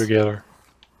don't suck bulbs. together.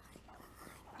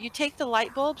 You take the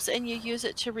light bulbs and you use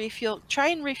it to refuel. Try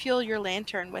and refuel your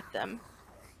lantern with them.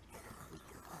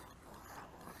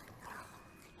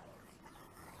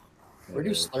 Where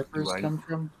do slurpers come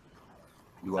from?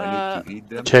 Do I need to eat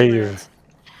them? Okay,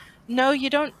 No, you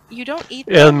don't. You don't eat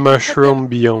them. and You put mushroom them-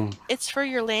 biome. It's for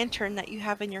your lantern that you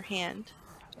have in your hand.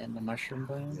 And the mushroom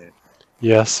biome? Yeah.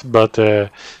 Yes, but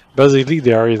basically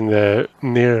they are in the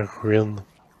near ruin.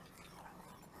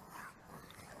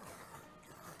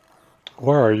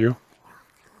 Where are you?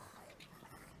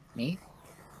 Me?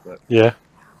 Yeah,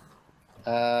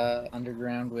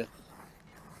 Underground with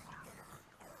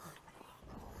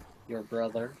your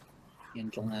brother,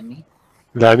 Angel Emmy.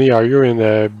 Danny, are you in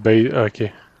the base?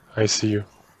 Okay, I see you.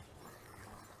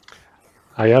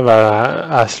 I have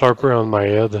a slurper on my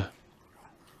head.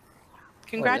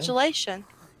 Congratulations.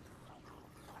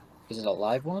 Is it a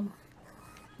live one?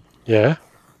 Yeah.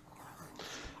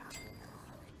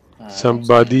 I don't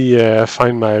see Somebody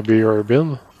find my beer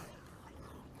bin.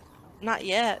 Not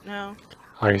yet, no.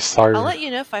 I I'll starve. let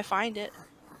you know if I find it.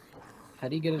 How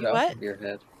do you get it You off what? of your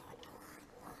head?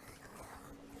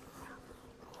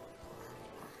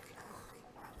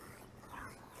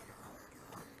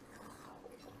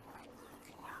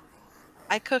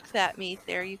 I cooked that meat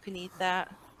there. You can eat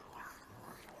that.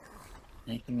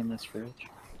 Anything in this fridge?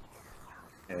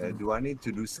 Do I need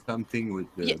to do something with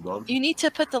the bulb? You need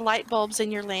to put the light bulbs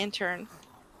in your lantern.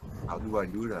 How do I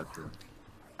do that?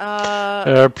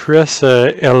 Press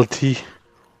LT,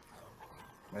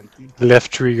 Empty?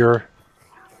 left trigger.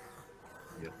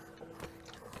 Yep.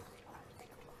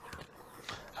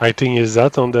 I think is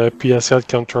that on the PSL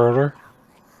controller.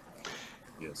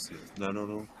 Yes, yes.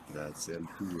 No. That's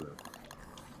L2.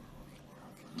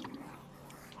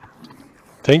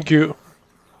 Thank you.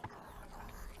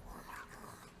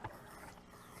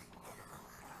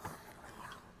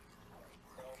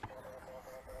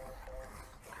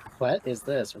 What is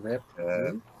this? Rip?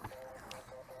 Uh,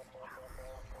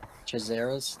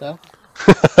 Chizera's stuff?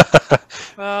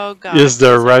 Oh god. Is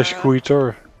the rush Chisara.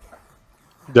 quitter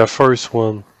the first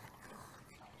one?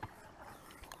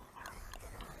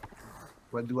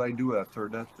 what do I do after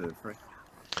that, Frank?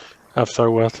 After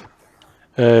what?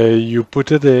 You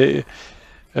put it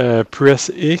press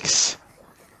X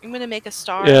I'm gonna make a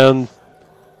star. and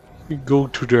go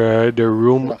to the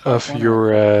room The hot of one or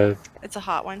your It's a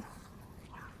hot one.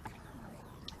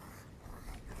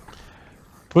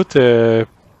 put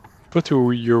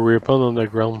your weapon on the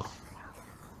ground.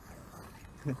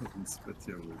 It's put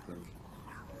your weapon.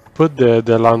 Put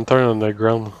the lantern on the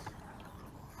ground.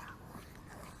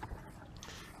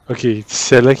 Okay,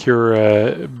 select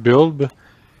your bulb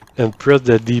and press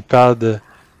the D-pad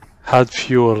add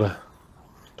fuel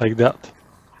like that.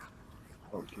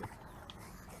 Okay.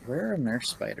 Where are nurse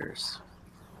spiders?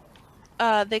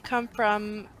 They come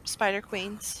from spider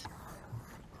queens.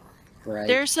 Right.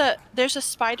 There's a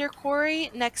spider quarry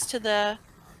next to the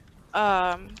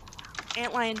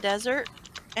antlion desert,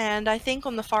 and I think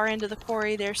on the far end of the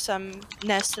quarry there's some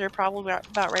nests that are probably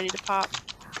about ready to pop.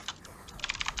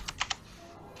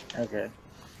 Okay.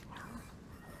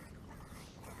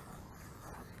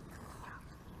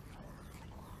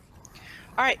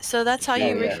 All right, so that's how Oh,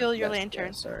 you yeah. refill your Yes, lantern.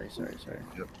 yeah, sorry.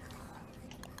 Yep.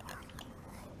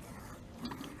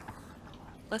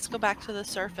 Let's go back to the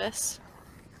surface.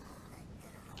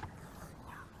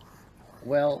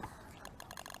 Well,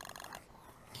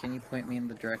 can you point me in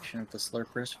the direction of the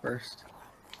slurpers first?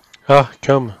 Ah,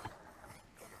 come.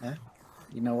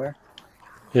 You know where?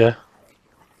 Yeah.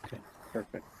 Okay,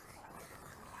 perfect.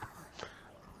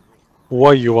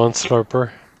 Why you want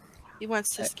slurper? He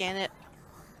wants to scan it.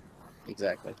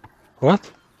 Exactly.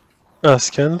 What? Ah,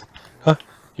 scan. Ah,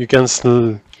 you can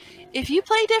If you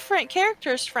play different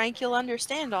characters, Frank, you'll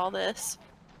understand all this.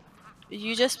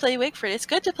 You just play Wigford. It's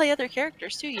good to play other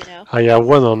characters too, you know. I have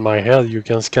one on my head. You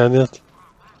can scan it.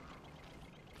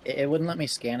 It wouldn't let me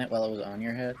scan it while it was on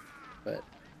your head, but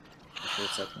I'm sure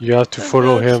it's something. You have to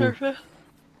follow him.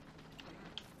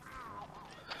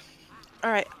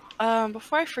 Alright,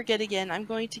 before I forget again, I'm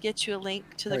going to get you a link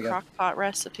to the There we go. crockpot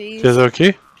recipes. Is it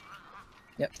okay?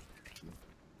 Yep.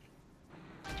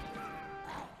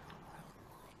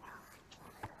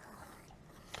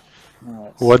 Now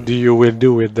let's What see. do you will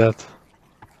do with that?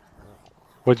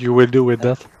 What you will do with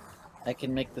that? I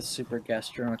can make the super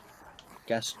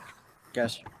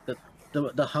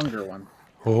the hunger one.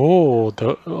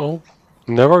 Oh,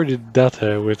 never did that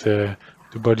with the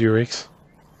body rigs.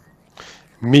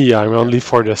 Me, I'm only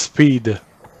for the speed.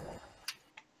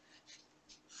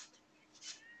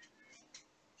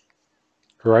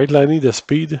 Right, Lenny? The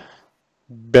speed,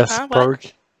 best Huh? What?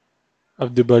 perk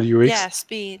of the body rigs. Yeah,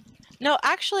 speed. No,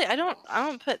 actually, I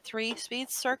don't put 3 speed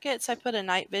circuits. I put a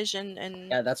night vision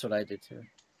and Yeah, that's what I did too.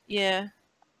 yeah.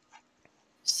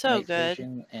 So Night good.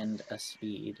 vision and a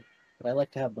speed. But I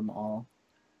like to have them all.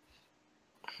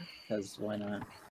 Because why not?